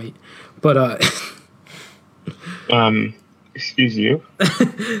and you're white. But Excuse you.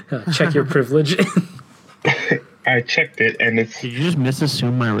 check your privilege. I checked it, and it's Did you just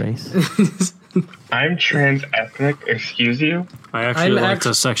misassume my race? I'm trans ethnic. Excuse you. I actually I'm like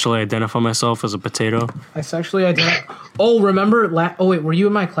to sexually identify myself as a potato. I sexually identify. Oh, remember? Were you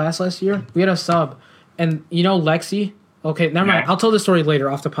in my class last year? We had a sub, and Lexi. Okay, never mind. I'll tell the story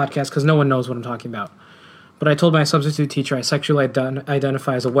later off the podcast because no one knows what I'm talking about. But I told my substitute teacher I sexually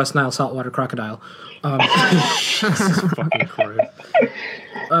identify as a West Nile saltwater crocodile. Fucking Corey.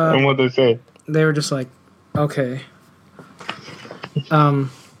 And what they say? They were just like, okay.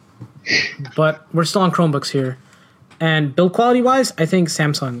 But we're still on Chromebooks here. And build quality wise, I think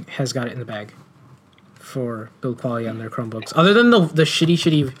Samsung has got it in the bag for build quality on their Chromebooks. Other than the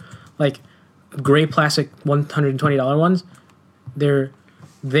shitty gray plastic $120 ones.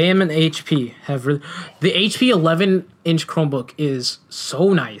 Them and HP have the HP 11-inch Chromebook is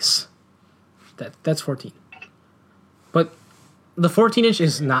so nice. That's 14. But the 14-inch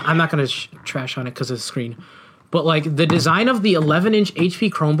is not. I'm not gonna trash on it because of the screen. But like the design of the 11-inch HP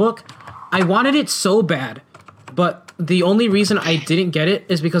Chromebook, I wanted it so bad. But the only reason I didn't get it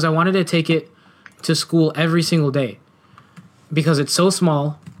is because I wanted to take it to school every single day. Because it's so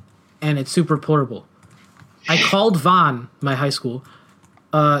small and it's super portable. I called Vaughn, my high school,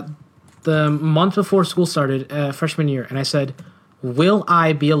 the month before school started, freshman year, and I said, will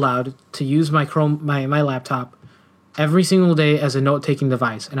I be allowed to use my laptop every single day as a note-taking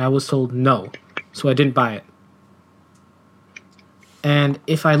device? And I was told no, so I didn't buy it. And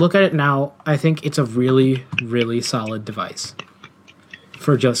if I look at it now, I think it's a really, really solid device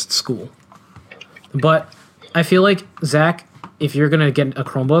for just school. But I feel like, Zach, if you're going to get a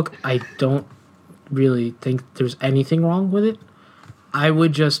Chromebook, I don't really think there's anything wrong with it. I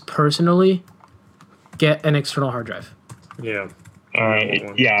would just personally get an external hard drive. Yeah.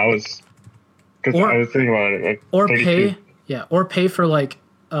 Yeah, I was thinking about it. Like or 32. pay for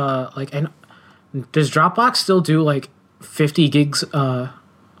and does Dropbox still do like 50 gigs for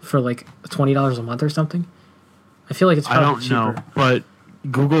like $20 a month or something? I feel like it's probably cheaper. I don't know, but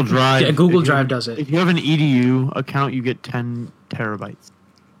Google Drive. Yeah, Google Drive does it. If you have an EDU account, you get 10 terabytes.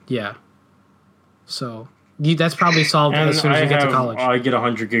 Yeah. So that's probably solved as soon as you get to college. I get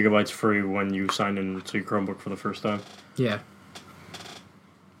 100 gigabytes free when you sign in to your Chromebook for the first time. Yeah.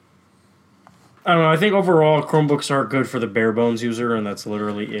 I don't know. I think overall Chromebooks are good for the bare bones user, and that's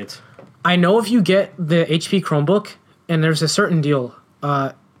literally it. I know if you get the HP Chromebook, and there's a certain deal,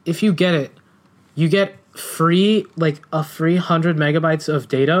 if you get it, you get free 100 megabytes of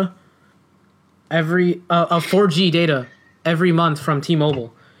data of 4G data every month from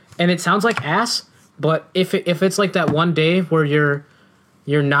T-Mobile. And it sounds like ass, but if it's like that one day where you're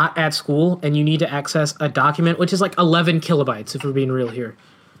not at school and you need to access a document, which is like 11 kilobytes if we're being real here.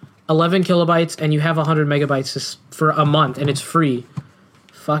 11 kilobytes and you have 100 megabytes just for a month and it's free.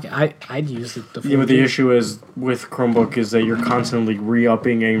 Fuck, I'd use the full but the issue is with Chromebook is that you're constantly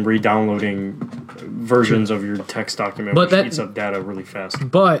re-upping and re-downloading versions of your text document, which eats up data really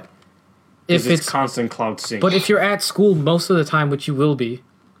fast. But if it's constant cloud sync. But if you're at school most of the time, which you will be,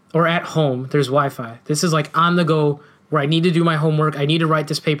 or at home, there's Wi-Fi. This is like on the go where I need to do my homework. I need to write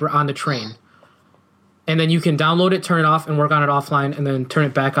this paper on the train. And then you can download it, turn it off, and work on it offline, and then turn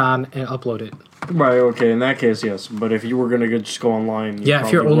it back on and upload it. Right, okay, in that case, yes. But if you were going to just go online... Yeah,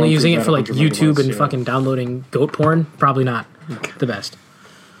 if you're only using it for like YouTube and fucking downloading goat porn, probably not the best.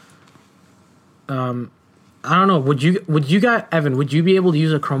 I don't know. Would you be able to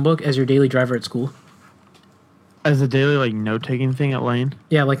use a Chromebook as your daily driver at school? As a daily, like, note-taking thing at Lane?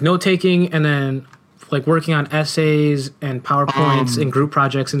 Yeah, like note-taking and then like working on essays and PowerPoints and group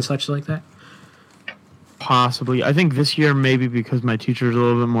projects and such like that? Possibly. I think this year maybe because my teacher's a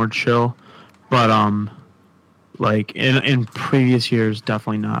little bit more chill. But, like, in previous years,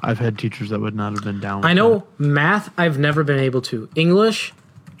 definitely not. I've had teachers that would not have been down with I know that. Math, I've never been able to. English,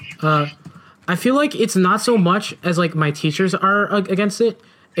 I feel like it's not so much as, like, my teachers are against it.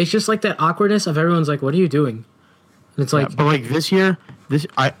 It's just, like, that awkwardness of everyone's like, what are you doing? And it's like... Yeah, but, like, this year,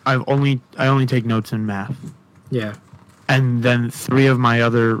 I only take notes in math. Yeah. And then 3 of my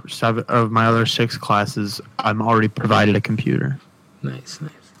other 6 classes, I'm already provided a computer. Nice.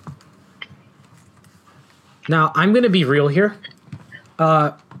 Now, I'm going to be real here.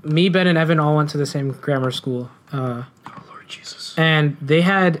 Me, Ben, and Evan all went to the same grammar school. Oh, Lord Jesus. And they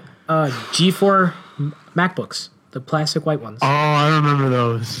had G4 MacBooks, the plastic white ones. Oh, I remember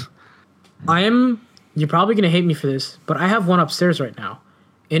those. You're probably going to hate me for this, but I have one upstairs right now.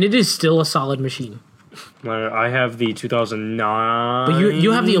 And it is still a solid machine. I have the 2009... But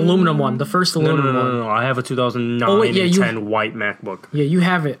you have the aluminum one, the first aluminum one. No. I have a 2009 10 white MacBook. Yeah, you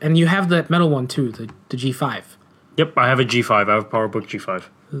have it. And you have that metal one, too, the G5. Yep, I have a G5. I have a PowerBook G5.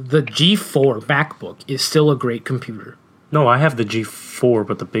 The G4 MacBook is still a great computer. No, I have the G4,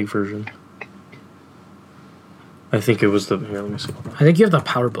 but the big version. I think it was the... Here, let me see. I think you have the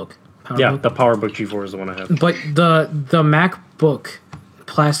PowerBook. Yeah, the PowerBook G4 is the one I have. But the MacBook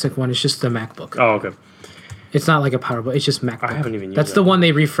plastic one is just the MacBook. Oh, okay. It's not like a PowerBook. It's just MacBook. I haven't even used That's the one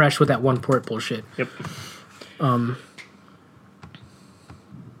they refresh with that one port bullshit. Yep.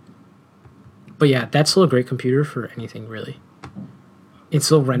 But yeah, that's still a great computer for anything, really. It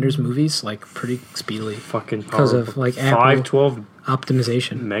still renders movies like pretty speedily. Fucking because of like Apple 512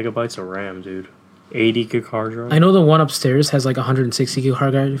 optimization. Megabytes of RAM, dude. 80 gig hard drive. I know the one upstairs has like 160 gig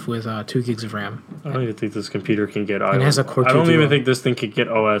hard drive with 2 gigs of RAM. I don't even think this computer can get. And it has a Core 2 I don't even Duo. think this thing could get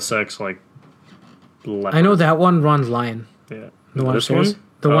OS X like Leopard. I know that one runs Lion. Yeah. The one This upstairs. one?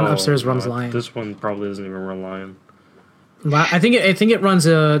 The one Oh, upstairs runs no, Lion. This one probably doesn't even run Lion. I think it runs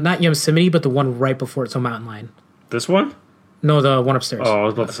not Yosemite, but the one right before it, so Mountain Lion. This one? No, the one upstairs. Oh, I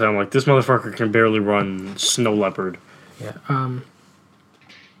was about to say, I'm like, this motherfucker can barely run Snow Leopard. Yeah.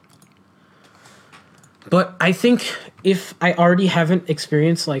 But I think if I already haven't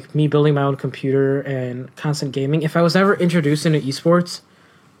experienced like me building my own computer and constant gaming, if I was ever introduced into esports,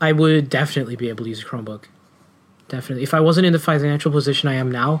 I would definitely be able to use a Chromebook. Definitely. If I wasn't in the financial position I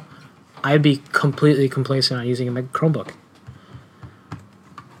am now, I'd be completely complacent on using a Chromebook.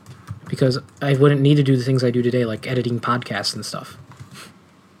 Because I wouldn't need to do the things I do today, like editing podcasts and stuff.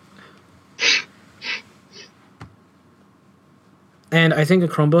 And I think a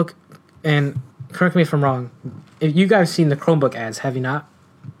Chromebook, and correct me if I'm wrong, if you guys seen the Chromebook ads, have you not?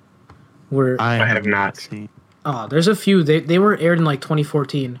 I have not seen. Oh, there's a few. They were aired in like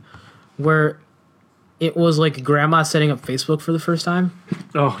 2014, where it was like grandma setting up Facebook for the first time.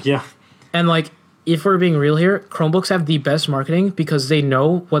 Oh, yeah. And like, if we're being real here, Chromebooks have the best marketing because they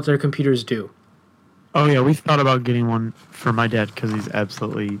know what their computers do. Oh yeah, we thought about getting one for my dad because he's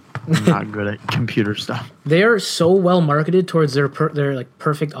absolutely not good at computer stuff. They are so well marketed towards their like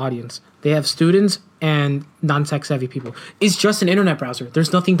perfect audience. They have students and non-tech savvy people. It's just an internet browser.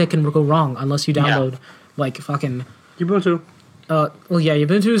 There's nothing that can go wrong unless you download like fucking Ubuntu. well, yeah,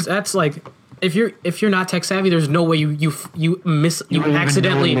 Ubuntu's that's like if you're not tech savvy, there's no way you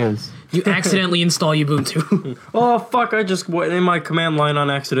accidentally install Ubuntu. Oh, fuck, I just went in my command line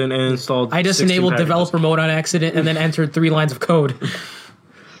on accident and installed I just 16 enabled packages. developer mode on accident and then entered 3 lines of code.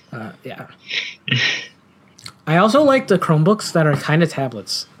 Yeah. I also like the Chromebooks that are kind of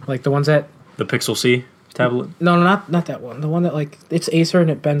tablets, like the ones that. The Pixel C tablet? No, not that one. The one that like it's Acer and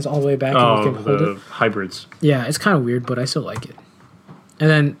it bends all the way back and you can hold the it. hybrids. Yeah, it's kind of weird, but I still like it. And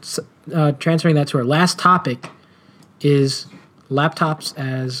then transferring that to our last topic is laptops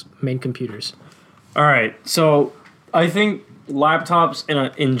as main computers. All right, so I think laptops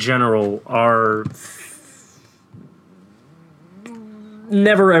in general are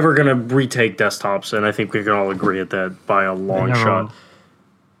never ever going to retake desktops, and I think we can all agree at that by a long shot.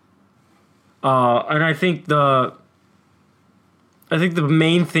 And I think the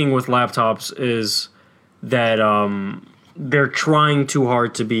main thing with laptops is that they're trying too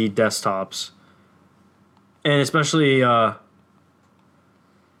hard to be desktops, and especially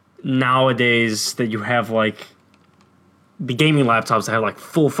nowadays that you have like the gaming laptops that have like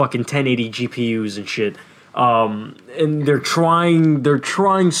full fucking 1080 GPUs and shit. And they're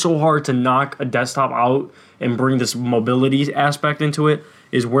trying so hard to knock a desktop out and bring this mobility aspect into it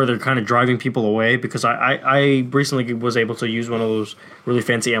is where they're kind of driving people away, because I recently was able to use one of those really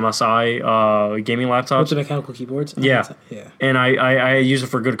fancy MSI gaming laptops. With the mechanical keyboards? Yeah. Yeah. And I used it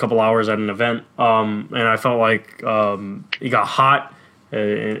for a good couple hours at an event, and I felt like it got hot,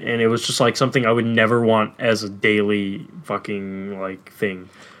 and it was just like something I would never want as a daily fucking like thing.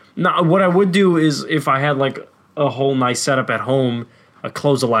 Now, what I would do is if I had like a whole nice setup at home, I'd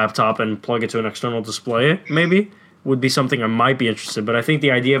close the laptop and plug it to an external display, maybe, would be something I might be interested in. But I think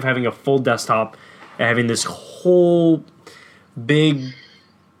the idea of having a full desktop and having this whole big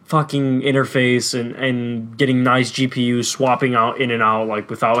fucking interface and getting nice GPUs swapping out in and out like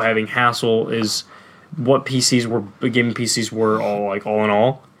without having hassle is what gaming PCs were all in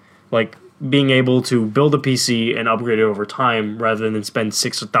all. Like, being able to build a PC and upgrade it over time rather than spend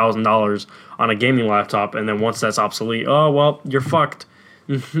 $6,000 on a gaming laptop, and then once that's obsolete, oh well, you're fucked.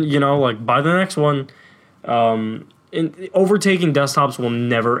 You know, like buy the next one. Overtaking desktops will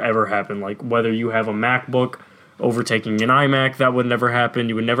never ever happen. Like whether you have a MacBook overtaking an iMac, that would never happen.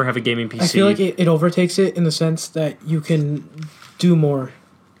 You would never have a gaming PC. I feel like it overtakes it in the sense that you can do more.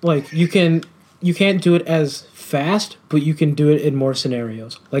 Like you can't do it as fast, but you can do it in more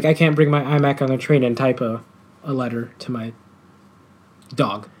scenarios. Like I can't bring my iMac on the train and type a letter to my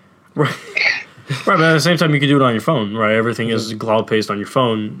dog. Right. Right, but at the same time, you can do it on your phone, right? Everything is cloud-based on your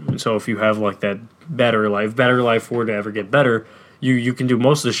phone. So if you have like that battery life were to ever get better, you can do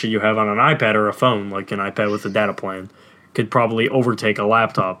most of the shit you have on an iPad or a phone, like an iPad with a data plan, could probably overtake a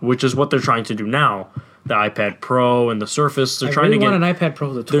laptop, which is what they're trying to do now. The iPad Pro and the Surface, they're trying to get... I want an iPad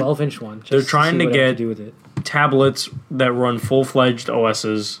Pro, the 12-inch one. They're trying to get do with it. tablets that run full-fledged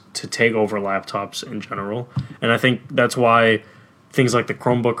OSs to take over laptops in general. And I think that's why things like the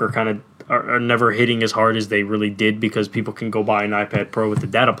Chromebook are never hitting as hard as they really did, because people can go buy an iPad Pro with the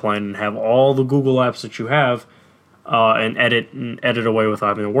data plan and have all the Google apps that you have and edit away without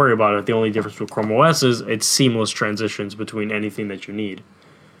having to worry about it. The only difference with Chrome OS is it's seamless transitions between anything that you need.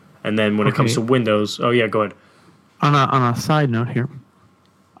 And then when it comes to Windows, oh yeah, go ahead. On a side note here,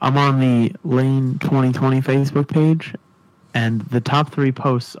 I'm on the Lane 2020 Facebook page, and the top 3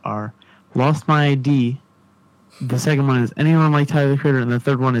 posts are lost my ID. The second one is anyone like Tyler the Creator, and the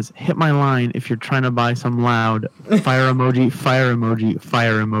third one is hit my line if you're trying to buy some loud. Fire emoji, fire emoji,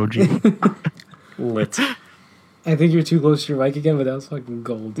 fire emoji. Lit. I think you're too close to your mic again, but that was fucking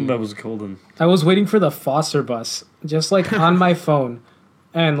gold. Dude. That was golden. I was waiting for the Foster bus, just like on my phone,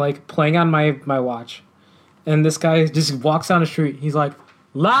 and like playing on my watch. And this guy just walks down the street. He's like,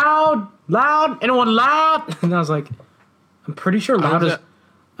 loud, loud, anyone loud? And I was like, I'm pretty sure loud is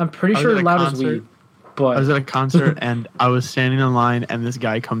weed. But I was at a concert and I was standing in line, and this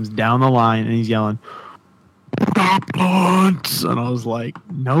guy comes down the line and he's yelling, "Stop blunts!" And I was like,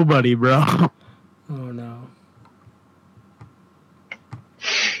 nobody, bro. Oh no.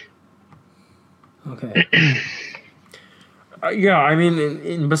 Okay. Yeah, I mean,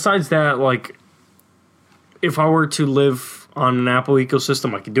 and besides that, like, if I were to live on an Apple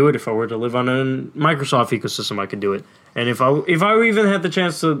ecosystem, I could do it. If I were to live on a Microsoft ecosystem, I could do it. And if I even had the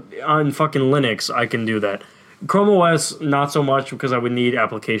chance to on fucking Linux, I can do that. Chrome OS, not so much because I would need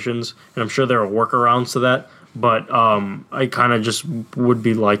applications, and I'm sure there are workarounds to that. But I kind of just would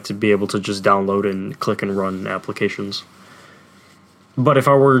like to be able to just download and click and run applications. But if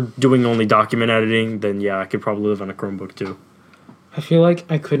I were doing only document editing, then yeah, I could probably live on a Chromebook too. I feel like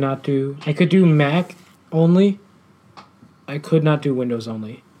I could do Mac only. I could not do Windows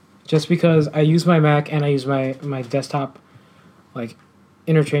only. Just because I use my Mac and I use my desktop like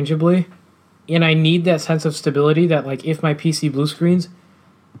interchangeably. And I need that sense of stability that like if my PC blue screens,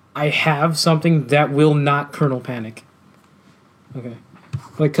 I have something that will not kernel panic. Okay.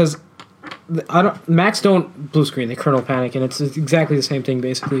 Like cuz Macs don't blue screen, they kernel panic, and it's exactly the same thing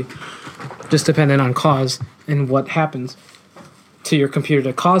basically. Just dependent on cause and what happens to your computer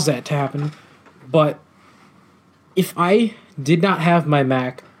to cause that to happen. But if I did not have my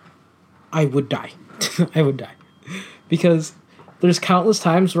Mac, I would die. I would die. Because there's countless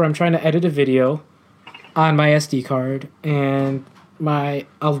times where I'm trying to edit a video on my SD card and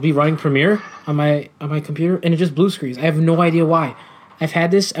I'll be running Premiere on my computer and it just blue screens. I have no idea why. I've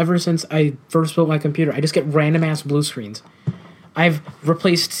had this ever since I first built my computer. I just get random ass blue screens. I've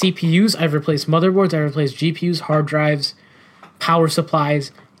replaced CPUs, I've replaced motherboards, I've replaced GPUs, hard drives, power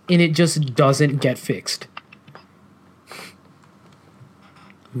supplies, and it just doesn't get fixed.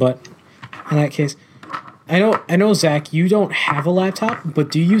 But in that case, I know, Zach, you don't have a laptop,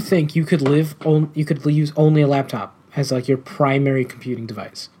 but do you think you could use only a laptop as like your primary computing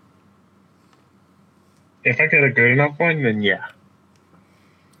device? If I get a good enough one, then yeah.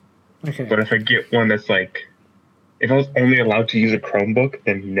 Okay. But if I get one that's like, if I was only allowed to use a Chromebook,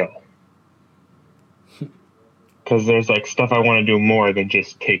 then no. Because there's like stuff I want to do more than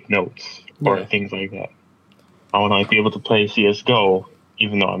just take notes or things like that. I want to like be able to play CS:GO,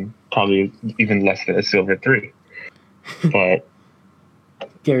 even though I'm probably even less than a Silver 3. But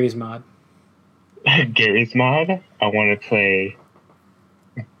Gary's mod. Gary's mod. I want to play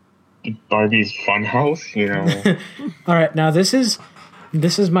Barbie's Funhouse. You know. All right, now this is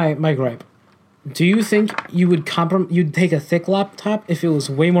my gripe. Do you think you would you'd take a thick laptop if it was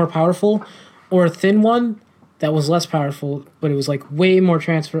way more powerful, or a thin one that was less powerful but it was like way more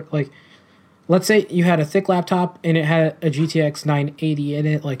transfer? Like, let's say you had a thick laptop and it had a GTX 980 in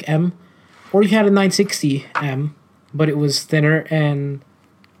it, like M, or you had a 960 M, but it was thinner and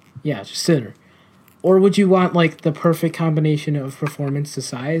just thinner. Or would you want like the perfect combination of performance to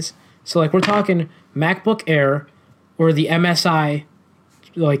size? So like we're talking MacBook Air or the MSI,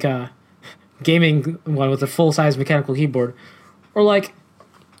 like a gaming one with a full-size mechanical keyboard, or like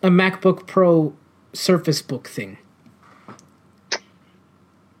a MacBook Pro Surface Book thing.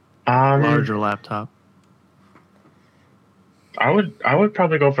 Larger laptop. I would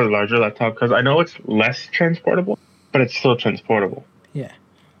probably go for the larger laptop because I know it's less transportable, but it's still transportable. Yeah.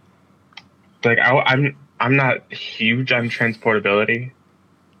 Like I'm not huge on transportability,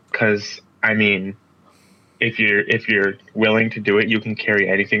 because I mean, if you're willing to do it, you can carry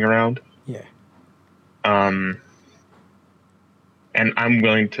anything around. Yeah. And I'm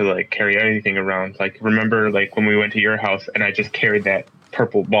willing to like carry anything around. Like, remember like when we went to your house and I just carried that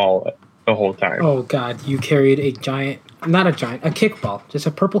purple ball the whole time. Oh God, you carried a kickball, just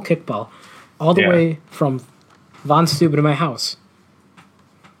a purple kickball, all the way from Von Steuben to my house.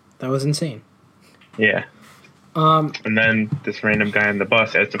 That was insane. Yeah. And then this random guy on the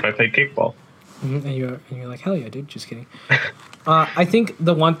bus asked if I played kickball. Mm-hmm, and you're like, hell yeah, dude. Just kidding. I think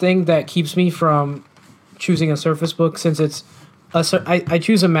the one thing that keeps me from choosing a Surface Book, since it's I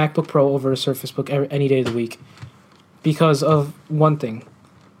choose a MacBook Pro over a Surface Book any day of the week, because of one thing.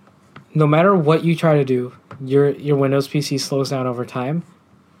 No matter what you try to do, your Windows PC slows down over time.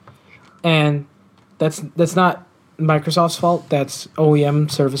 And that's not Microsoft's fault. That's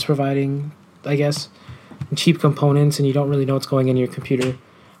OEM service providing, I guess, and cheap components, and you don't really know what's going in your computer.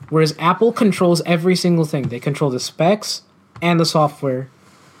 Whereas Apple controls every single thing. They control the specs and the software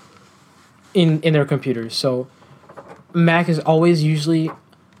in their computers. So Mac is always usually,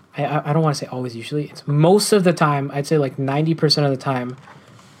 I don't want to say always usually, it's most of the time, I'd say like 90% of the time,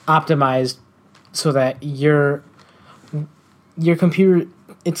 optimized so that your computer,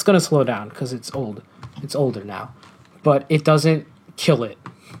 it's going to slow down because it's old. It's older now. But it doesn't kill it.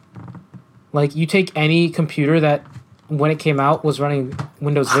 Like, you take any computer that, when it came out, was running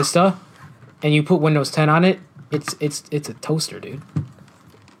Windows Vista, and you put Windows 10 on it, it's a toaster, dude.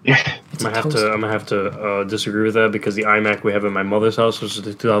 I'm gonna have to disagree with that, because the iMac we have in my mother's house, which is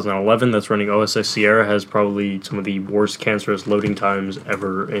the 2011, that's running OS X Sierra, has probably some of the worst cancerous loading times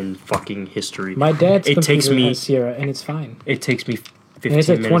ever in fucking history. My dad's computer has Sierra, and it's fine. It takes me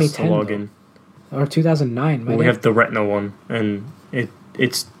 15 minutes to log in. Or 2009. We have the Retina one, and it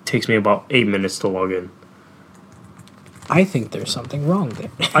takes me about 8 minutes to log in. I think there's something wrong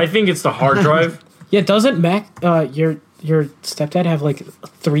there. I think it's the hard drive. Yeah, doesn't Mac your stepdad have like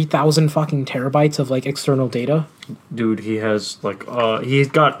 3,000 fucking terabytes of like external data? Dude, he has like he's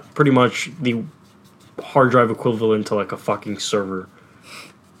got pretty much the hard drive equivalent to like a fucking server.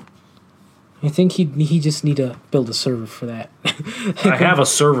 I think he just need to build a server for that. I have a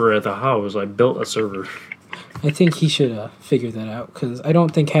server at the house. I built a server. I think he should figure that out, because I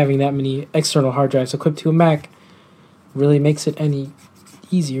don't think having that many external hard drives equipped to a Mac really makes it any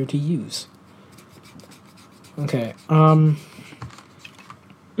easier to use. Okay.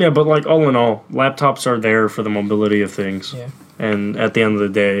 Yeah, but like all in all, laptops are there for the mobility of things. Yeah. And at the end of the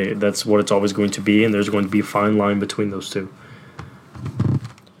day, that's what it's always going to be, and there's going to be a fine line between those two.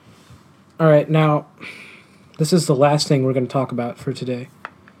 All right, now, this is the last thing we're going to talk about for today.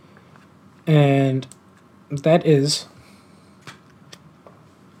 And that is,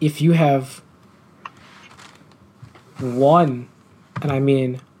 if you have one, and I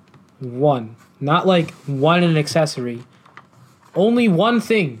mean one, not like one an accessory, only one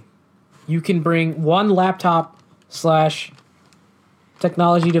thing you can bring, one laptop /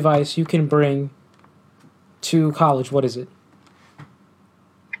 technology device you can bring to college, what is it?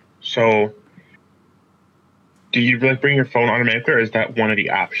 So, do you like bring your phone automatically, or is that one of the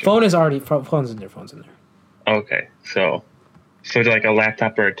options? Phone's in there. Okay, so like a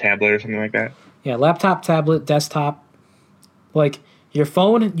laptop or a tablet or something like that? Yeah, laptop, tablet, desktop. Like, your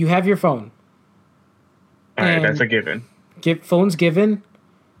phone, you have your phone. All right, that's a given. Phone's given.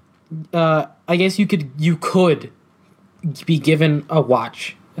 I guess you could be given a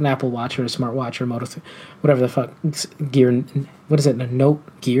watch, an Apple Watch or a smart watch or whatever the fuck gear. What is it? A Note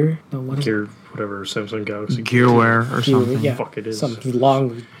Gear? No, what is Gear, whatever, Samsung Galaxy. Gearwear or something. Yeah, fuck it is. Some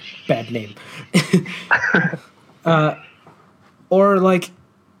long, bad name. Or like,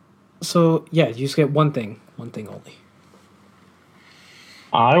 so yeah, you just get one thing only.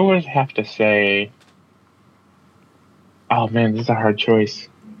 I would have to say, oh man, this is a hard choice.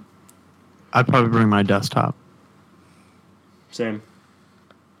 I'd probably bring my desktop. Same.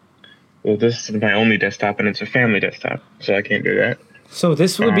 Well, this is my only desktop, and it's a family desktop, so I can't do that. So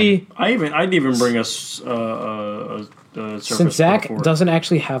this would be. I'd even bring a Surface Since Zach Pro 4. doesn't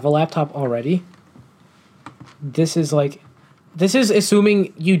actually have a laptop already. This is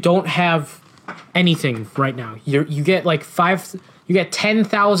assuming you don't have anything right now. You get like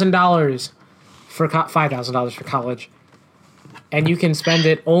 $10,000 for $5,000 for college, and you can spend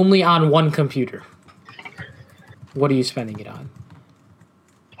it only on one computer. What are you spending it on?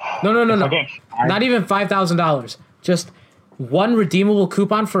 No. Okay. Not even $5,000. Just one redeemable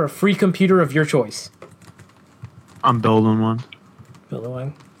coupon for a free computer of your choice. I'm building one. Building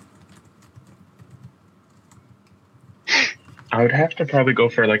one. I would have to probably go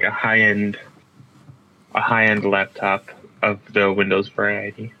for like a high-end laptop of the Windows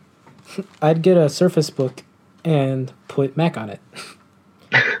variety. I'd get a Surface Book and put Mac on it.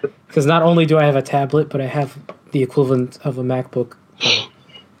 Because not only do I have a tablet, but I have the equivalent of a MacBook Pro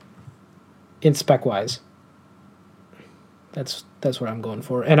in spec-wise. That's what I'm going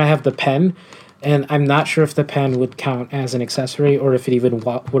for. And I have the pen, and I'm not sure if the pen would count as an accessory or if it even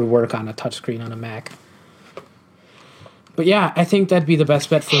would work on a touchscreen on a Mac. But yeah, I think that'd be the best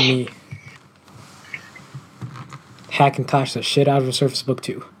bet for me. Hackintosh the shit out of a Surface Book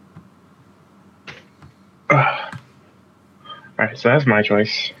 2. Alright, so that's my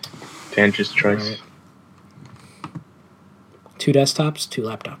choice. Tangent's choice. Right. 2 desktops, 2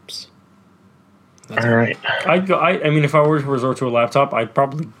 laptops. Alright. I mean, if I were to resort to a laptop, I'd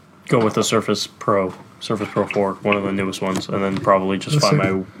probably go with the Surface Pro 4, one of the newest ones, and then probably just find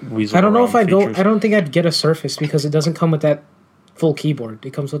my weasel. I don't know if I'd features. go. I don't think I'd get a Surface because it doesn't come with that full keyboard.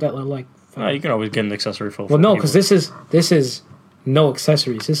 It comes with that little like. You can always get an accessory for. Well, no, because this is no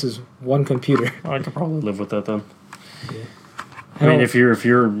accessories. This is one computer. I could probably live with that then. Yeah. I mean, if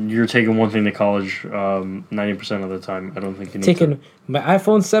you're taking one thing to college, 90% of the time, I don't think you need taking my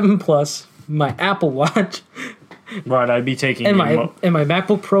iPhone 7 Plus, my Apple Watch, right? I'd be taking and my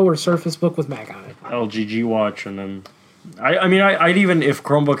MacBook Pro or Surface Book with Mac on it. LG G Watch, and then I'd even if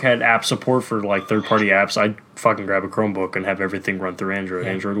Chromebook had app support for like third-party apps, I'd fucking grab a Chromebook and have everything run through Android,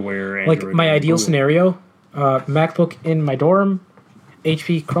 Android Wear, Android. Like my ideal scenario, MacBook in my dorm,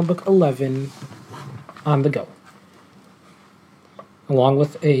 HP Chromebook 11 on the go. Along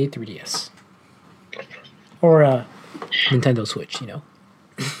with a 3DS. Or a Nintendo Switch, you know.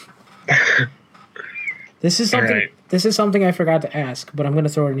 This is something I forgot to ask, but I'm going to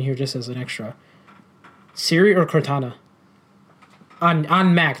throw it in here just as an extra. Siri or Cortana?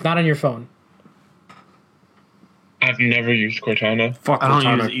 On Mac, not on your phone. I've never used Cortana. Fuck I don't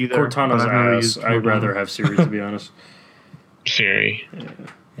Cortana. use it either, Cortana's but I've never ass. used I'd Cortana. rather have Siri, to be honest. Siri.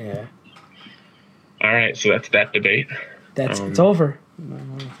 Yeah. All right, so that's that debate. It's over.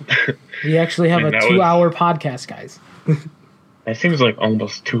 We actually have a 2-hour podcast, guys. That seems like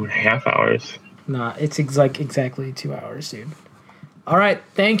almost 2.5 hours. Nah, it's like exactly 2 hours, dude. All right,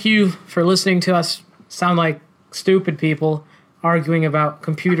 thank you for listening to us sound like stupid people arguing about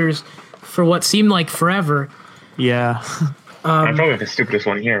computers for what seemed like forever. Yeah. I'm probably the stupidest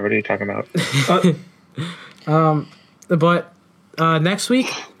one here. What are you talking about? But next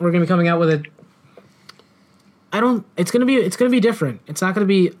week we're gonna be coming out with a. It's gonna be different. It's not gonna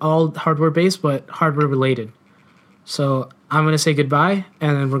be all hardware based, but hardware related. So I'm gonna say goodbye,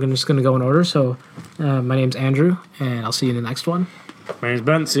 and then we're just gonna go in order. So my name's Andrew, and I'll see you in the next one. My name's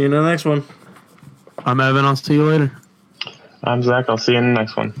Ben. See you in the next one. I'm Evan. I'll see you later. I'm Zach. I'll see you in the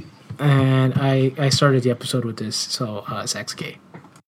next one. And I started the episode with this, so Zach's gay.